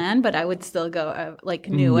everything planned, but I would still go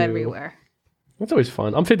new everywhere. That's always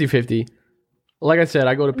fun. I'm 50-50. Like I said,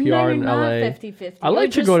 I go to PR No, you're in not LA. 50-50. I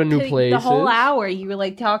like to go to new places. The whole hour, you were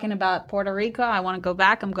like talking about Puerto Rico. I want to go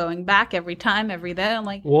back. I'm going back every time, every day. I'm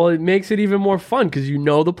like, well, it makes it even more fun because you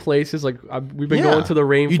know the places. Like we've been going to the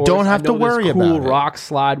rainforest. You don't have to worry this cool about it. rock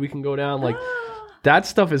slide we can go down. Like that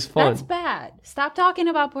stuff is fun. that's bad. Stop talking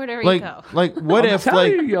about Puerto Rico. Like what if Tell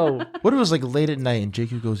you, yo. what if it was like late at night and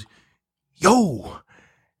JQ goes, "Yo,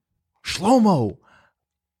 Shlomo,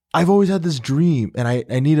 I've always had this dream and I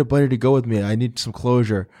need a buddy to go with me. I need some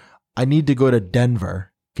closure. I need to go to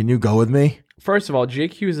Denver. Can you go with me?" First of all,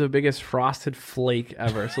 JQ is the biggest frosted flake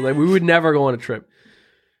ever. So like, we would never go on a trip.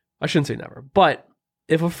 I shouldn't say never. But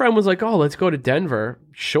if a friend was like, oh, let's go to Denver,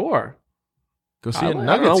 sure. Go see a I don't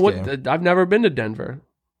Nuggets know game. I've never been to Denver.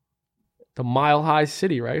 The mile-high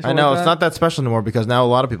city, right? I Something know like it's not that special anymore because now a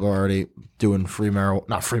lot of people are already doing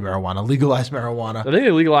legalized marijuana. I think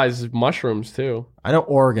they legalize mushrooms too. I know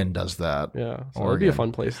Oregon does that. Yeah, so it'd be a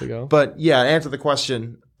fun place to go. But yeah, to answer the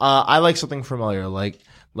question, I like something familiar. Like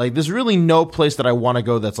there's really no place that I want to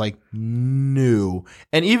go that's like new.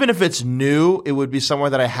 And even if it's new, it would be somewhere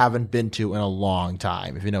that I haven't been to in a long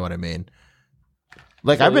time, if you know what I mean.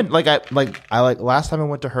 Like So- I've been last time I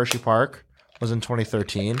went to Hershey Park was in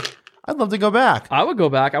 2013. I'd love to go back. I would go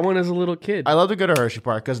back. I went as a little kid. I love to go to Hershey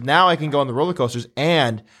Park because now I can go on the roller coasters,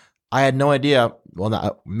 and I had no idea. Well, now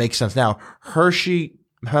it makes sense now. Hershey,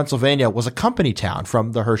 Pennsylvania was a company town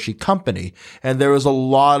from the Hershey Company, and there was a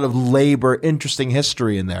lot of labor, interesting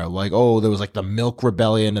history in there. Like, there was like the Milk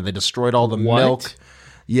Rebellion, and they destroyed all the milk.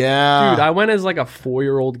 Yeah, Dude, I went as like a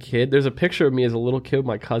 4-year-old kid. There's a picture of me as a little kid with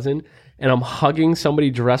my cousin, and I'm hugging somebody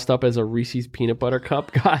dressed up as a Reese's peanut butter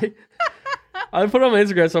cup guy. I put it on my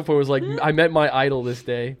Instagram stuff where it was like, I met my idol this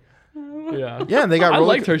day. Yeah. yeah. And they got I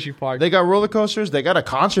liked Hershey Park. They got roller coasters. They got a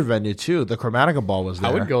concert venue too. The Chromatica Ball was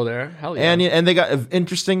there. I would go there. Hell yeah. And they got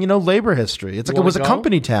interesting, labor history. It's like it was a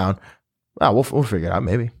company town. Oh, we'll figure it out.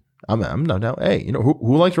 Maybe I'm no doubt. Hey,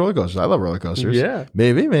 who likes roller coasters? I love roller coasters. Yeah.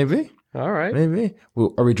 Maybe. All right. Maybe.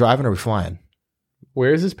 Well, are we driving or are we flying?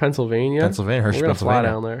 Where is this? Pennsylvania? Pennsylvania, Hershey, We're gonna fly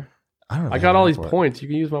Pennsylvania. down there. I don't know. I got all these points. You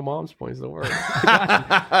can use my mom's points. Don't worry.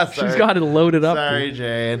 She's got it loaded up. Sorry,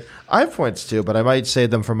 Jane. I have points too, but I might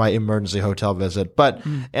save them for my emergency hotel visit. But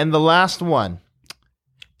and the last one,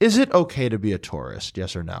 is it okay to be a tourist?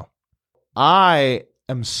 Yes or no? I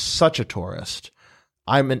am such a tourist.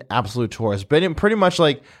 I'm an absolute tourist, but in pretty much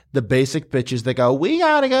like the basic bitches that go, we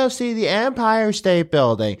gotta go see the Empire State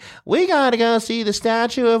Building. We gotta go see the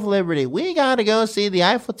Statue of Liberty. We gotta go see the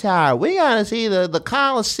Eiffel Tower. We gotta see the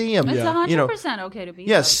Coliseum. It's 100% okay to be.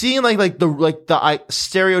 Yeah, there. seeing like the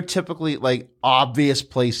stereotypically like obvious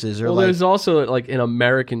places or Well, like there's also like an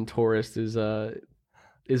American tourist is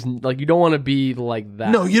like you don't want to be like that.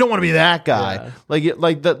 no, you don't want to be that guy. Yeah.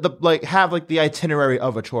 Like have like the itinerary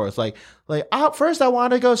of a tourist. Like first I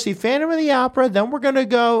want to go see Phantom of the Opera. Then we're gonna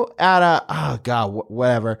go at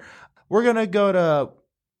whatever. We're gonna go to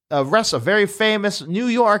a very famous New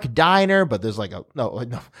York diner, but there's like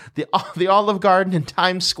the Olive Garden in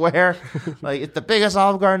Times Square. Like it's the biggest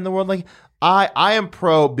Olive Garden in the world. Like I am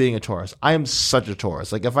pro being a tourist. I am such a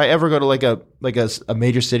tourist. Like if I ever go to like a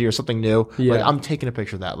major city or something new, like I'm taking a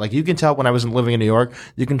picture of that. Like you can tell when I was living in New York,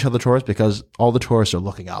 you can tell the tourists because all the tourists are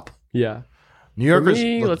looking up. Yeah. New Yorkers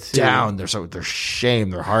me, look let's see. down. They're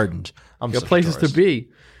shamed. They're hardened. I'm Got such a places to tourist. be.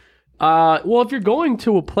 Well, if you're going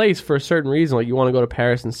to a place for a certain reason, like you want to go to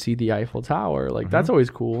Paris and see the Eiffel Tower, like that's always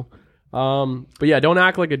cool. But yeah, don't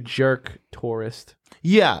act like a jerk tourist.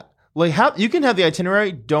 Yeah, like how you can have the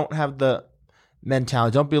itinerary. Don't have the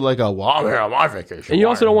mentality. Don't be like well, I'm here on my vacation. And you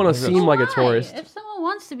also don't want to Why? seem like a Why? tourist. If someone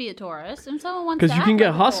wants to be a tourist and someone wants 'Cause to you act can get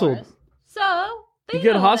like a hustled. tourist, so You they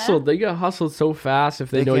get know hustled. that. They get hustled so fast if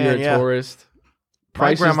they know They you're can, a yeah. tourist.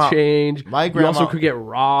 Prices change. my You also grandma- could get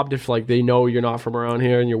robbed if like they know you're not from around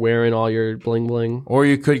here and you're wearing all your bling bling. Or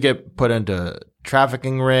you could get put into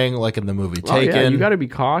trafficking ring, like in the movie Oh, Taken. yeah, you got to be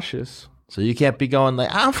cautious. So you can't be going like,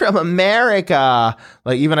 I'm from America.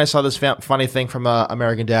 Like even I saw this funny thing from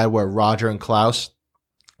American Dad where Roger and Klaus,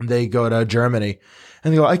 they go to Germany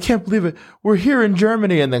and they go, I can't believe it. We're here in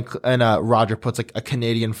Germany. And then Roger puts like a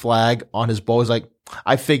Canadian flag on his bowl. He's like,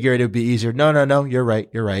 I figured it would be easier. No. You're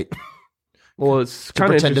right. Well, it's To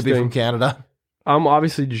kind of pretend to be interesting. from Canada. I'm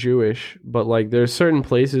obviously Jewish, but like there's certain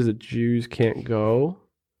places that Jews can't go,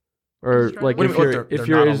 or That's right. like What do if you mean, you're they're if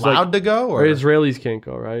you're not allowed like, to go? or Or Israelis can't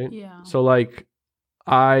go, right? Yeah. So like,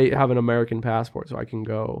 I have an American passport, so I can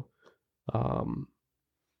go.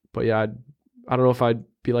 But yeah, I don't know if I'd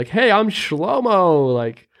be like, hey, I'm Shlomo,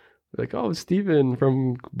 like, oh, Steven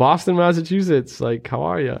from Boston, Massachusetts, like, how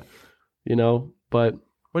are you? But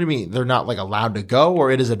What do you mean? They're not like allowed to go,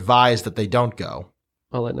 or it is advised that they don't go?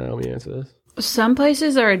 I'll let Naomi answer this. Some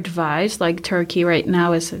places are advised, like Turkey right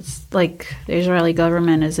now it's like the Israeli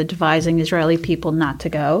government is advising Israeli people not to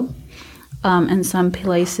go. And some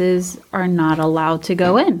places are not allowed to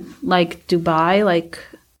go in, like Dubai,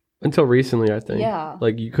 Until recently, I think. Yeah.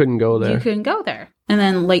 Like, you couldn't go there. you couldn't go there. And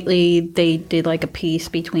then lately they did like a peace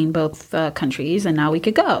between both countries, and now we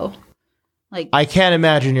could go. Like, I can't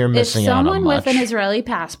imagine you're if missing out on someone much. with an Israeli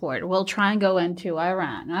passport will try and go into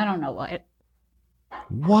Iran, I don't know what.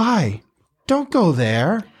 Why? Don't go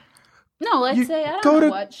there. No, let's say I don't Go know to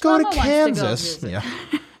what. go to Shlomo wants to go Kansas. visit.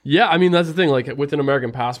 Yeah. Yeah, I mean, that's the thing. Like, with an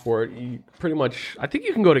American passport, you pretty much... I think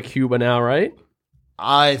you can go to Cuba now, right?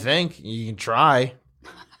 I think you can try.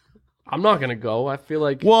 I'm not going to go. I feel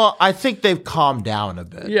like... Well, I think they've calmed down a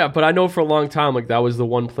bit. Yeah, but I know for a long time, like, that was the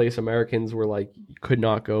one place Americans were like, could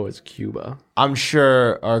not go is Cuba. I'm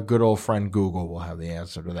sure our good old friend Google will have the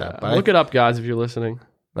answer to that. But Look it up, guys, if you're listening.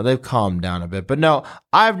 But they've calmed down a bit. But no,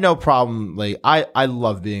 I have no problem. Like, I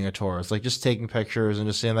love being a tourist. Like, just taking pictures and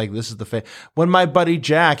just saying, like, this is the when my buddy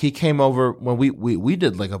Jack, he came over when we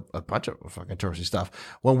did like a bunch of fucking touristy stuff.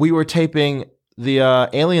 When we were taping the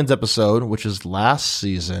Aliens episode, which is last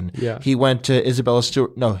season, Yeah. he went to Isabella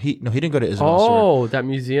Stewart. No, he didn't go to Isabella Stewart. Oh, that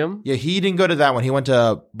museum? Yeah, he didn't go to that one. He went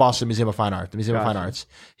to Boston Museum of Fine Art, the Museum of Fine Gotcha. Arts.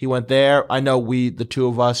 He went there. I know the two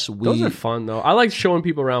of us, Those are fun, though. I like showing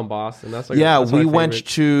people around Boston. That's like that's my we went favorite.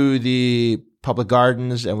 to the public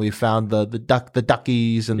gardens and we found the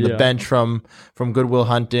duckies and the Yeah. bench from Goodwill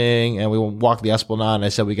Hunting, and we walked the Esplanade. And I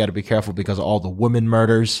said we got to be careful because of all the women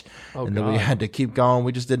murders, and then we God. had to keep going.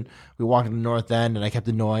 We just didn't. We walked in the North End, and I kept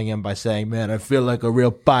annoying him by saying, "Man, I feel like a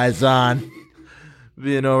real paisan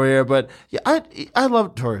being over here." But yeah, I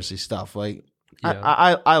love touristy stuff. Like Yeah.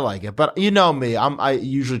 I like it, but you know me, I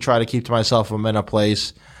usually try to keep to myself. If I'm in a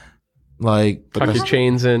place like, but Tuck this- your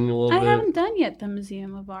chains in a little I bit. haven't done yet the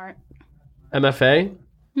Museum of Art. MFA?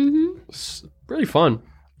 Mm-hmm. It's really fun.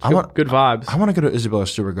 I want- Good vibes. I want to go to Isabella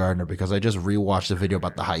Stewart Gardner because I just rewatched the video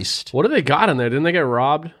about the heist. What do they got in there? Didn't they get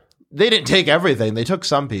robbed? They didn't take everything; they took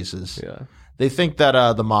some pieces. Yeah. They think that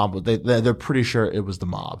the mob. They're pretty sure it was the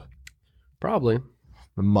mob. Probably.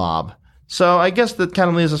 The mob. So I guess that kind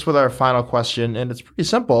of leaves us with our final question, and it's pretty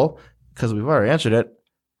simple because we've already answered it.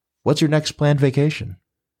 What's your next planned vacation?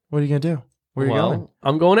 What are you gonna do? Where are you going?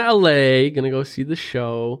 I'm going to LA, gonna go see the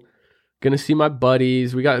show. Gonna see my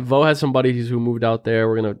buddies. Vo has some buddies who moved out there.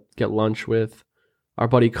 We're gonna get lunch with our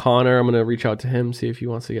buddy Connor. I'm gonna reach out to him, see if he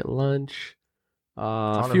wants to get lunch.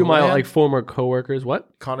 A few of my Houlihan? former coworkers. What?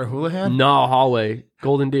 Connor Houlihan? No, Hallway.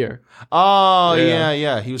 Golden Deer. Oh Yeah.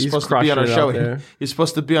 yeah. He was He's supposed to be on our crushing it show. out there. He was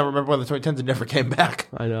supposed to be on Remember When the 2010s and never came back.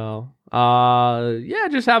 I know. Yeah,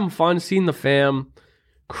 just having fun, seeing the fam,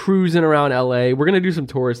 cruising around LA. We're gonna do some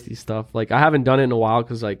touristy stuff. Like, I haven't done it in a while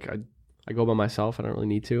because like I go by myself. I don't really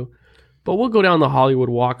need to. But we'll go down the Hollywood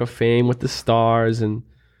Walk of Fame with the stars, and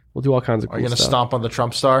we'll do all kinds of cool Are you gonna stuff. stomp on the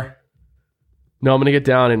Trump star? No, I'm gonna get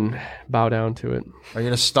down and bow down to it. Are you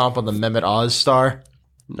gonna stomp on the Mehmet Oz star?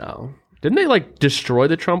 No, didn't they like destroy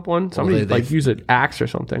the Trump one? Somebody they- like use an axe or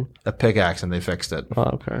something. A pickaxe, and they fixed it. Oh,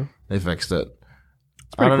 okay. They fixed it.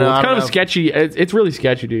 Pretty cool. I It's don't kind of know. sketchy. It's really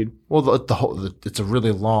sketchy, dude. Well, it's a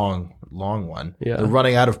really long one. Yeah. They're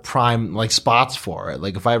running out of prime like spots for it.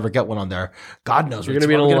 Like if I ever get one on there, God knows You're where gonna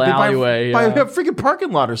be in a it's little gonna be alleyway, by yeah. a freaking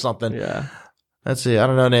parking lot or something. Yeah. Let's see. I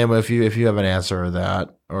don't know, Naomi, if you have an answer to that,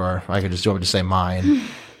 or I could just do it to say mine.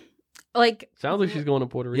 Like, Sounds like she's going to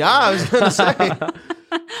Puerto Rico. Yeah, I was gonna say.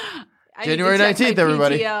 I January need to check 19th, my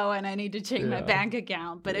everybody. PTO and I need to check my Yeah. bank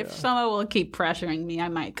account. But if someone will keep pressuring me, I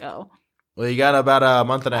might go. Well, you got about a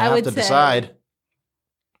month and a I half would to say- decide.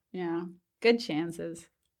 Yeah, good chances.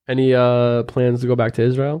 Any plans to go back to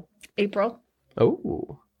Israel? April,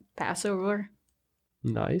 Oh, Passover.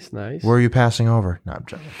 nice. Where are you passing over? No, I'm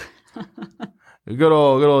joking. Good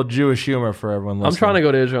old Jewish humor for everyone listening. I'm trying to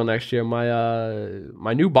go to Israel next year.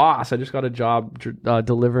 My new boss, I just got a job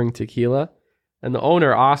delivering tequila, and the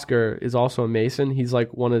owner Oscar is also a Mason. He's like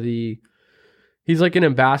he's like an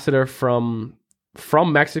ambassador from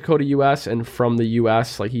Mexico to U.S. and from the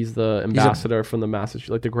U.S. Like he's the ambassador from the Massachusetts,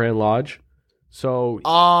 like the Grand Lodge. So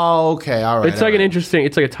Oh, okay, all right. it's like an interesting.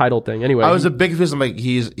 It's like a title thing. Anyway, I was a big confused. I'm like,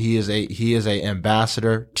 he is a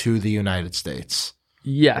ambassador to the United States.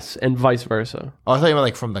 yes, and vice versa. Oh, I thought you meant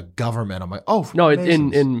like from the government. I'm like, oh, from No, it's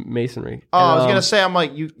Masons. in Masonry. Oh, I was And, gonna say, I'm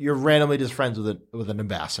like, you're randomly just friends with an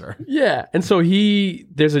ambassador. Yeah, and so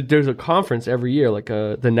there's a conference every year, like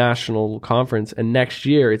the national conference, and next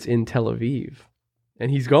year it's in Tel Aviv, and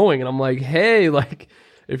he's going, and I'm like, hey, like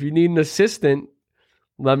if you need an assistant,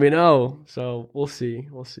 let me know. So we'll see.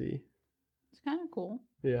 It's kind of cool.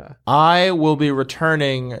 Yeah. I will be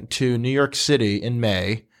returning to New York City in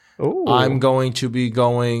May. Oh. I'm going to be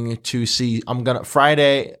going to see.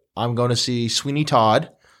 Friday. I'm going to see Sweeney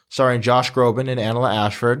Todd, starring Josh Groban and Angela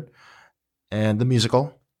Ashford, and the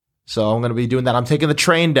musical. So I'm going to be doing that. I'm taking the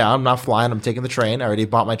train down. I'm not flying. I'm taking the train. I already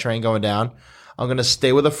bought my train going down. I'm going to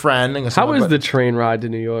stay with a friend. How is the train ride to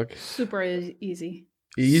New York? Super easy.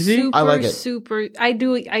 Easy? Super, I like it. Super. I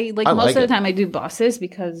most of the time I do buses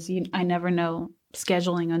because I never know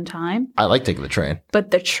scheduling on time. I like taking the train.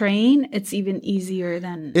 But the train, it's even easier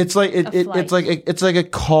than it's like a flight. it's like a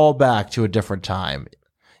callback to a different time,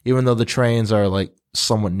 even though the trains are like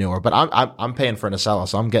somewhat newer. But I'm paying for an Acela,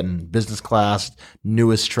 so I'm getting business class,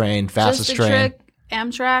 newest train, fastest just a train. trick,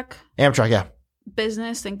 Amtrak, Yeah.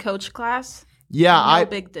 business and coach class. Yeah, no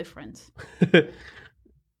big difference.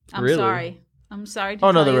 I'm Really? sorry. I'm sorry to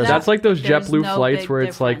Oh, no, tell there you isn't. that. That's like those There's JetBlue no flights big where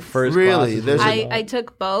it's like difference. first Really? class. There's- I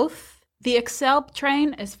took both. The Excel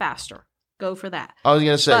train is faster. Go for that. I was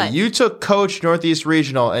gonna say But- you took Coach Northeast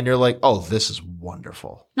Regional, and you're like, oh, this is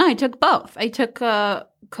wonderful. No, I took both. I took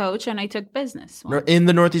coach and I took business. one. In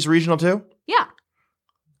the Northeast Regional too. Yeah.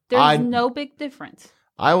 There's I- no big difference.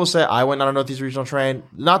 I will say I went on a Northeast Regional train,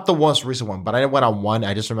 not the most recent one, but I went on one.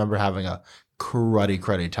 I just remember having a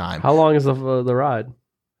cruddy time. How long is the ride?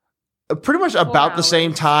 Pretty much about the hours.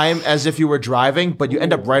 same time as if you were driving, but you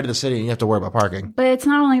end up right in the city and you have to worry about parking. But it's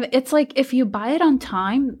not only it's like if you buy it on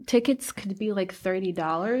time, tickets could be like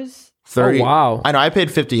 $30, 30. Oh, wow. I know. I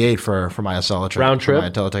paid 58 for my Acela trip. Round for trip? my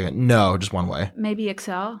Acela ticket. No, just one way. maybe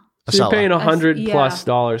Excel. So you're Acela. paying $100 yeah. plus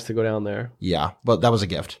dollars to go down there. Yeah, but that was a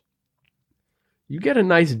gift. You get a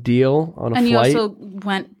nice deal on a And flight. you also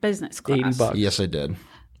went business class. $80. Yes, I did.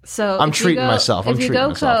 So I'm if you treating go- myself. I'm if you treating go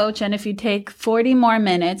myself. coach and if you take 40 more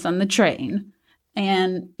minutes on the train,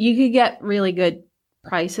 and you could get really good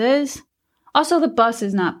prices. Also, the bus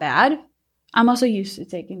is not bad. I'm also used to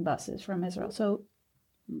taking buses from Israel, so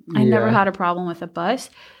I never Yeah. had a problem with a bus.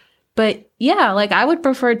 But yeah, like I would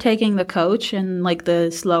prefer taking the coach and like the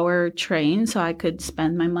slower train so I could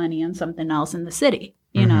spend my money on something else in the city.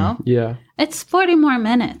 You know, Yeah. it's 40 more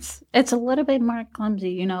minutes. It's a little bit more clumsy,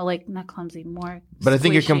 you know, like not clumsy, more. But I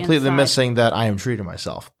think you're squishy completely inside. missing that I am treating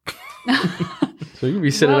myself. So you can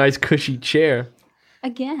be sitting in a Well- nice cushy chair.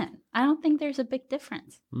 Again, I don't think there's a big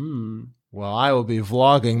difference. Mm. Well, I will be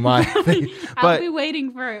vlogging my thing, I'll but be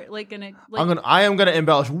waiting for like I am gonna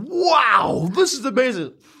embellish. Wow, this is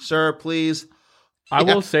amazing, sir. Please. I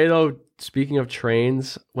Yeah. will say though, speaking of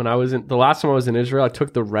trains, when I was the last time I was in Israel, I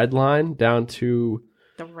took the red line down to.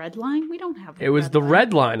 the red line. We don't have. It was the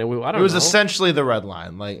red line. I don't It was know. essentially the red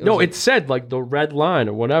line. Like No, was it said like the red line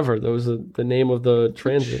or whatever. That was the name of the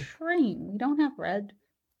transit. train. We don't have red.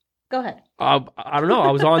 Go ahead. I don't know.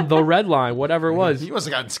 I was on the red line, whatever it was. You must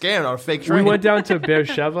have gotten scammed on a fake We train. went down to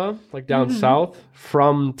Beersheba, like down south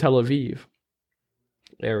from Tel Aviv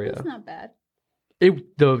area. It's not bad.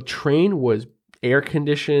 The train was air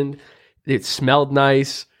conditioned. It smelled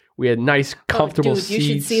nice. We had nice, comfortable dude, seats.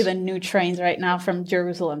 you should see the new trains right now from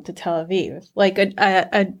Jerusalem to Tel Aviv. Like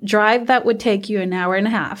a drive that would take you an hour and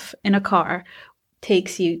a half in a car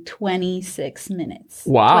takes you 26 minutes.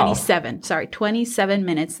 Wow. 27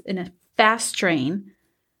 minutes in a fast train.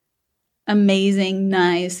 Amazing,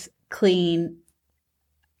 nice, clean.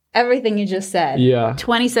 Everything you just said. Yeah.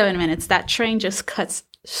 27 minutes. That train just cuts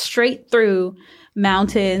straight through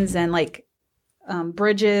mountains and like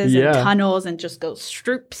bridges Yeah. and tunnels and just goes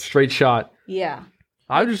straight. Straight shot. Yeah.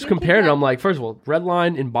 I just you compared can it. get- I'm like, first of all, red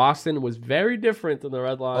line in Boston was very different than the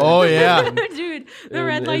red line. Oh, yeah. Dude, the In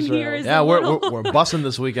red line Israel. here is Yeah, a we're little... we're bussing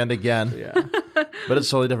this weekend again, Yeah. but it's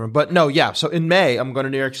totally different. But no, yeah. So in May, I'm going to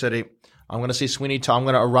New York City. I'm going to see Sweeney Todd. I'm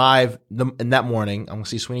going to arrive in that morning. I'm going to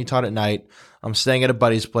see Sweeney Todd at night. I'm staying at a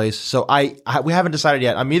buddy's place. So we haven't decided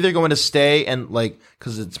yet. I'm either going to stay and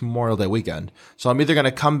because it's Memorial Day weekend. So I'm either going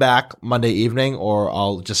to come back Monday evening or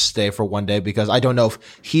I'll just stay for one day because I don't know if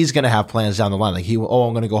he's going to have plans down the line. Like I'm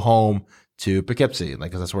going to go home to Poughkeepsie,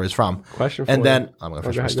 because that's where he's from. Question for And you. then I'm going to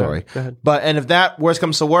finish Go my ahead, story. Go ahead. But if that worst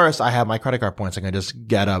comes to worst, I have my credit card points. I can just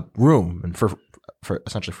get a room and for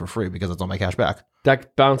essentially for free because it's all my cash back.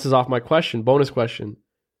 That bounces off my question. Bonus question.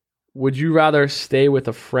 Would you rather stay with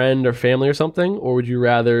a friend or family or something, or would you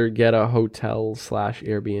rather get a hotel /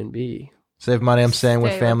 Airbnb? Save money. I'm staying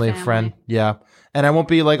with Stay with family, family. friend. Yeah, and I won't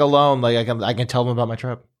be alone. Like I can tell them about my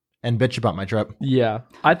trip and bitch about my trip. Yeah.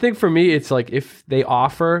 I think for me, it's like if they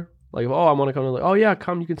offer, like, oh, I want to come, like, oh, yeah,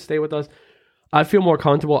 come, you can stay with us. I feel more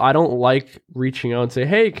comfortable. I don't like reaching out and say,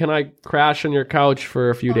 hey, can I crash on your couch for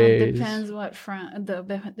a few days? Depends what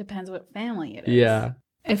depends what family it is. Yeah.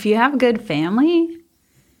 If you have good family,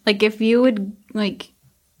 like if you would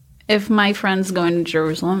if my friend's going to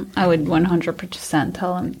Jerusalem, I would 100%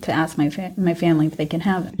 tell them to ask my family if they can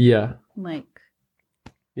have him. Yeah. Like,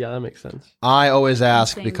 Yeah, that makes sense. I always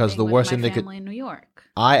ask same because thing the with worst my thing they could. family in New York.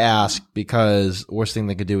 I ask because the worst thing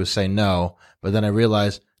they could do is say no. But then I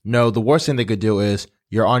realize, no, the worst thing they could do is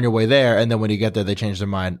you're on your way there, and then when you get there, they change their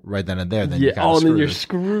mind right then and there. Then you're and then you're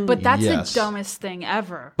screwed. But that's Yes. the dumbest thing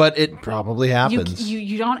ever. But it probably happens.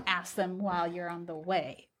 You don't ask them while you're on the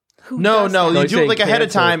way. Who No, does no, that? you do it like ahead of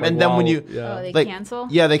cancel, time, like, and then when wow, you yeah. Oh, they like, cancel?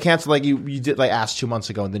 yeah, they cancel. Like you did like ask 2 months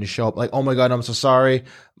ago, and then you show up like, oh my god, I'm so sorry.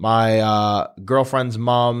 My girlfriend's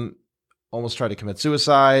mom almost tried to commit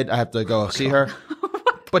suicide. I have to go see her,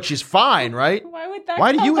 but she's fine, right? Why would that?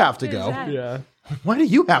 Why do come you have up to as go? that? Yeah. Why do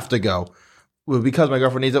you have to go? Well, because my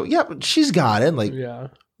girlfriend needs it. Yeah, but she's got it. Like Yeah.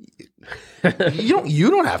 you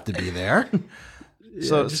don't have to be there.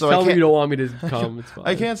 So Just so I tell me can't. you don't want me to come. It's fine.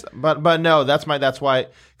 I can't, but no, that's why,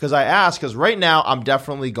 because I asked, because right now I'm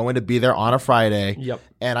definitely going to be there on a Friday. Yep.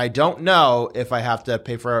 And I don't know if I have to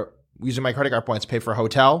pay for, using my credit card points, pay for a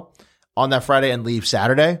hotel on that Friday and leave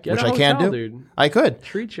Saturday, Get which a I can hotel, do. dude. I could.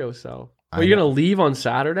 Treat yourself. I Are you know. gonna leave on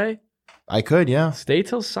Saturday? I could, yeah. Stay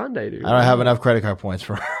till Sunday, dude. I don't have enough credit card points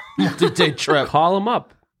for a multi-day trip. Call them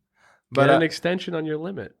up. But Get an extension on your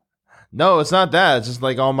limit. no, it's not that. It's just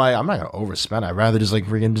like I'm not going to overspend. I'd rather just like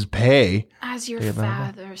freaking just pay. As your Yeah, blah, blah.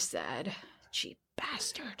 father said, cheap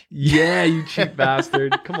bastard. Yeah, you cheap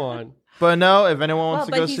bastard. Come on. But no, if anyone wants Well,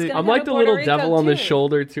 to but go he's see, gonna I'm go like to the Puerto little Rico, devil on the too.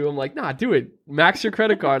 shoulder too. I'm like, nah, do it. Max your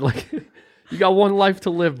credit card. Like, you got one life to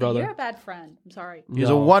live, brother. You're a bad friend. I'm sorry. he's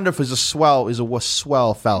No. a wonderful, he's a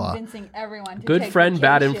swell fella. Convincing everyone to Good take friend,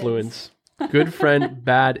 bad vacations. influence. Good friend,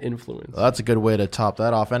 bad influence. Well, that's a good way to top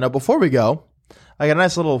that off. And before we go, I got a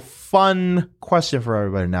nice little fun question for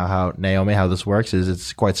everybody now. How this works is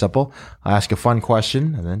it's quite simple. I ask a fun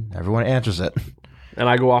question and then everyone answers it. And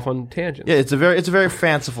I go off on tangents. Yeah, it's a very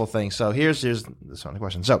fanciful thing. So here's this one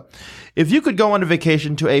question. So, if you could go on a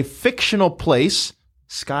vacation to a fictional place,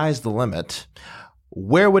 sky's the limit.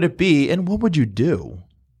 Where would it be, and what would you do?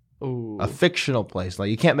 Ooh. A fictional place, like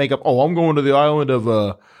you can't make up. Oh, I'm going to the island of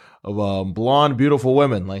blonde, beautiful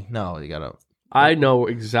women. Like, no, you gotta. I know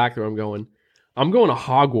exactly where I'm going. I'm going to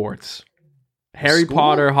Hogwarts. Harry School?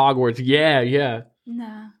 Potter, Hogwarts. Yeah.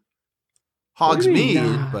 Nah. Hogsmeade,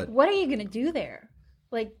 Nah. but What are you gonna do there?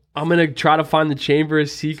 Like, I'm going to try to find the Chamber of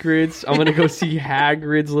Secrets. I'm going to go see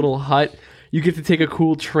Hagrid's little hut. You get to take a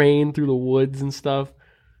cool train through the woods and stuff.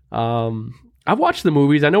 I've watched the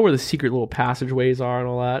movies. I know where the secret little passageways are and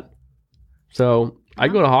all that. So I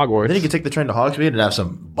go to Hogwarts. then you can take the train to Hogsmeade and have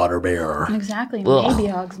some butterbeer. exactly. Ugh. Maybe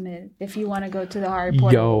Hogsmeade if you want to go to the Harry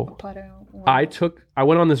Potter. Yo. world. I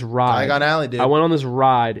went on this ride. Diagon Alley, dude. I went on this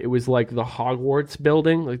ride. It was like the Hogwarts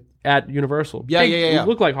building, like at Universal. Yeah. It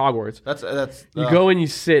looked like Hogwarts. That's You go and you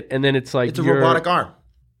sit, and then it's like It's a robotic arm.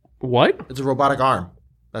 What It's a robotic arm.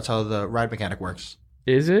 That's how the ride mechanic works.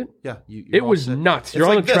 is it? Yeah, It was nuts. It's You're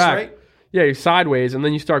on like the this, track. right? Yeah, you're sideways, and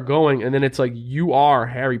then you start going, and then it's like you are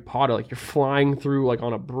Harry Potter. Like you're flying through, like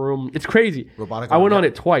on a broom. It's crazy. Robotic I went arm, on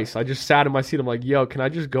yeah. it twice. I just sat in my seat. I'm like, yo, can I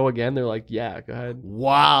just go again? They're like, yeah, go ahead.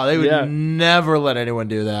 Wow, they would Yeah. never let anyone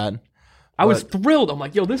do that. I was thrilled. I'm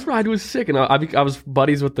like, yo, this ride was sick. And I was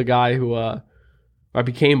buddies with the guy who, I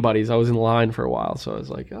became buddies. I was in line for a while. So I was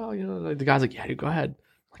like, oh, the guy's like, yeah, dude, go ahead.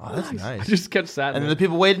 Oh, that's I nice. just kept sat And there. then the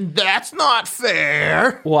people waiting, that's not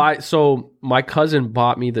fair. Well, so my cousin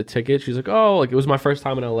bought me the ticket. She's like, oh, like it was my first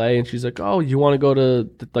time in LA. And she's like, oh, you want to go to,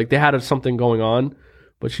 like they had something going on.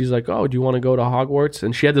 But she's like, oh, do you want to go to Hogwarts?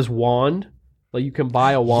 And she had this wand. Like you can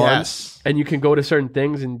buy a wand. Yes. And you can go to certain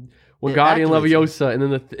things. And It Wingardium activates you. Leviosa. And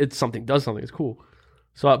then it's something does something. It's cool.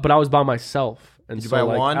 So, but I was by myself. And Did you so buy a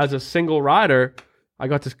like, wand? as a single rider, I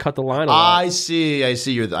got to cut the line a lot. I see.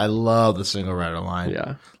 I love the single rider line.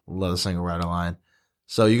 Yeah. Love the single rider line.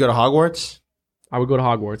 So you go to Hogwarts? I would go to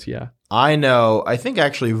Hogwarts, yeah. I know. I think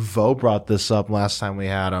actually Vo brought this up last time we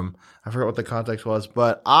had him. I forgot what the context was,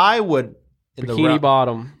 but I would in Bikini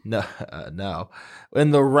Bottom. No, no. In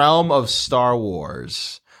the realm of Star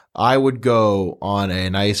Wars, I would go on a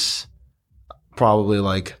nice, probably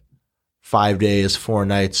like 5 days, 4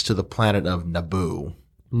 nights to the planet of Naboo.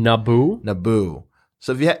 Naboo?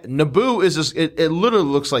 So Naboo is just, it literally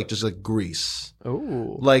looks like just like Greece.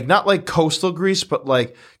 Oh. Like, not like coastal Greece, but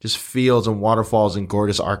like just fields and waterfalls and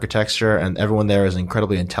gorgeous architecture. And everyone there is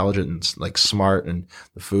incredibly intelligent and like smart, and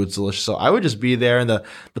the food's delicious. So I would just be there in the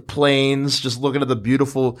plains, just looking at the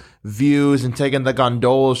beautiful views and taking the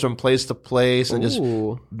gondolas from place to place and just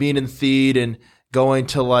Ooh. being in Theed and going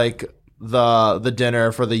to like the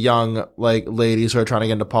dinner for the young like ladies who are trying to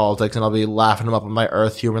get into politics, and I'll be laughing them up on my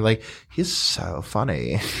Earth humor, like he's so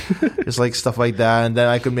funny, just like stuff like that. And then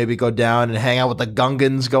I could maybe go down and hang out with the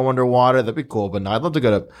Gungans, go underwater. That'd be cool. But no, I'd love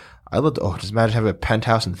to just imagine having a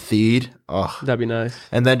penthouse in Theed. Oh, That'd be nice.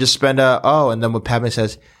 and then just spend and then when Padme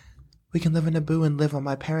says, we can live in Naboo and live on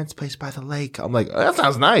my parents' place by the lake. I'm like, that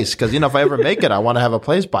sounds nice. Because, if I ever make it, I want to have a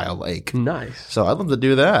place by a lake. Nice. So I'd love to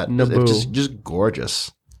do that. Naboo. It's just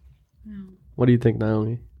gorgeous. What do you think,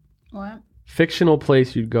 Naomi? What? Fictional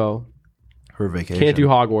place you'd go. For vacation. Can't do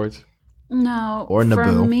Hogwarts. No. Or Naboo.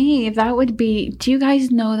 For me, that would be. Do you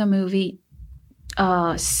guys know the movie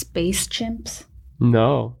Space Chimps?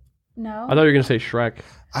 No. No. I thought you were going to say Shrek.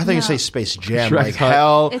 I think you say Space Jam. Shrek's like hot.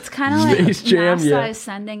 hell. It's kind of like Space Jam, NASA yeah. is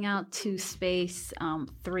sending out to space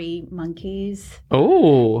 3 monkeys,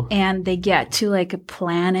 Oh. and they get to like a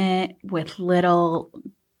planet with little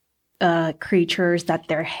creatures that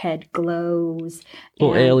their head glows.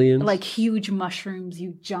 Little and, aliens. like huge mushrooms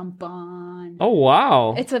you jump on. Oh,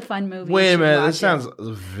 wow. It's a fun movie. Wait You a should minute. watch This sounds it.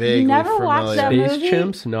 vaguely You never familiar. watched that Space movie?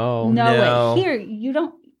 Chimps? No. No, wait. Here, you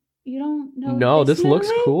don't know. No, this looks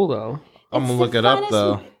movie? cool, though. I'm It's going to the look it up, funnest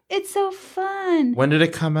though. mo- It's so fun. When did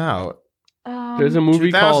it come out? There's a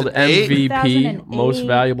movie called 2008? MVP, 2008, Most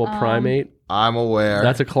Valuable Primate. I'm aware.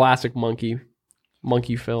 That's a classic monkey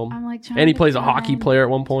film. I'm like trying And he to plays a hockey find- player at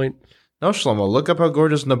one point. No, Shlomo. Look up how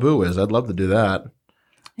gorgeous Naboo is. I'd love to do that.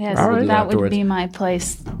 Yes, All right. that would Afterwards. be my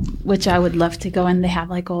place, which I would love to go. And they have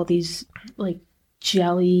like all these like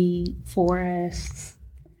jelly forests.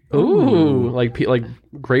 Ooh, like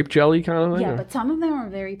grape jelly kind of thing? Yeah, or- but some of them are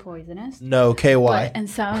very poisonous. No, KY. And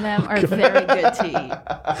some of them are very good to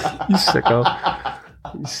eat. You sicko.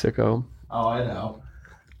 You sicko. Oh, I know.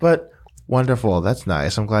 But wonderful. That's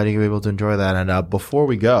nice. I'm glad you were able to enjoy that. And before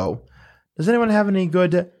we go, does anyone have any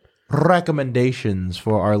good recommendations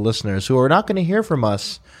for our listeners who are not going to hear from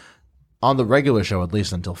us on the regular show, at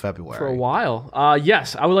least until February? For a while.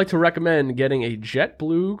 Yes, I would like to recommend getting a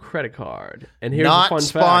JetBlue credit card. And here's a Not fun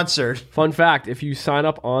sponsored. fact. Fun fact, if you sign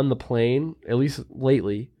up on the plane, at least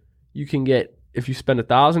lately, you can get, if you spend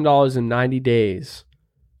 $1,000 in 90 days,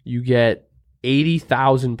 you get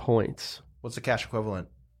 80,000 points. What's the cash equivalent?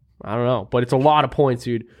 I don't know, but it's a lot of points,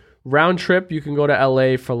 dude. Round trip, you can go to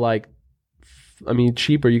LA for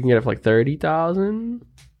cheaper. You can get it for like 30,000.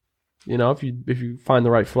 If you find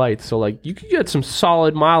the right flight. So like you could get some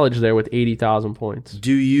solid mileage there with 80,000 points.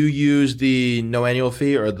 Do you use the no annual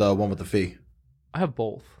fee or the one with the fee? I have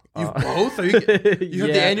both. You've both? Are you have the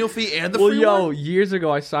Yeah. annual fee and the free one? Years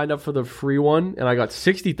ago I signed up for the free one and I got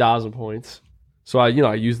 60,000 points. So I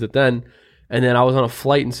used it then. And then I was on a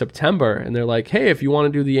flight in September and they're like, "Hey, if you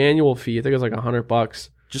want to do the annual fee, I think it's like $100.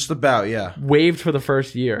 Just about, yeah. Waived for the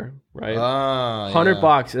first year, right?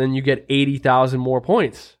 $100 and then you get 80,000 more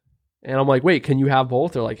points." And I'm like, "Wait, can you have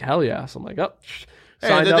both?" They're like, "Hell yeah." So I'm like, "Oh."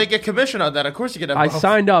 Hey, did they get commission on that? Of course you can have I both.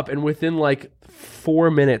 signed up and within like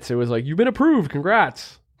 4 minutes it was like, "You've been approved,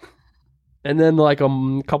 congrats." And then like a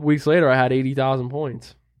couple weeks later I had 80,000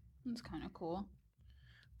 points. It's kind of cool.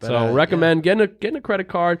 But, So recommend getting a credit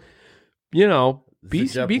card. Be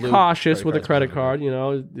The be JetBlue cautious with a credit credit card.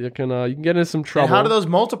 You can get into some trouble. And how do those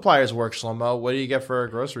multipliers work, Shlomo? What do you get for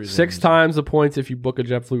groceries? 6 times the points if you book a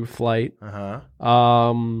JetBlue flight. Uh-huh.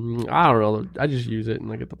 I don't know. I just use it and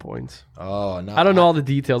I get the points. Oh, no. I don't know all the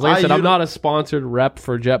details. Like I said, I'm util- not a sponsored rep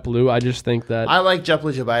for JetBlue. I just think that I like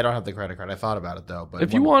JetBlue too, but I don't have the credit card. I thought about it, though. But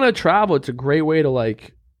if you want to travel, it's a great way to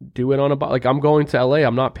like do it on like I'm going to LA.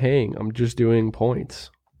 I'm not paying. I'm just doing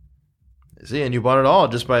points. See, and you bought it all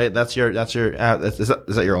just by that's your is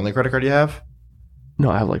that your only credit card you have? No,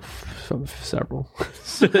 I have like several.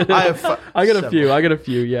 I have I got a several.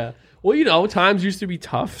 few. Yeah. Well, times used to be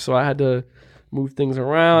tough, so I had to move things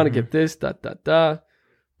around and get this, da.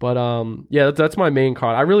 But yeah, that's my main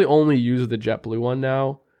card. I really only use the JetBlue one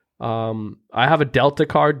now. I have a Delta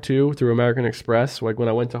card too through American Express. Like when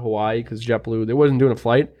I went to Hawaii, because JetBlue they wasn't doing a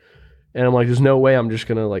flight, and I'm like, there's no way I'm just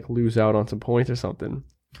gonna like lose out on some points or something.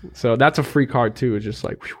 So that's a free card too. It's just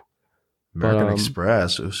like, whew. American But,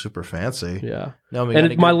 Express. It was super fancy. Yeah. Naomi,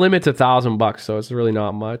 And my limit's $1,000, so it's really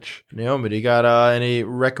not much. Naomi, do you got any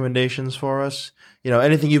recommendations for us?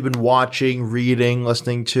 Anything you've been watching, reading,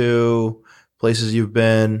 listening to, places you've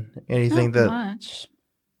been, anything Not that. much.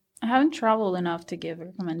 I haven't traveled enough to give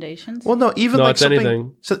recommendations. Well, no, even No, like it's something,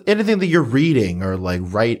 anything. So anything that you're reading or like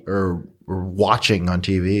or watching on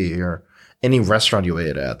TV or any restaurant you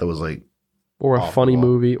ate at that was like, Or a Awful. funny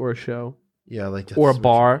movie or a show. yeah, like Or a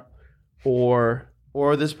bar. Or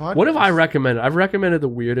or this podcast. what have I recommended? I've recommended the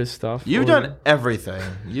weirdest stuff. You've done everything.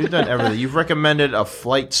 You've done everything. You've recommended a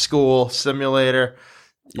flight school simulator.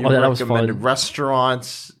 You've that was recommended fun.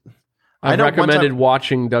 restaurants. I know one recommended time-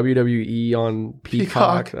 watching WWE on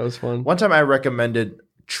Peacock. That was fun. One time I recommended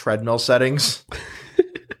treadmill settings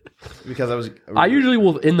because I usually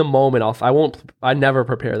will in the moment. I never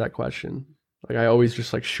prepare that question. Like I always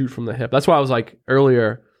just like shoot from the hip. That's why I was like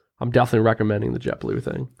earlier. I'm definitely recommending the JetBlue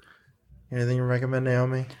thing. Anything you recommend,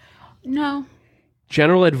 Naomi? No.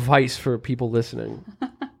 General advice for people listening.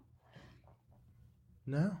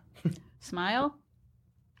 No. Smile.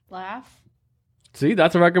 Laugh. See,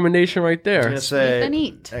 that's a recommendation right there. I was Sleep and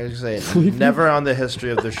eat. gonna say never on the history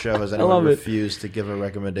of the show has anyone love it. refused to give a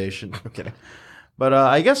recommendation. I'm kidding. But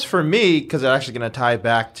I guess for me, because it's actually going to tie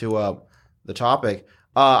back to the topic,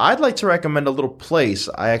 I'd like to recommend a little place.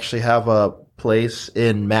 I actually have a place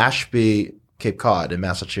in Mashpee, Cape Cod in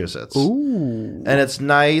Massachusetts. Ooh. And it's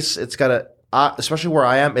nice. It's got especially where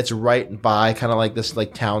I am, it's right by kind of like this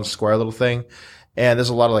like town square little thing. And there's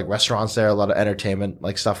a lot of like restaurants there, a lot of entertainment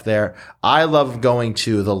like stuff there. I love going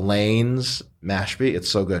to the Lanes, Mashpee. It's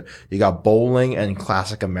so good. You got bowling and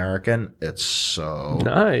classic American. It's so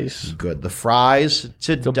Nice. good. The fries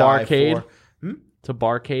to The die barcade. for. It's a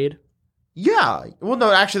barcade. Yeah. Well, no,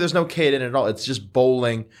 actually, there's no cade in it at all. It's just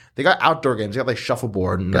bowling. They got outdoor games. They got like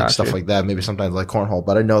shuffleboard and like Gotcha. stuff like that. Maybe sometimes like cornhole,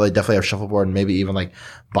 but I know they definitely have shuffleboard and maybe even like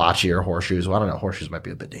bocce or horseshoes. Well, I don't know. Horseshoes might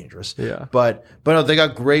be a bit dangerous. Yeah. But no, they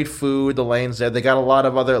got great food. The Lanes there. They got a lot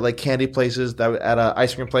of other like candy places. That at an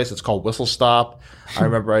ice cream place. It's called Whistle Stop. I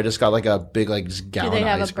remember I just got like a big like just Do gallon they of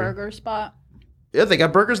have ice a cream. burger spot? Yeah, they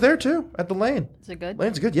got burgers there too at the Lane. Is it good?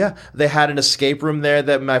 Lane's good. Yeah, they had an escape room there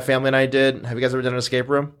that my family and I did. Have you guys ever done an escape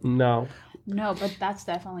room? No. No, but that's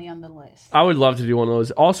definitely on the list. I would love to do one of those.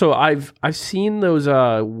 Also, I've seen those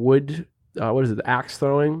wood what is it, the axe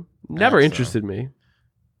throwing? Never Axe interested me.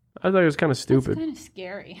 I thought it was kind of It's stupid. kind of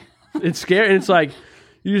scary. It's scary. And it's like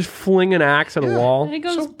you just fling an axe at a wall. And it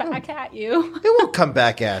goes back at you. It won't come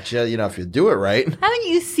back at you, if you do it right. Haven't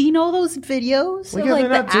you seen all those videos Well, of yeah, like they're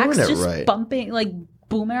the not doing axe it just right. bumping, like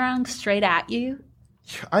boomerang straight at you?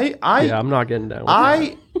 Yeah, I'm not getting down with that.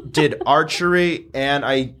 I did archery and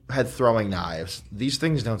I had throwing knives. These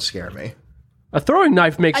things don't scare me. A throwing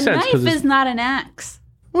knife makes A sense knife because is not an axe.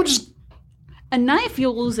 Well, just A knife,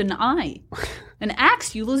 you'll lose an eye. An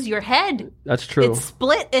axe, you lose your head. that's true. It's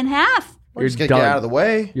split in half. You're just get done. out of the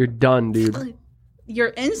way. You're done, dude.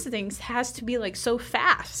 Your instincts has to be like so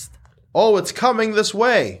fast. Oh, it's coming this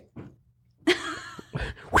way.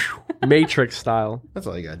 Matrix style. That's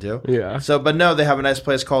all you gotta do. Yeah. So, but no, they have a nice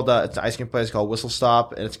place called it's an ice cream place called Whistle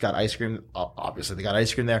Stop, and it's got ice cream. Obviously, they got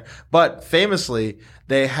ice cream there, but famously,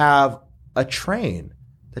 they have a train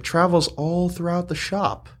that travels all throughout the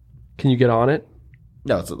shop. Can you get on it?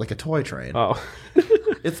 No, it's like a toy train. Oh.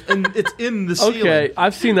 It's in the ceiling. Okay.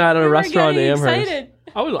 I've seen that at a restaurant in getting Amherst. excited.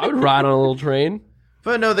 I would ride on a little train.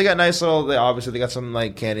 But no, they got nice little. They got some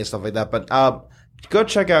like candy and stuff like that. But go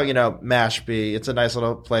check out Mashpee. It's a nice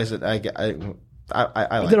little place. That I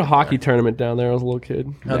I like did a it hockey there. tournament down there. I was a little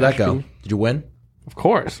kid. How'd that go? Mashpee. Did you win? Of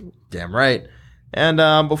course. Damn right. And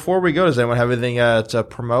before we go, does anyone have anything to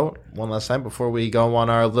promote one last time before we go on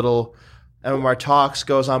our little MMR Talks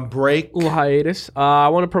goes on break? Little hiatus. I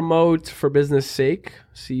want to promote For Business Sake.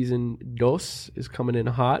 Season 2 is coming in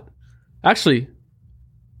hot. Actually,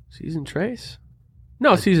 Season 3?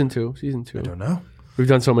 No, Season 2. Season 2. I don't know. We've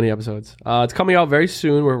done so many episodes. It's coming out very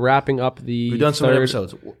soon. We're wrapping up the We've done so many third-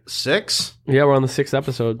 episodes. 6? Yeah, we're on the 6th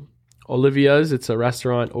episode. Olivia's. It's a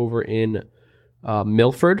restaurant over in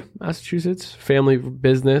Milford, Massachusetts. Family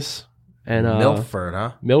business. And Milford,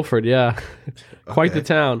 huh? Milford, yeah. Quite the Okay.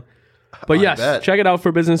 town. But I yes, bet. check it out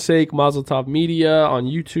For Business Sake. Mazel Tov Media on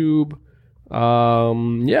YouTube.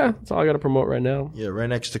 Yeah, that's all I got to promote right now. Yeah, right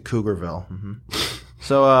next to Cougarville.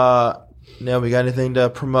 So, Naomi, got anything to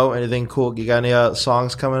promote? Anything cool? You got any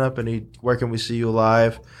songs coming up? Where can we see you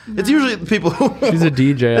live? It's usually the people who. She's a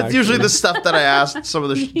DJ. It's usually the stuff that I asked some of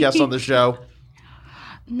the guests on the show.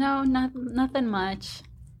 No, nothing much.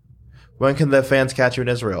 When can the fans catch you in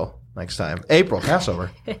Israel next time? April,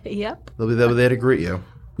 Passover. Yep. They'll be there to greet you.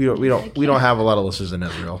 We don't have a lot of listeners in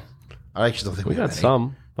Israel. I actually don't think We we got have any.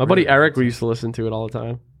 some. My buddy Eric, we used to listen to it all the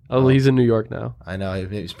time. Oh, he's in New York now. I know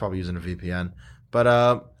he's probably using a VPN, but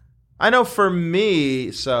I know for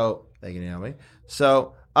me. So thank you, Naomi.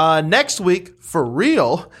 So next week for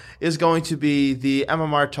real is going to be the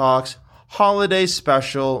MMR Talks Holiday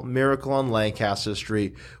Special Miracle on Lancaster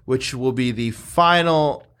Street, which will be the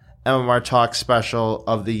final MMR Talk special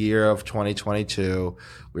of the year of 2022.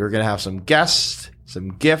 We were going to have some guests,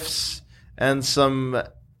 some gifts, and some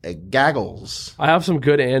gaggles. I have some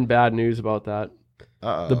good and bad news about that.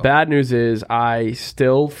 Uh-oh. The bad news is I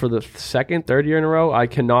still, for the third year in a row, I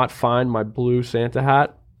cannot find my blue Santa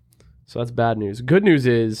hat. So that's bad news. Good news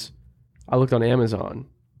is I looked on Amazon.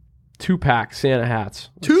 2-pack Santa hats.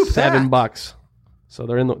 Two-pack? $7. So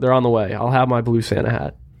they're on the way. I'll have my blue Santa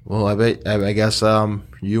hat. Well, I guess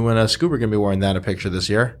you and Scoop are going to be wearing that in a picture this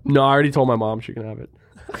year. No, I already told my mom she can have it.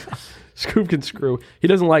 Scoop can screw. He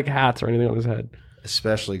doesn't like hats or anything on his head.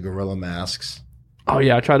 Especially gorilla masks. Oh,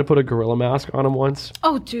 yeah. I tried to put a gorilla mask on him once.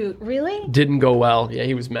 Oh, dude, really? Didn't go well. Yeah,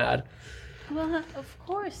 he was mad. Well, of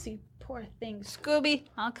course, you poor thing. Scooby,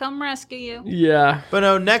 I'll come rescue you. Yeah. But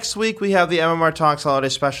no, next week we have the MMR Talks Holiday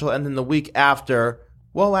Special, and then the week after,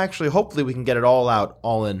 well, actually, hopefully we can get it all out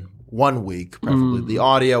all in 1 week, preferably the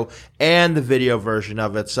audio and the video version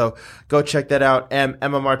of it. So go check that out. And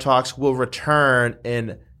MMR Talks will return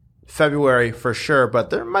in February for sure, but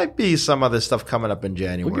there might be some other stuff coming up in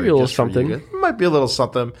January. We'll give you a little something. Might be a little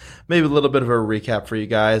something, maybe a little bit of a recap for you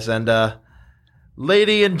guys. And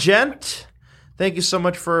lady and gent, thank you so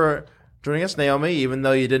much for joining us, Naomi. Even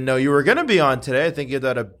though you didn't know you were going to be on today, I think you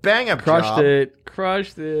did a bang-up job.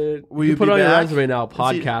 Crushed it. Will you you put be on your back? resume now,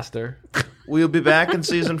 podcaster. Will you be back in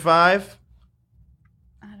season 5?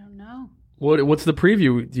 I don't know. What's the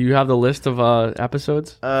preview? Do you have the list of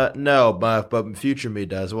episodes? No, but future me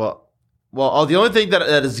does. Well, the only thing that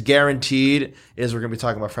is guaranteed is we're going to be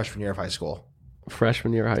talking about freshman year of high school.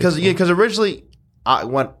 Freshman year of high school. Because originally,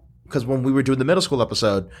 when we were doing the middle school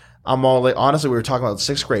episode, I'm all like, honestly, we were talking about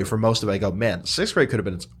 6th grade for most of it. I go, man, 6th grade could have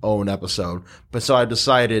been its own episode. But so I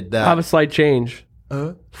decided that. I have a slight change.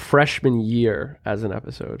 Freshman year as an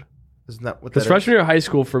episode. Isn't that what that Because is? freshman year of high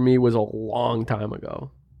school for me was a long time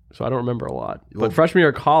ago. So I don't remember a lot. But freshman year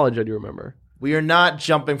of college, I do remember. We are not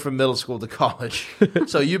jumping from middle school to college.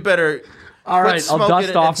 So you better. All right, I'll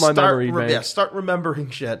dust off my memory bank. Yeah, start remembering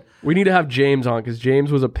shit. We need to have James on because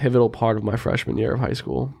James was a pivotal part of my freshman year of high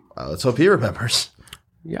school. Let's hope he remembers.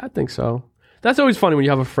 Yeah, I think so. That's always funny when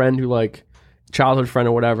you have a friend who like childhood friend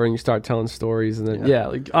or whatever, and you start telling stories, and then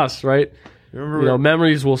like us, right? Remember,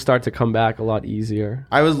 memories will start to come back a lot easier.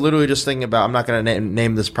 I was literally just thinking about, I'm not going to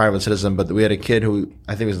name this private citizen, but we had a kid who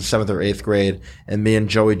I think was in 7th or 8th grade, and me and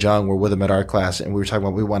Joey Jung were with him at art class, and we were talking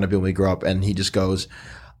about what we want to be when we grow up, and he just goes,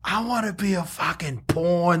 I want to be a fucking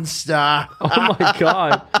porn star. Oh my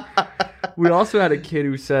God. We also had a kid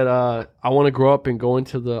who said, I want to grow up and go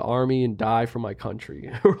into the army and die for my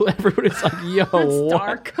country. Everybody's like, yo, That's what?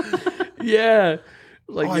 dark. Yeah.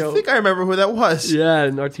 Like, I think I remember who that was. Yeah,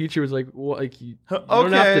 and our teacher was like, "Well, like you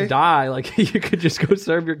don't have to die. Like you could just go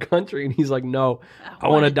serve your country." And he's like, "No, I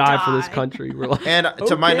want to die for this country." We're like, and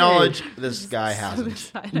to my okay. knowledge, this guy hasn't.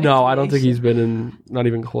 Suicide No, I don't think ideation. he's been in. Not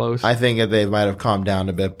even close. I think they might have calmed down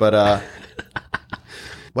a bit, but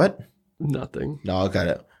what? Nothing. No, I got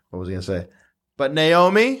it. What was I going to say? But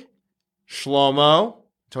Naomi, Shlomo,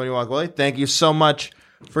 Tony Walkwilly, thank you so much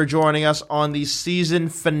for joining us on the season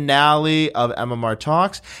finale of MMR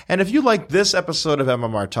Talks. And if you like this episode of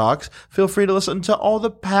MMR Talks, feel free to listen to all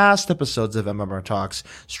the past episodes of MMR Talks,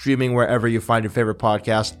 streaming wherever you find your favorite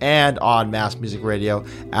podcast and on Mass Music Radio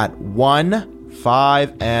at 1,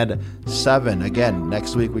 5, and 7. Again,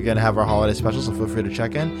 next week we're going to have our holiday special, so feel free to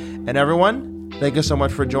check in. And everyone, thank you so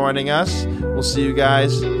much for joining us. We'll see you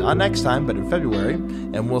guys not next time, but in February.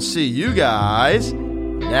 And we'll see you guys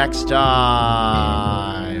next time.